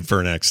 That was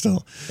Infernax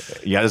still.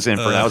 Yeah,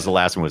 that was the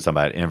last one. Was talking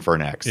about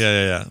Infernax.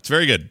 Yeah. It's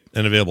very good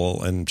and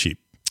available and cheap.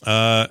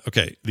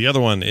 Okay. The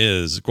other one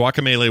is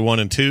Guacamelee 1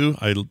 and 2.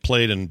 I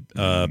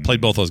played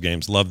both those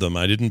games. Loved them.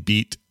 I didn't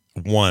beat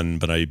 1,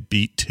 but I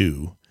beat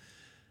 2,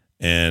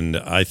 and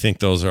I think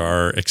those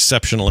are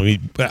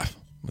exceptionally. My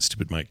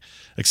stupid mic.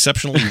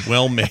 Exceptionally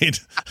well made.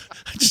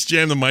 I just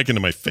jammed the mic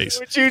into my face.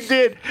 What you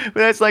did?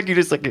 That's like you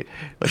just like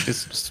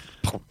this.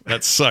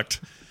 That sucked.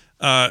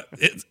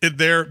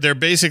 They're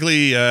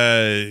basically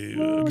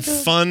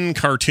fun,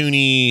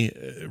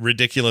 cartoony,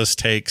 ridiculous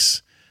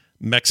takes,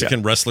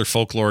 Mexican wrestler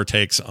folklore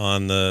takes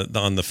on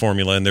the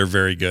formula, and they're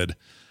very good.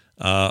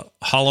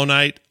 Hollow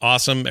Knight,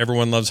 awesome.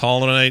 Everyone loves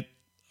Hollow Knight.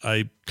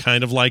 I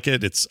kind of like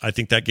it. I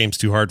think that game's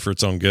too hard for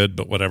its own good,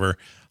 but whatever.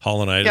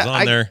 Hollow Knight is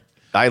on there.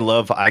 I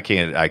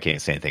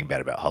can't say anything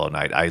bad about Hollow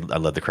Knight. I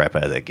love the crap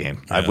out of that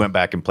game. I went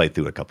back and played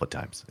through it a couple of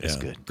times. It's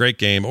good. Great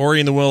game. Ori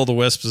and the Will of the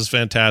Wisps is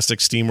fantastic.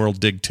 SteamWorld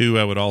Dig 2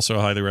 I would also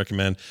highly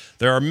recommend.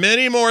 There are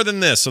many more than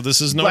this, so this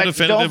is no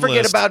definitive don't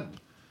forget list. about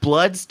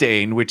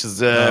Bloodstain, which is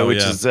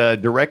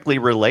directly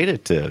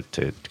related to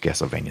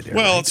Castlevania. There,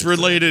 well, it's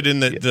related in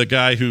that the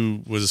guy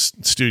who was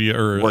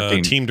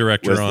team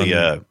director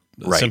on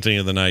Symphony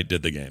of the Night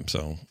did the game,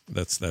 so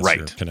that's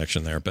your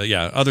connection there. But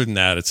yeah, other than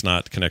that, it's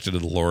not connected to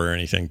the lore or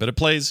anything. But it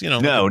plays,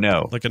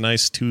 like a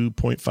nice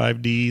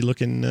 2.5D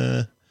looking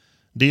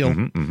deal.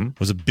 It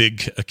was a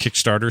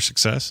Kickstarter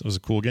success. It was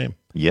a cool game.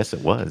 Yes, it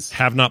was.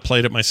 Have not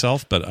played it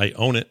myself, but I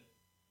own it,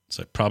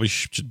 so I probably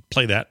should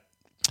play that.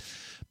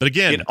 But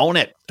again, own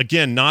it.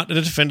 Again, not a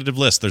definitive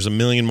list. There's a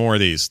million more of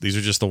these. These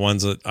are just the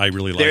ones that I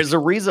really like. There's a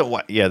reason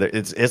why. Yeah,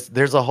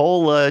 there's a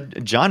whole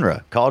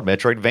genre called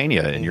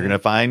Metroidvania, and you're going to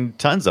find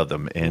tons of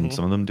them, and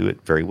some of them do it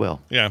very well.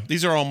 Yeah,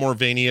 these are all more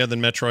Vania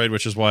than Metroid,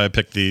 which is why I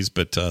picked these.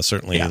 But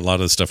certainly a lot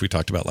of the stuff we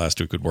talked about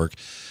last week would work.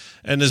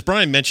 And as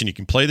Brian mentioned, you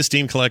can play the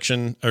Steam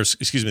collection, the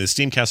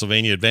Steam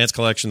Castlevania Advanced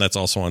Collection. That's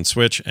also on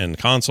Switch and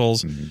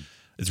consoles.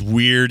 It's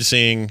weird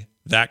seeing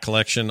that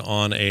collection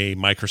on a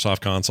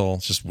Microsoft console.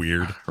 It's just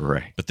weird.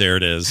 Right. But there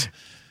it is.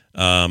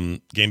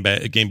 Game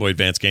Boy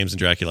Advance games and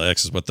Dracula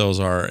X is what those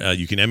are.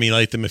 You can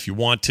emulate them if you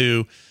want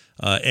to.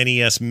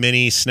 NES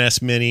Mini,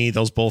 SNES Mini,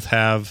 those both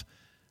have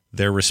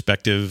their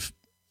respective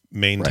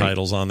main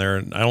titles on there.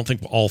 I don't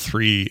think all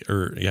three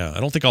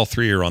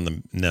are on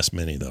the NES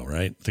Mini though,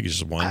 right? I think it's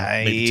just one,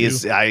 maybe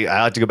two. I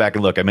have to go back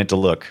and look. I meant to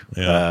look.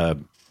 Yeah.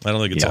 I don't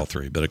think it's all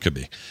three, but it could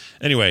be.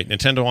 Anyway,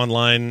 Nintendo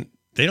Online,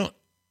 I don't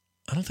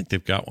think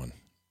they've got one.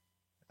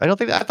 I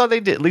thought they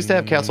did. At least they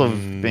have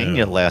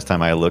Castlevania last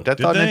time I looked. I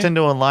thought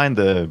Nintendo Online,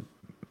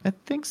 I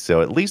think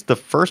so. At least the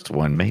first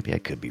one. Maybe I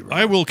could be wrong.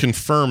 I will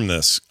confirm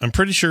this. I'm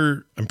pretty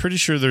sure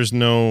there's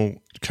no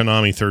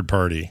Konami third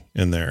party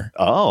in there.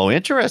 Oh,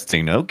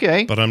 interesting.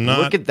 Okay. But I'm not.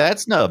 Look at that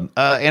snub.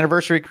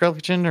 Anniversary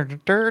collection. No,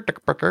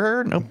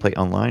 play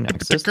online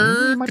access.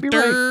 You might be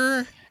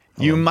right.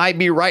 You might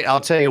be right.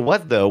 I'll tell you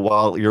what, though,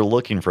 while you're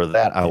looking for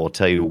that, I will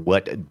tell you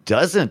what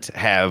doesn't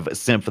have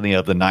Symphony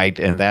of the Night,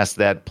 and that's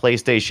that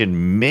PlayStation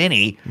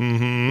Mini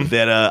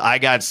that I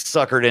got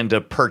suckered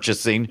into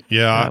purchasing.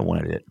 Yeah. I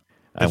wanted it.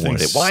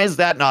 Why is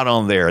that not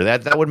on there?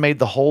 That would have made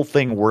the whole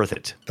thing worth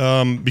it.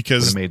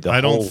 Because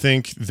I don't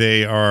think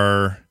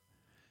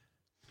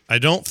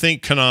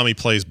Konami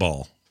plays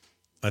ball.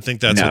 I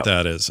think that's what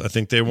that is. I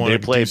think they want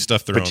to do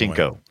stuff their own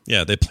way.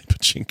 Yeah, they play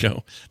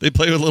pachinko. They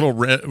play with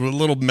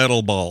little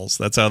metal balls.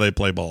 That's how they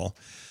play ball.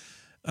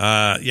 So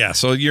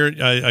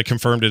I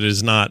confirmed it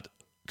is not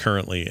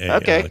currently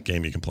a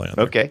game you can play on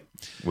there. Okay,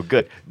 well,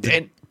 good.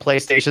 And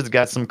PlayStation's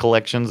got some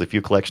collections, a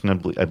few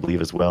collections, I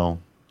believe, as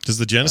well. Does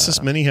the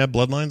Genesis Mini have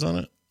Bloodlines on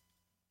it?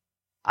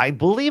 I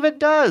believe it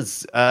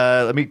does.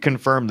 Let me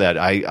confirm that.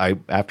 I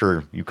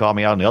after you call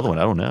me out on the other one,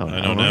 I don't know. I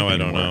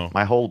don't know.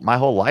 My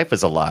whole life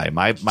is a lie.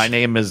 My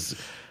name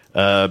is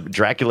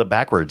Dracula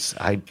backwards.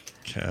 I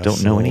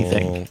don't know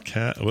anything.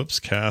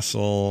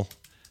 Castlevania.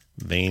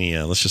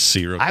 Let's just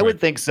see real quick. I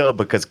would think so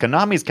because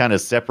Konami's kind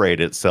of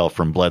separated itself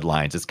from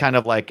Bloodlines. It's kind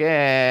of like,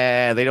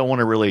 they don't want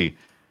to really.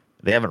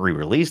 They haven't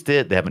re-released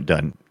it. They haven't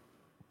done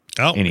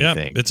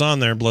anything. Yeah, it's on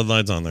there.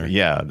 Bloodline's on there.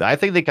 Yeah, I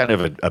think they kind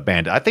of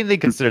abandoned. I think they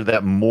consider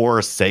that more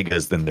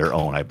Sega's than their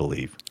own, I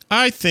believe.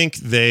 I think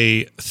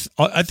they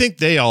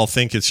all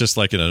think it's just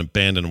like an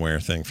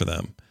abandonware thing for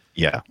them.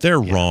 Yeah.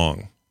 They're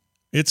wrong.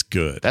 It's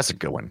good. That's a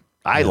good one.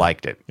 I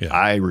liked it. Yeah.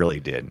 I really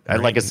did.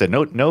 Like I said,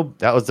 no,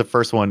 that was the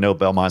first one. No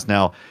Belmonts.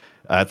 Now,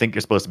 I think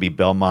you're supposed to be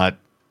Belmont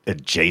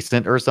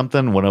adjacent or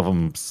something. One of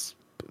them's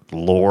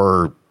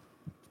lore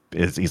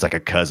he's like a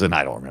cousin.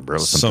 I don't remember. It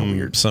was something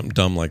weird. Something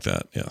dumb like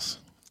that. Yes.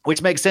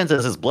 Which makes sense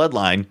as his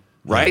bloodline,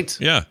 right?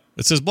 Yeah.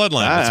 It's his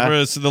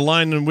bloodline. It's the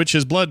line in which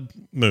his blood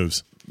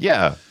moves.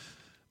 Yeah.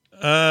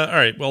 All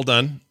right. Well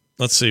done.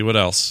 Let's see. What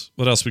else?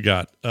 What else we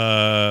got?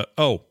 Yeah,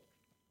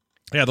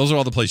 those are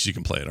all the places you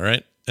can play it. All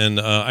right. And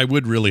I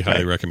would really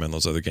highly recommend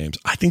those other games.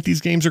 I think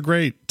these games are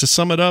great. To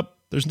sum it up,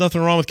 there's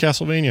nothing wrong with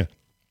Castlevania.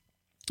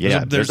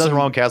 Yeah, there's nothing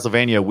wrong with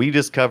Castlevania. We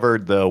just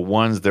covered the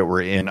ones that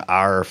were in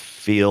our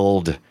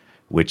field,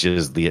 which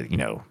is the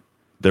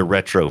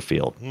retro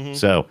field. Mm-hmm.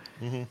 So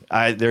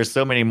there's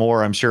so many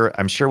more. I'm sure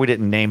we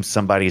didn't name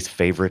somebody's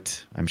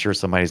favorite. I'm sure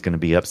somebody's going to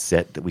be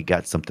upset that we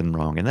got something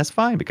wrong, and that's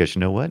fine because you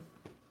know what?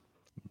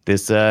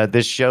 This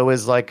show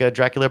is like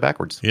Dracula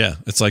backwards. Yeah,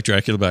 it's like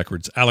Dracula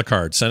backwards. A la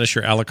carte. Send us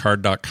your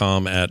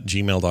alacard.com at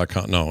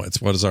gmail.com. No,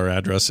 what is our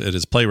address? It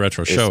is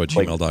playretroshow at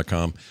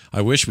gmail.com.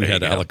 I wish we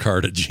had a la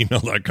carte at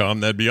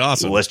gmail.com. That'd be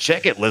awesome. Well, let's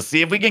check it. Let's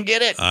see if we can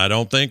get it. I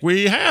don't think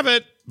we have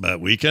it, but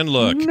we can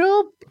look.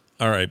 Nope.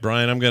 All right,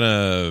 Brian, I'm going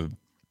to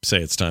say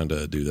it's time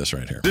to do this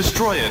right here.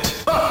 Destroy it.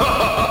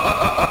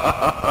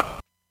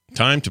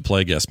 Time to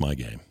play Guess My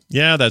Game.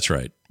 Yeah, that's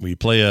right. We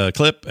play a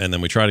clip, and then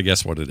we try to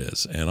guess what it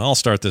is. And I'll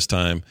start this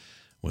time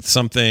with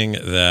something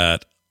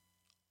that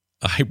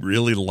I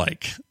really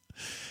like.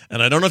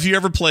 And I don't know if you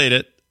ever played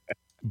it,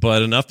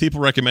 but enough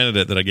people recommended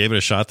it that I gave it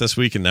a shot this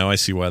week, and now I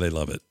see why they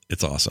love it.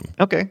 It's awesome.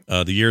 Okay.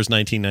 The year is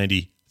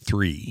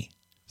 1993.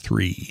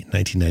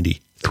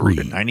 1993.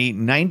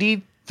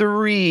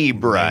 1993,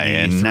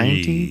 Brian.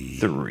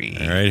 93.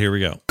 All right, here we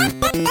go.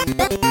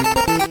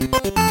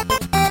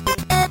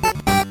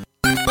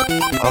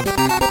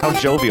 How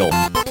jovial.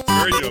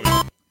 Very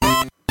jovial.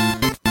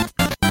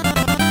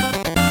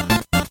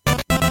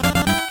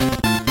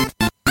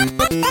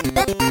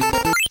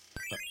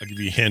 I'll give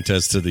you a hint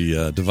as to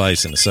the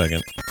device in a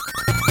second.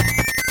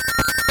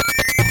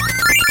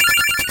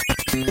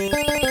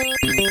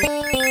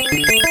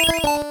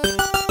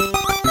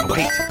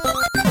 Wait.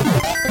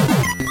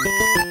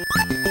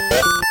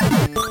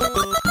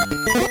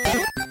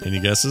 Any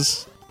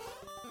guesses?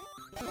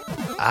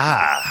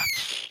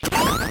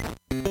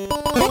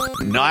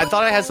 No, I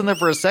thought I had something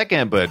for a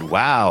second, but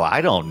wow,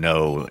 I don't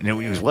know.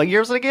 What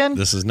year was it again?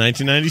 This is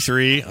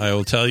 1993. I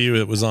will tell you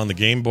it was on the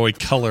Game Boy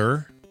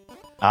Color.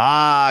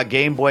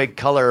 Game Boy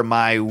Color,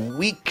 my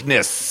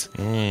weakness.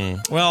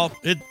 Well,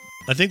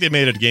 I think they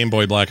made a Game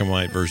Boy black and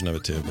white version of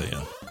it too, but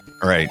yeah.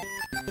 Right.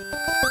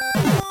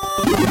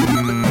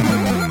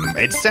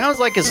 It sounds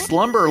like a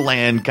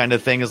Slumberland kind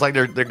of thing. It's like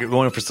they're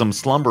going for some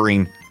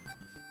slumbering.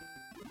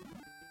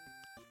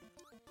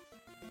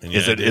 Yeah,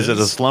 is it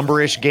a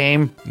slumberish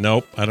game?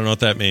 Nope, I don't know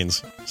what that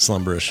means.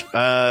 Slumberish.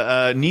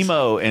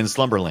 Nemo and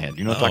Slumberland.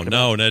 You know what I'm talking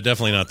about? No,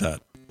 definitely not that.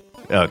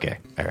 Okay,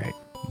 all right.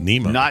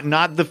 Nemo.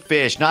 Not the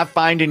fish. Not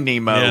Finding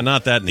Nemo. Yeah,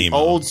 not that Nemo.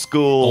 Old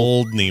school.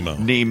 Old Nemo.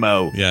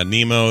 Nemo. Yeah,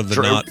 Nemo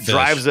the not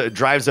fish.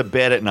 Drives a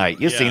bed at night.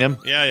 You've seen him.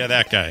 Yeah,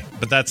 that guy.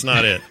 But that's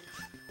not it.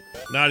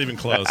 Not even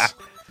close.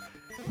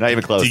 Not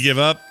even close. Do you give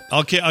up?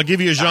 I'll give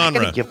you a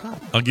genre. I give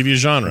up. I'll give you a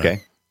genre.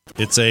 Okay.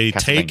 It's a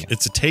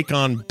take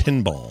on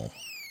pinball.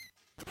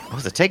 Oh,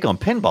 it's a take on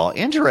pinball.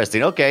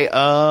 Interesting. Okay.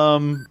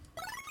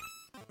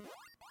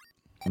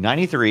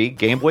 93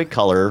 Game Boy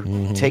Color.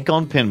 Take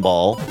on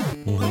pinball.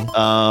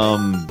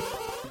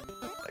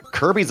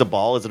 Kirby's a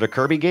ball. Is it a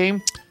Kirby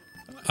game?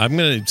 I'm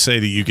going to say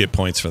that you get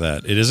points for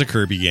that. It is a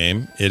Kirby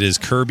game. It is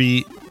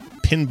Kirby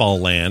Pinball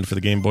Land for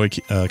the Game Boy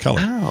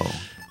Color. Oh.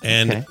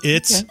 And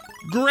it's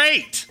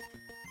great.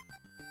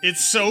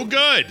 It's so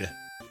good.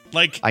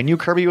 Like I knew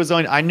Kirby was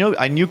on. I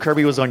knew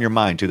Kirby was on your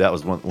mind too. That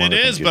was one. It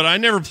is, but I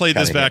never played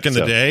this back in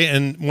the day.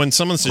 And when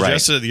someone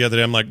suggested it the other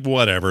day, I'm like,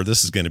 whatever.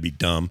 This is going to be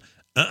dumb.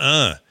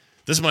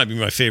 This might be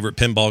my favorite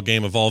pinball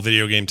game of all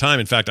video game time.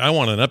 In fact, I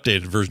want an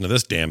updated version of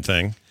this damn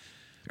thing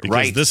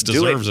because this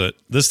deserves it.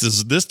 This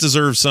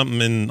deserves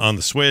something on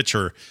the Switch,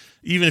 or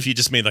even if you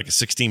just made like a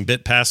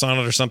 16-bit pass on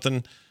it or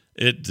something.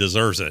 It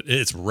deserves it.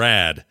 It's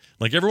rad.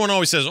 Like everyone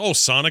always says, oh,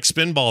 Sonic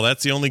Spinball.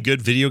 That's the only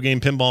good video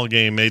game pinball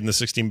game made in the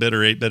 16-bit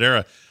or 8-bit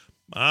era.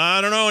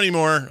 I don't know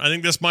anymore. I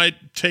think this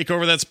might take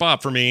over that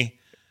spot for me.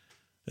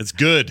 It's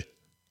good.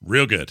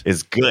 Real good.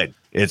 It's good.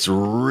 It's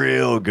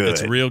real good.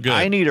 It's real good.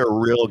 I need a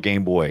real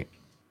Game Boy.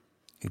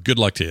 Good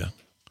luck to you.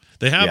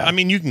 They have, I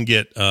mean, you can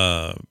get,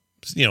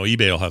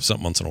 eBay will have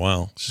something once in a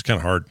while. It's just kind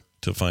of hard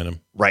to find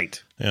them.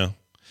 Right. Yeah.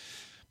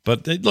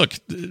 But look,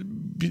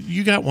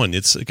 you got one.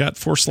 It got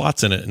 4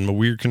 slots in it and a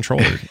weird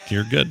controller.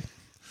 You're good.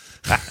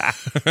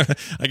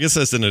 I guess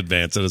that's in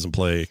advance. It doesn't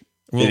play.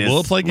 Will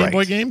it play Game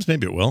Boy games?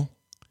 Maybe it will.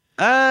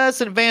 It's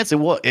an advance.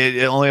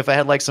 Only if I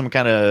had like some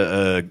kind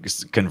of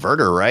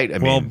converter,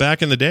 right? Well,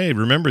 back in the day,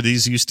 remember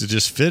these used to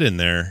just fit in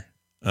there.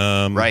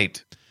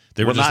 Right.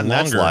 They were just not in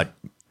that longer. slot.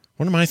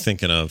 What am I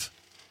thinking of?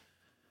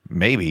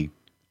 Maybe.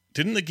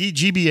 Didn't the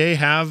GBA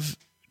have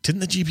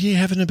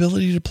an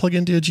ability to plug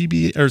into a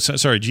GBA, or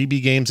sorry,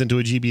 GB games into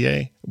a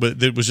GBA?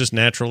 But it was just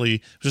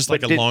naturally,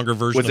 like a longer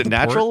version of the Was it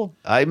natural? port?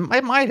 I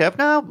might have.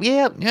 No,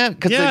 yeah.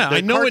 Because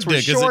I know it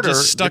did, because it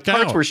just stuck out.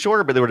 The parts were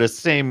shorter, but they were the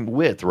same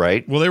width,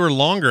 right? Well, they were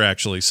longer,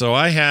 actually. So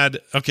I had,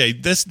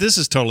 this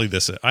is totally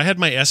this. I had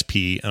my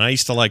SP, and I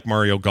used to like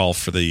Mario Golf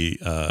for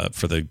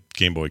the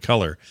Game Boy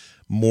Color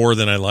more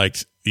than I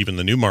liked even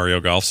the new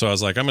Mario Golf. So I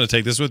was like, I'm going to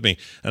take this with me.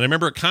 And I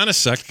remember it kind of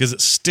sucked because it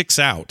sticks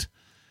out.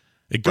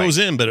 It goes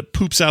in, but it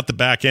poops out the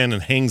back end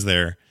and hangs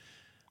there.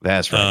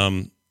 That's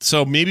right.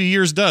 So maybe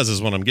yours does,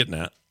 is what I'm getting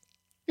at.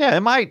 Yeah,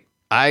 it might.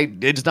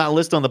 It's not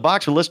listed on the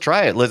box, but let's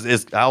try it.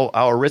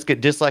 I'll risk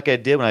it just like I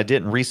did when I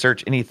didn't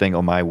research anything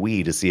on my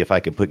Wii to see if I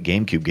could put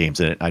GameCube games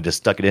in it. I just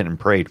stuck it in and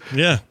prayed.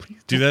 Yeah,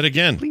 do that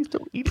again. Please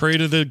don't eat Pray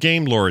to the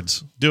game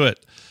lords. Do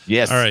it.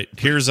 Yes. All right,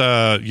 here's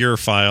your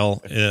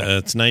file.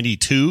 It's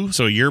 92,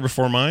 so a year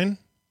before mine.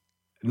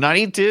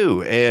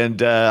 92, and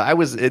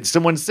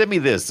someone sent me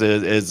this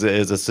as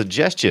a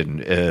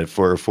suggestion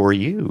for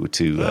you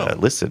to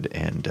listen,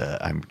 and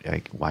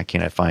why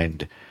can't I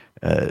find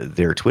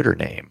their Twitter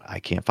name? I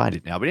can't find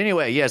it now, but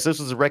anyway, yes, this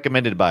was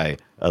recommended by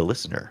a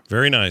listener.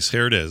 Very nice.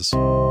 Here it is.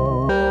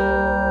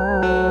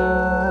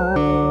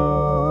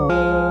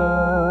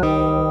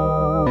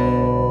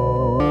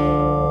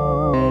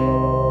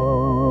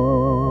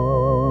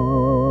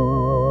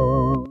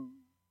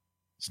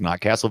 It's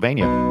not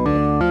Castlevania.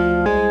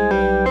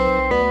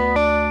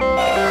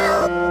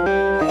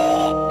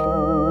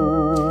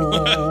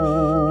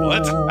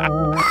 What?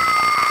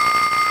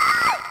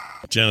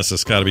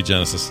 Genesis. Got to be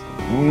Genesis.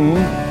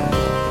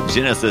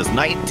 Genesis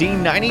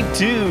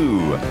 1992.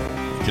 You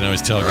can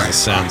always tell because it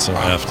sounds so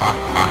effed.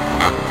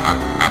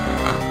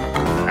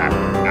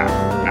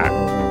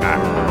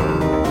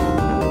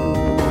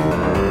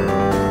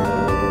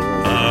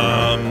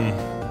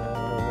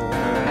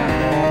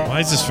 Why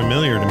is this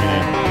familiar to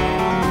me?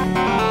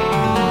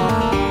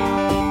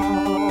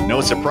 No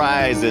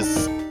surprise,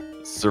 it's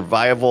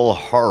survival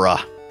horror.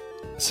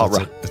 It's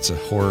a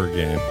horror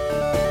game.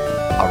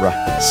 Horror.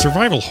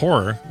 Survival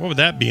horror? What would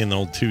that be in the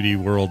old 2D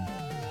world?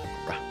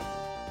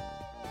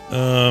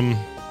 I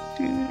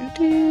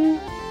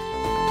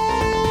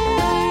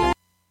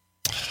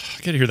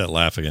gotta hear that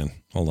laugh again.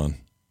 Hold on.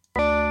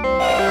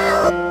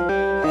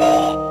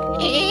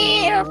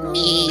 Help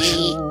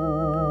me.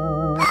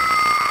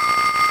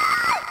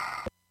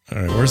 All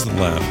right, where's the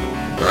laugh?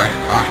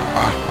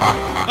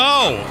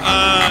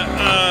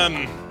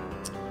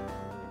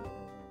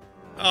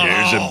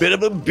 There's a bit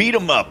of a beat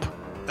 'em up.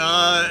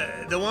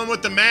 The one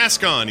with the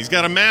mask on. He's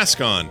got a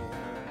mask on.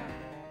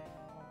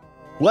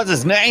 What's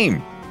his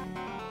name?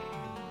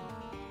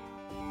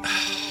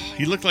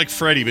 He looked like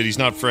Freddy, but he's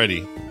not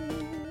Freddy.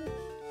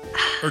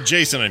 Or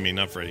Jason, I mean,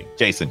 not Freddy.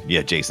 Jason.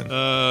 Yeah, Jason.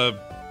 I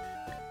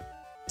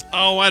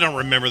don't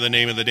remember the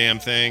name of the damn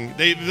thing.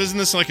 Isn't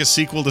this like a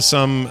sequel to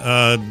some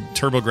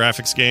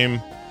TurboGrafx game?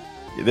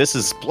 This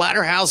is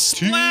Splatterhouse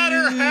 2.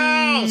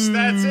 Splatterhouse!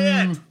 That's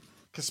it!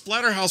 Because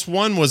Splatterhouse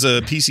 1 was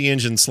a PC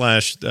Engine /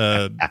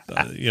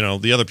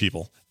 the other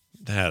people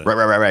had it.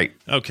 Right.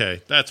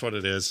 Okay, that's what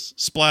it is.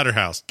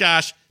 Splatterhouse.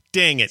 Gosh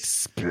dang it.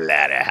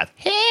 Splatterhouse.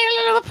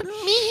 Help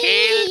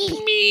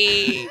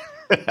me.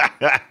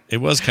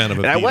 It was kind of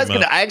a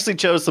I actually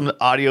chose some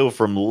audio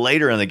from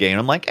later in the game.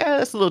 I'm like,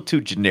 that's a little too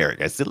generic.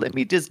 I said, let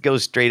me just go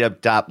straight up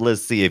top.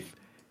 Let's see if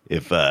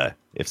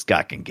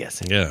Scott can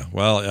guess it. Yeah,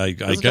 well,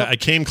 I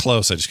came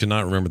close. I just could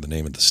not remember the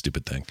name of the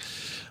stupid thing.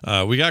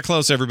 We got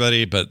close,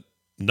 everybody, but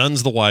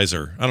none's the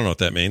wiser. I don't know what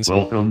that means.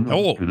 Welcome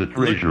to the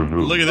treasure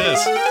room. Look at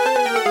this.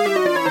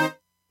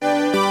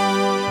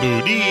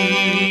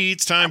 Booty.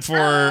 It's time for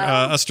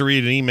us to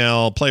read an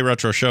email.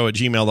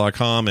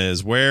 PlayRetroShow@gmail.com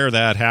is where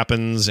that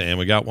happens. And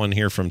we got one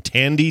here from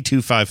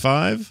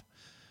Tandy255.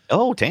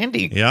 Oh,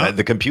 Tandy. Yeah.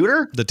 The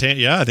computer?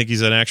 I think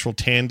he's an actual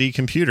Tandy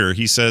computer.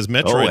 He says,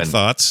 Metroid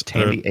thoughts.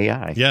 Tandy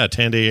AI. Yeah,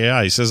 Tandy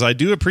AI. He says, I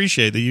do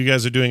appreciate that you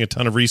guys are doing a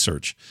ton of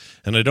research,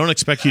 and I don't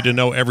expect you to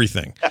know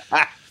everything.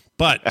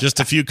 But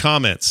just a few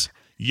comments.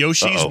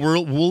 Yoshi's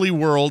Woolly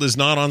World is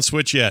not on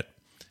Switch yet.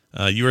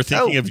 You are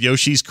thinking of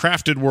Yoshi's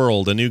Crafted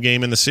World, a new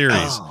game in the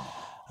series.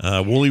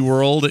 Woolly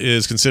World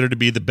is considered to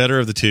be the better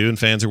of the two, and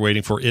fans are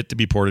waiting for it to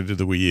be ported to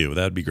the Wii U.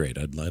 That'd be great.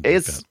 I'd like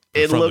that.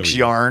 It looks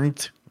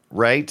yarned,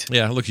 right?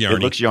 Yeah, it looks yarny.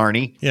 It looks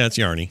yarny. Yeah, it's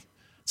yarny.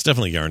 It's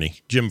definitely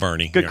yarny. Jim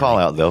Varney. Good yarny. call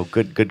out, though.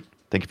 Good.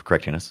 Thank you for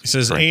correcting us. He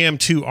says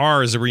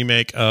AM2R is a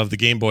remake of the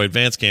Game Boy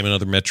Advance game,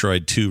 another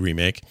Metroid 2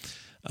 remake.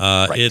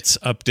 It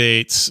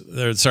updates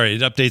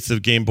the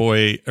Game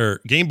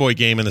Boy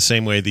game in the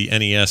same way the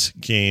NES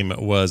game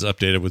was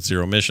updated with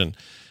Zero Mission.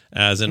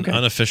 As an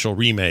unofficial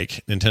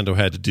remake, Nintendo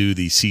had to do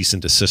the cease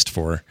and desist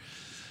for.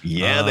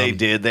 Yeah, they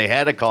did. They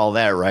had to call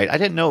that, right? I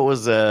didn't know it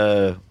was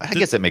I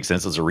guess that makes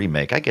sense. It was a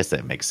remake. I guess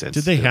that makes sense.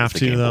 Did they have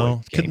to,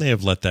 though? Couldn't they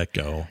have let that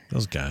go?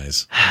 Those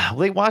guys. Well,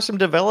 they watched him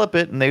develop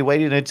it, and they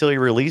waited until he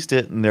released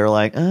it, and they're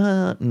like,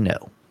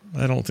 no.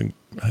 I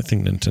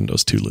think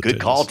Nintendo's too litigious.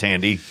 Good call,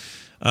 Tandy.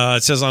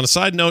 It says, on a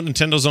side note,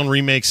 Nintendo's own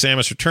remake,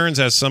 Samus Returns,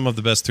 has some of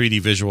the best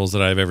 3D visuals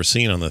that I've ever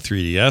seen on the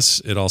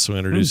 3DS. It also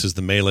introduces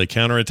the melee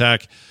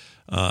counterattack,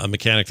 a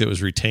mechanic that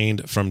was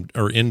retained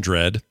in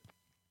Dread.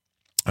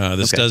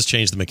 This does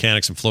change the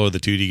mechanics and flow of the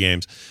 2D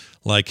games,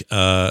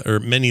 or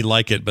many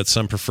like it, but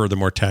some prefer the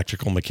more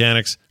tactical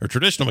mechanics or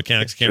traditional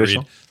mechanics. Can't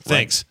read.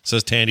 Thanks,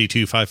 says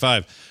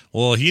Tandy255.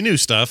 Well, he knew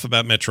stuff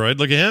about Metroid.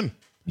 Look at him.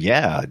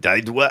 Yeah,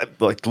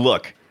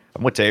 look.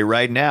 I'm going to tell you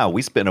right now,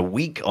 we spent a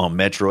week on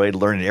Metroid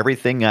learning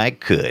everything I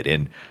could,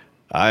 and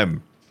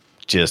I'm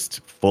just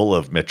full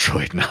of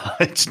Metroid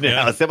knowledge now.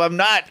 Yeah. Except I'm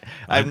not.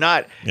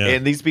 Yeah.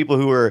 And these people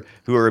who are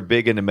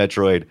big into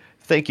Metroid,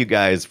 thank you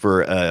guys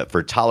for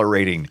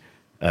tolerating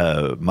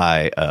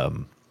my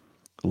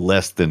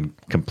less than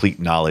complete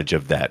knowledge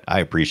of that. I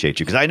appreciate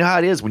you because I know how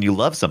it is when you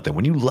love something.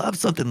 When you love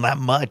something that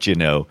much, you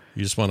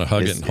just want to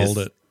hug it and hold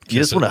it. You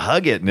just want to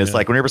hug it, and it's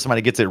like whenever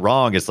somebody gets it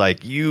wrong, it's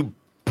like you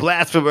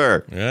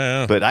blasphemer.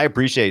 Yeah. But I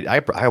appreciate.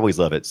 I always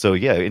love it. So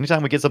yeah,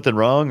 anytime we get something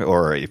wrong,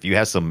 or if you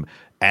have some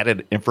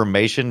added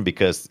information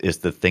because it's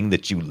the thing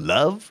that you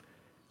love,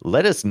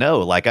 let us know.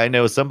 Like I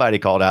know somebody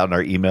called out in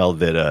our email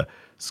that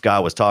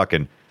Scott was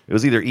talking. It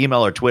was either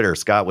email or Twitter.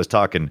 Scott was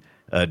talking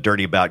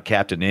dirty about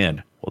Captain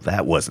N. Well,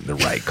 that wasn't the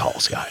right call,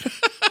 Scott.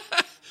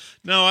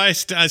 No, I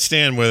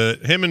stand with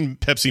it. Him and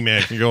Pepsi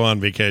Man can go on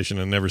vacation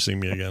and never see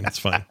me again. It's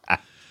fine.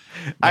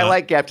 I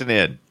like Captain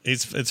N.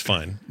 It's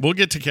fine. We'll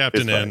get to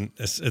Captain N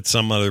at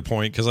some other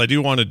point because I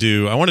want to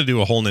do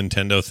a whole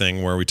Nintendo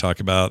thing where we talk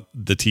about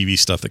the TV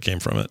stuff that came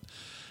from it,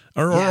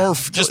 or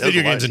just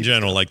video games in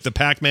general, like the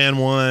Pac-Man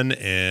one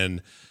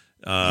and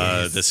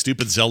the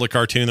stupid Zelda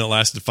cartoon that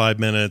lasted 5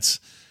 minutes.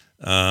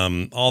 All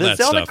that stuff.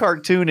 The Zelda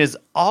cartoon is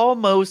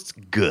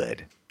almost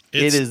good.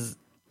 It is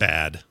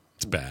bad.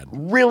 It's bad.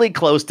 Really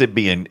close to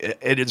being.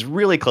 It is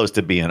really close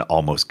to being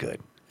almost good.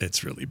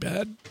 It's really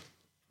bad.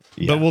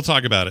 Yeah. But we'll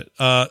talk about it.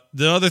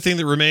 The other thing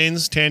that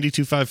remains,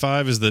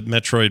 Tandy255, is that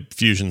Metroid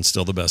Fusion's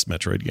still the best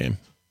Metroid game.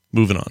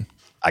 Moving on.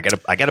 I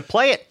gotta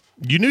play it.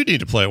 You need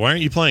to play it. Why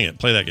aren't you playing it?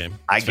 Play that game.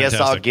 I guess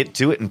I'll get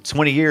to it in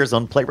 20 years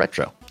on Play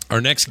Retro.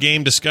 Our next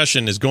game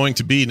discussion is going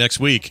to be next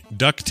week,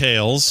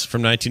 DuckTales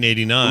from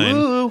 1989.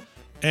 Ooh.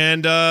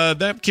 And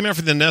that came out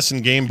for the NES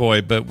and Game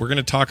Boy, but we're going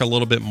to talk a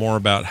little bit more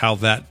about how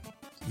that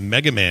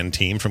Mega Man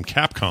team from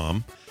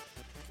Capcom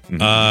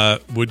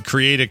would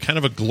create a kind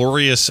of a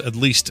glorious, at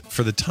least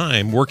for the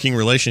time, working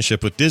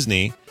relationship with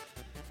Disney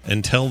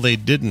until they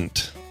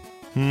didn't.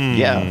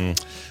 Yeah.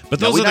 But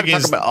those are the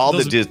games. Talk about all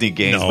the Disney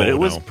games, but it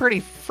was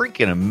pretty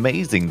freaking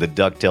amazing, the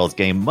DuckTales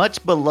game.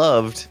 Much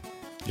beloved.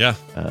 Yeah.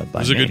 It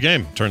was a good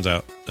game, turns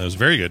out. It was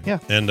very good. Yeah.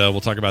 And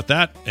we'll talk about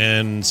that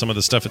and some of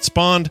the stuff it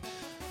spawned,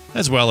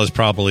 as well as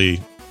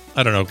probably,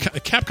 I don't know,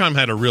 Capcom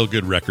had a real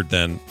good record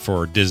then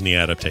for Disney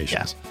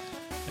adaptations. Yeah.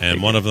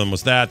 And one of them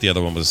was that. The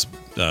other one was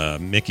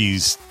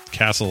Mickey's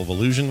Castle of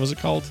Illusion, was it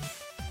called?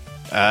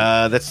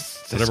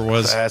 That's whatever it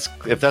was.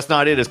 If that's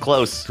not it, it's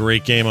close.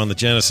 Great game on the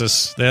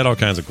Genesis. They had all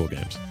kinds of cool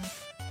games.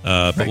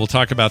 But we'll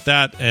talk about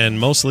that and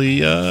mostly,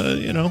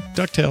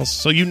 DuckTales.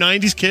 So you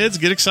 90s kids,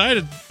 get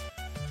excited.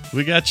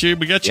 We got you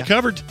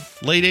covered.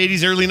 Late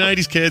 80s, early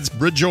 90s kids,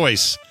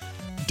 rejoice.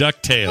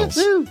 DuckTales.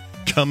 Woo-hoo.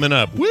 Coming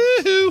up.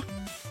 Woohoo!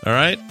 All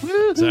right?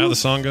 Woo-hoo. Is that how the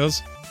song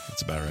goes?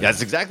 That's about right.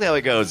 That's exactly how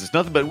it goes. It's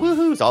nothing but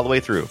woohoos all the way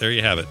through. There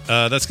you have it.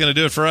 That's going to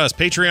do it for us.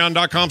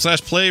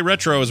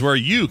 Patreon.com/PlayRetro is where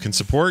you can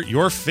support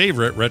your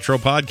favorite retro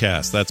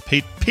podcast. That's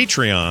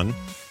Patreon,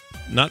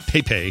 not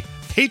PayPay.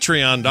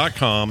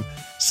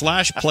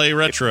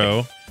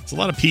 Patreon.com/PlayRetro. It's a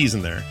lot of P's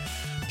in there.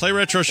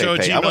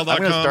 PlayRetroShow@gmail.com. I'm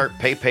going to start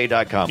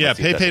PayPay.com. Yeah,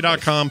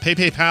 PayPay.com.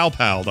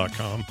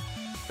 PayPayPalPal.com.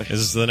 This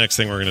is the next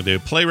thing we're going to do.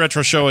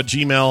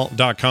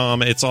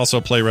 PlayRetroShow@gmail.com. It's also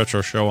Play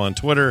Retro Show on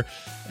Twitter.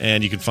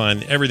 And you can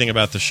find everything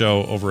about the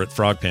show over at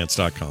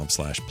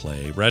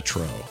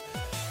frogpants.com/playretro.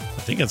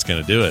 I think that's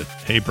going to do it.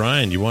 Hey,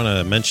 Brian, you want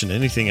to mention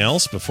anything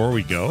else before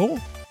we go?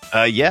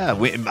 Yeah,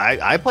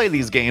 I play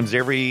these games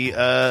every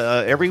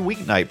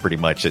weeknight pretty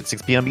much at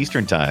 6 p.m.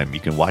 Eastern time. You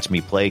can watch me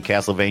play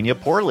Castlevania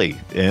poorly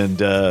and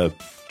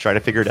try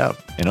to figure it out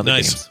in other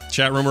games.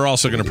 Chat room, we're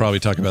also going to probably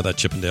talk about that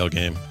Chippendale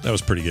game. That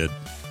was pretty good.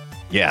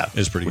 Yeah, it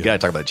was pretty good. We got to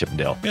talk about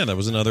Chippendale. Yeah, that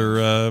was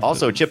another...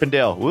 also,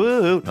 Chippendale.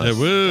 Woo!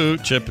 Woo!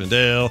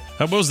 Chippendale.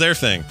 What was their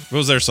thing? What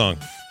was their song?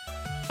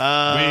 We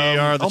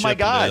are the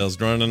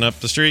Chippendales running up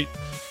the street,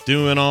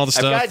 doing all the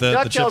stuff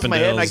that the Chippendales in my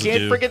head, and I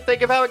can't freaking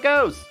think of how it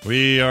goes.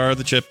 We are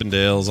the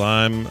Chippendales.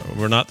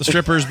 We're not the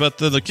strippers, but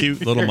the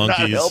cute little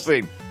monkeys. Not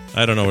helping.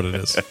 I don't know what it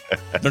is.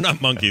 They're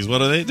not monkeys.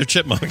 What are they? They're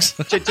chipmunks.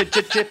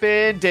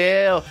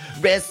 Chippendale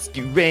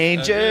Rescue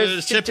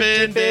Rangers.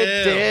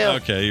 Chippendale.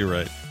 Okay, you're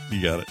right.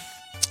 You got it.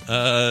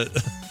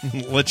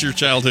 Let your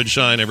childhood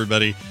shine,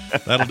 everybody.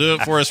 That'll do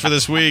it for us for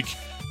this week.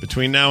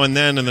 Between now and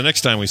then and the next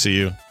time we see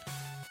you,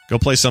 go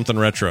play something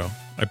retro.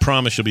 I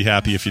promise you'll be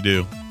happy if you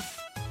do.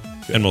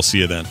 And we'll see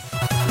you then.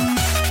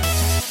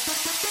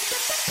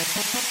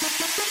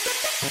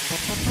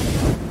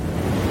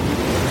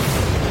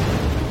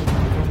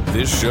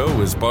 This show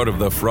is part of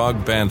the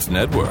Frog Pants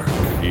Network.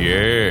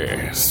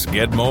 Yes.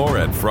 Get more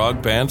at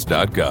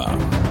frogpants.com.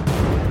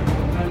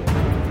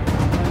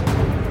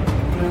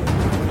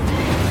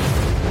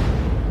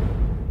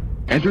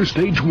 Enter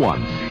stage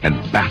 1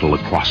 and battle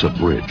across a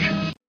bridge.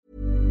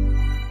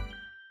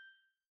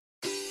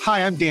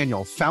 Hi, I'm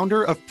Daniel,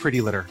 founder of Pretty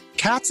Litter.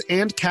 Cats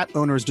and cat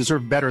owners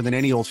deserve better than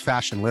any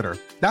old-fashioned litter.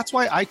 That's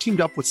why I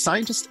teamed up with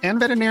scientists and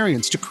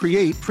veterinarians to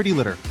create Pretty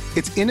Litter.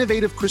 Its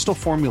innovative crystal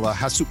formula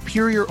has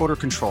superior odor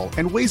control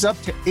and weighs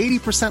up to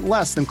 80%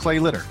 less than clay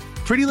litter.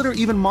 Pretty Litter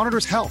even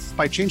monitors health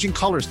by changing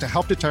colors to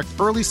help detect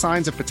early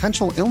signs of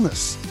potential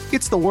illness.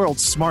 It's the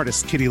world's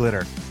smartest kitty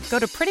litter. Go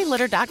to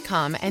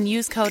prettylitter.com and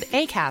use code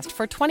ACAST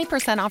for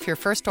 20% off your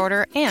first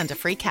order and a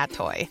free cat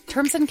toy.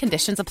 Terms and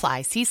conditions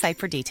apply. See site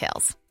for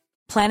details.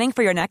 Planning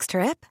for your next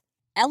trip?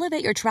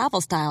 Elevate your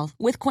travel style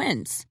with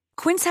Quince.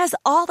 Quince has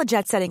all the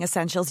jet-setting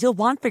essentials you'll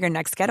want for your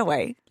next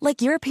getaway,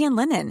 like European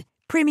linen,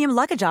 premium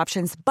luggage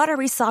options,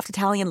 buttery soft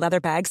Italian leather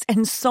bags,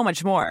 and so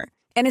much more.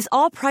 And is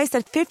all priced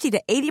at 50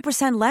 to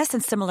 80% less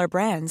than similar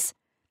brands.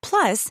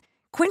 Plus,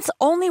 Quince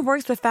only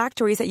works with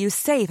factories that use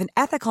safe and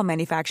ethical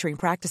manufacturing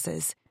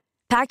practices.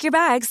 Pack your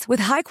bags with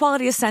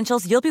high-quality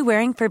essentials you'll be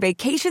wearing for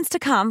vacations to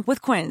come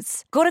with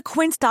Quince. Go to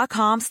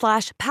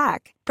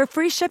quince.com/pack for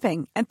free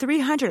shipping and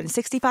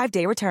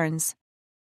 365-day returns.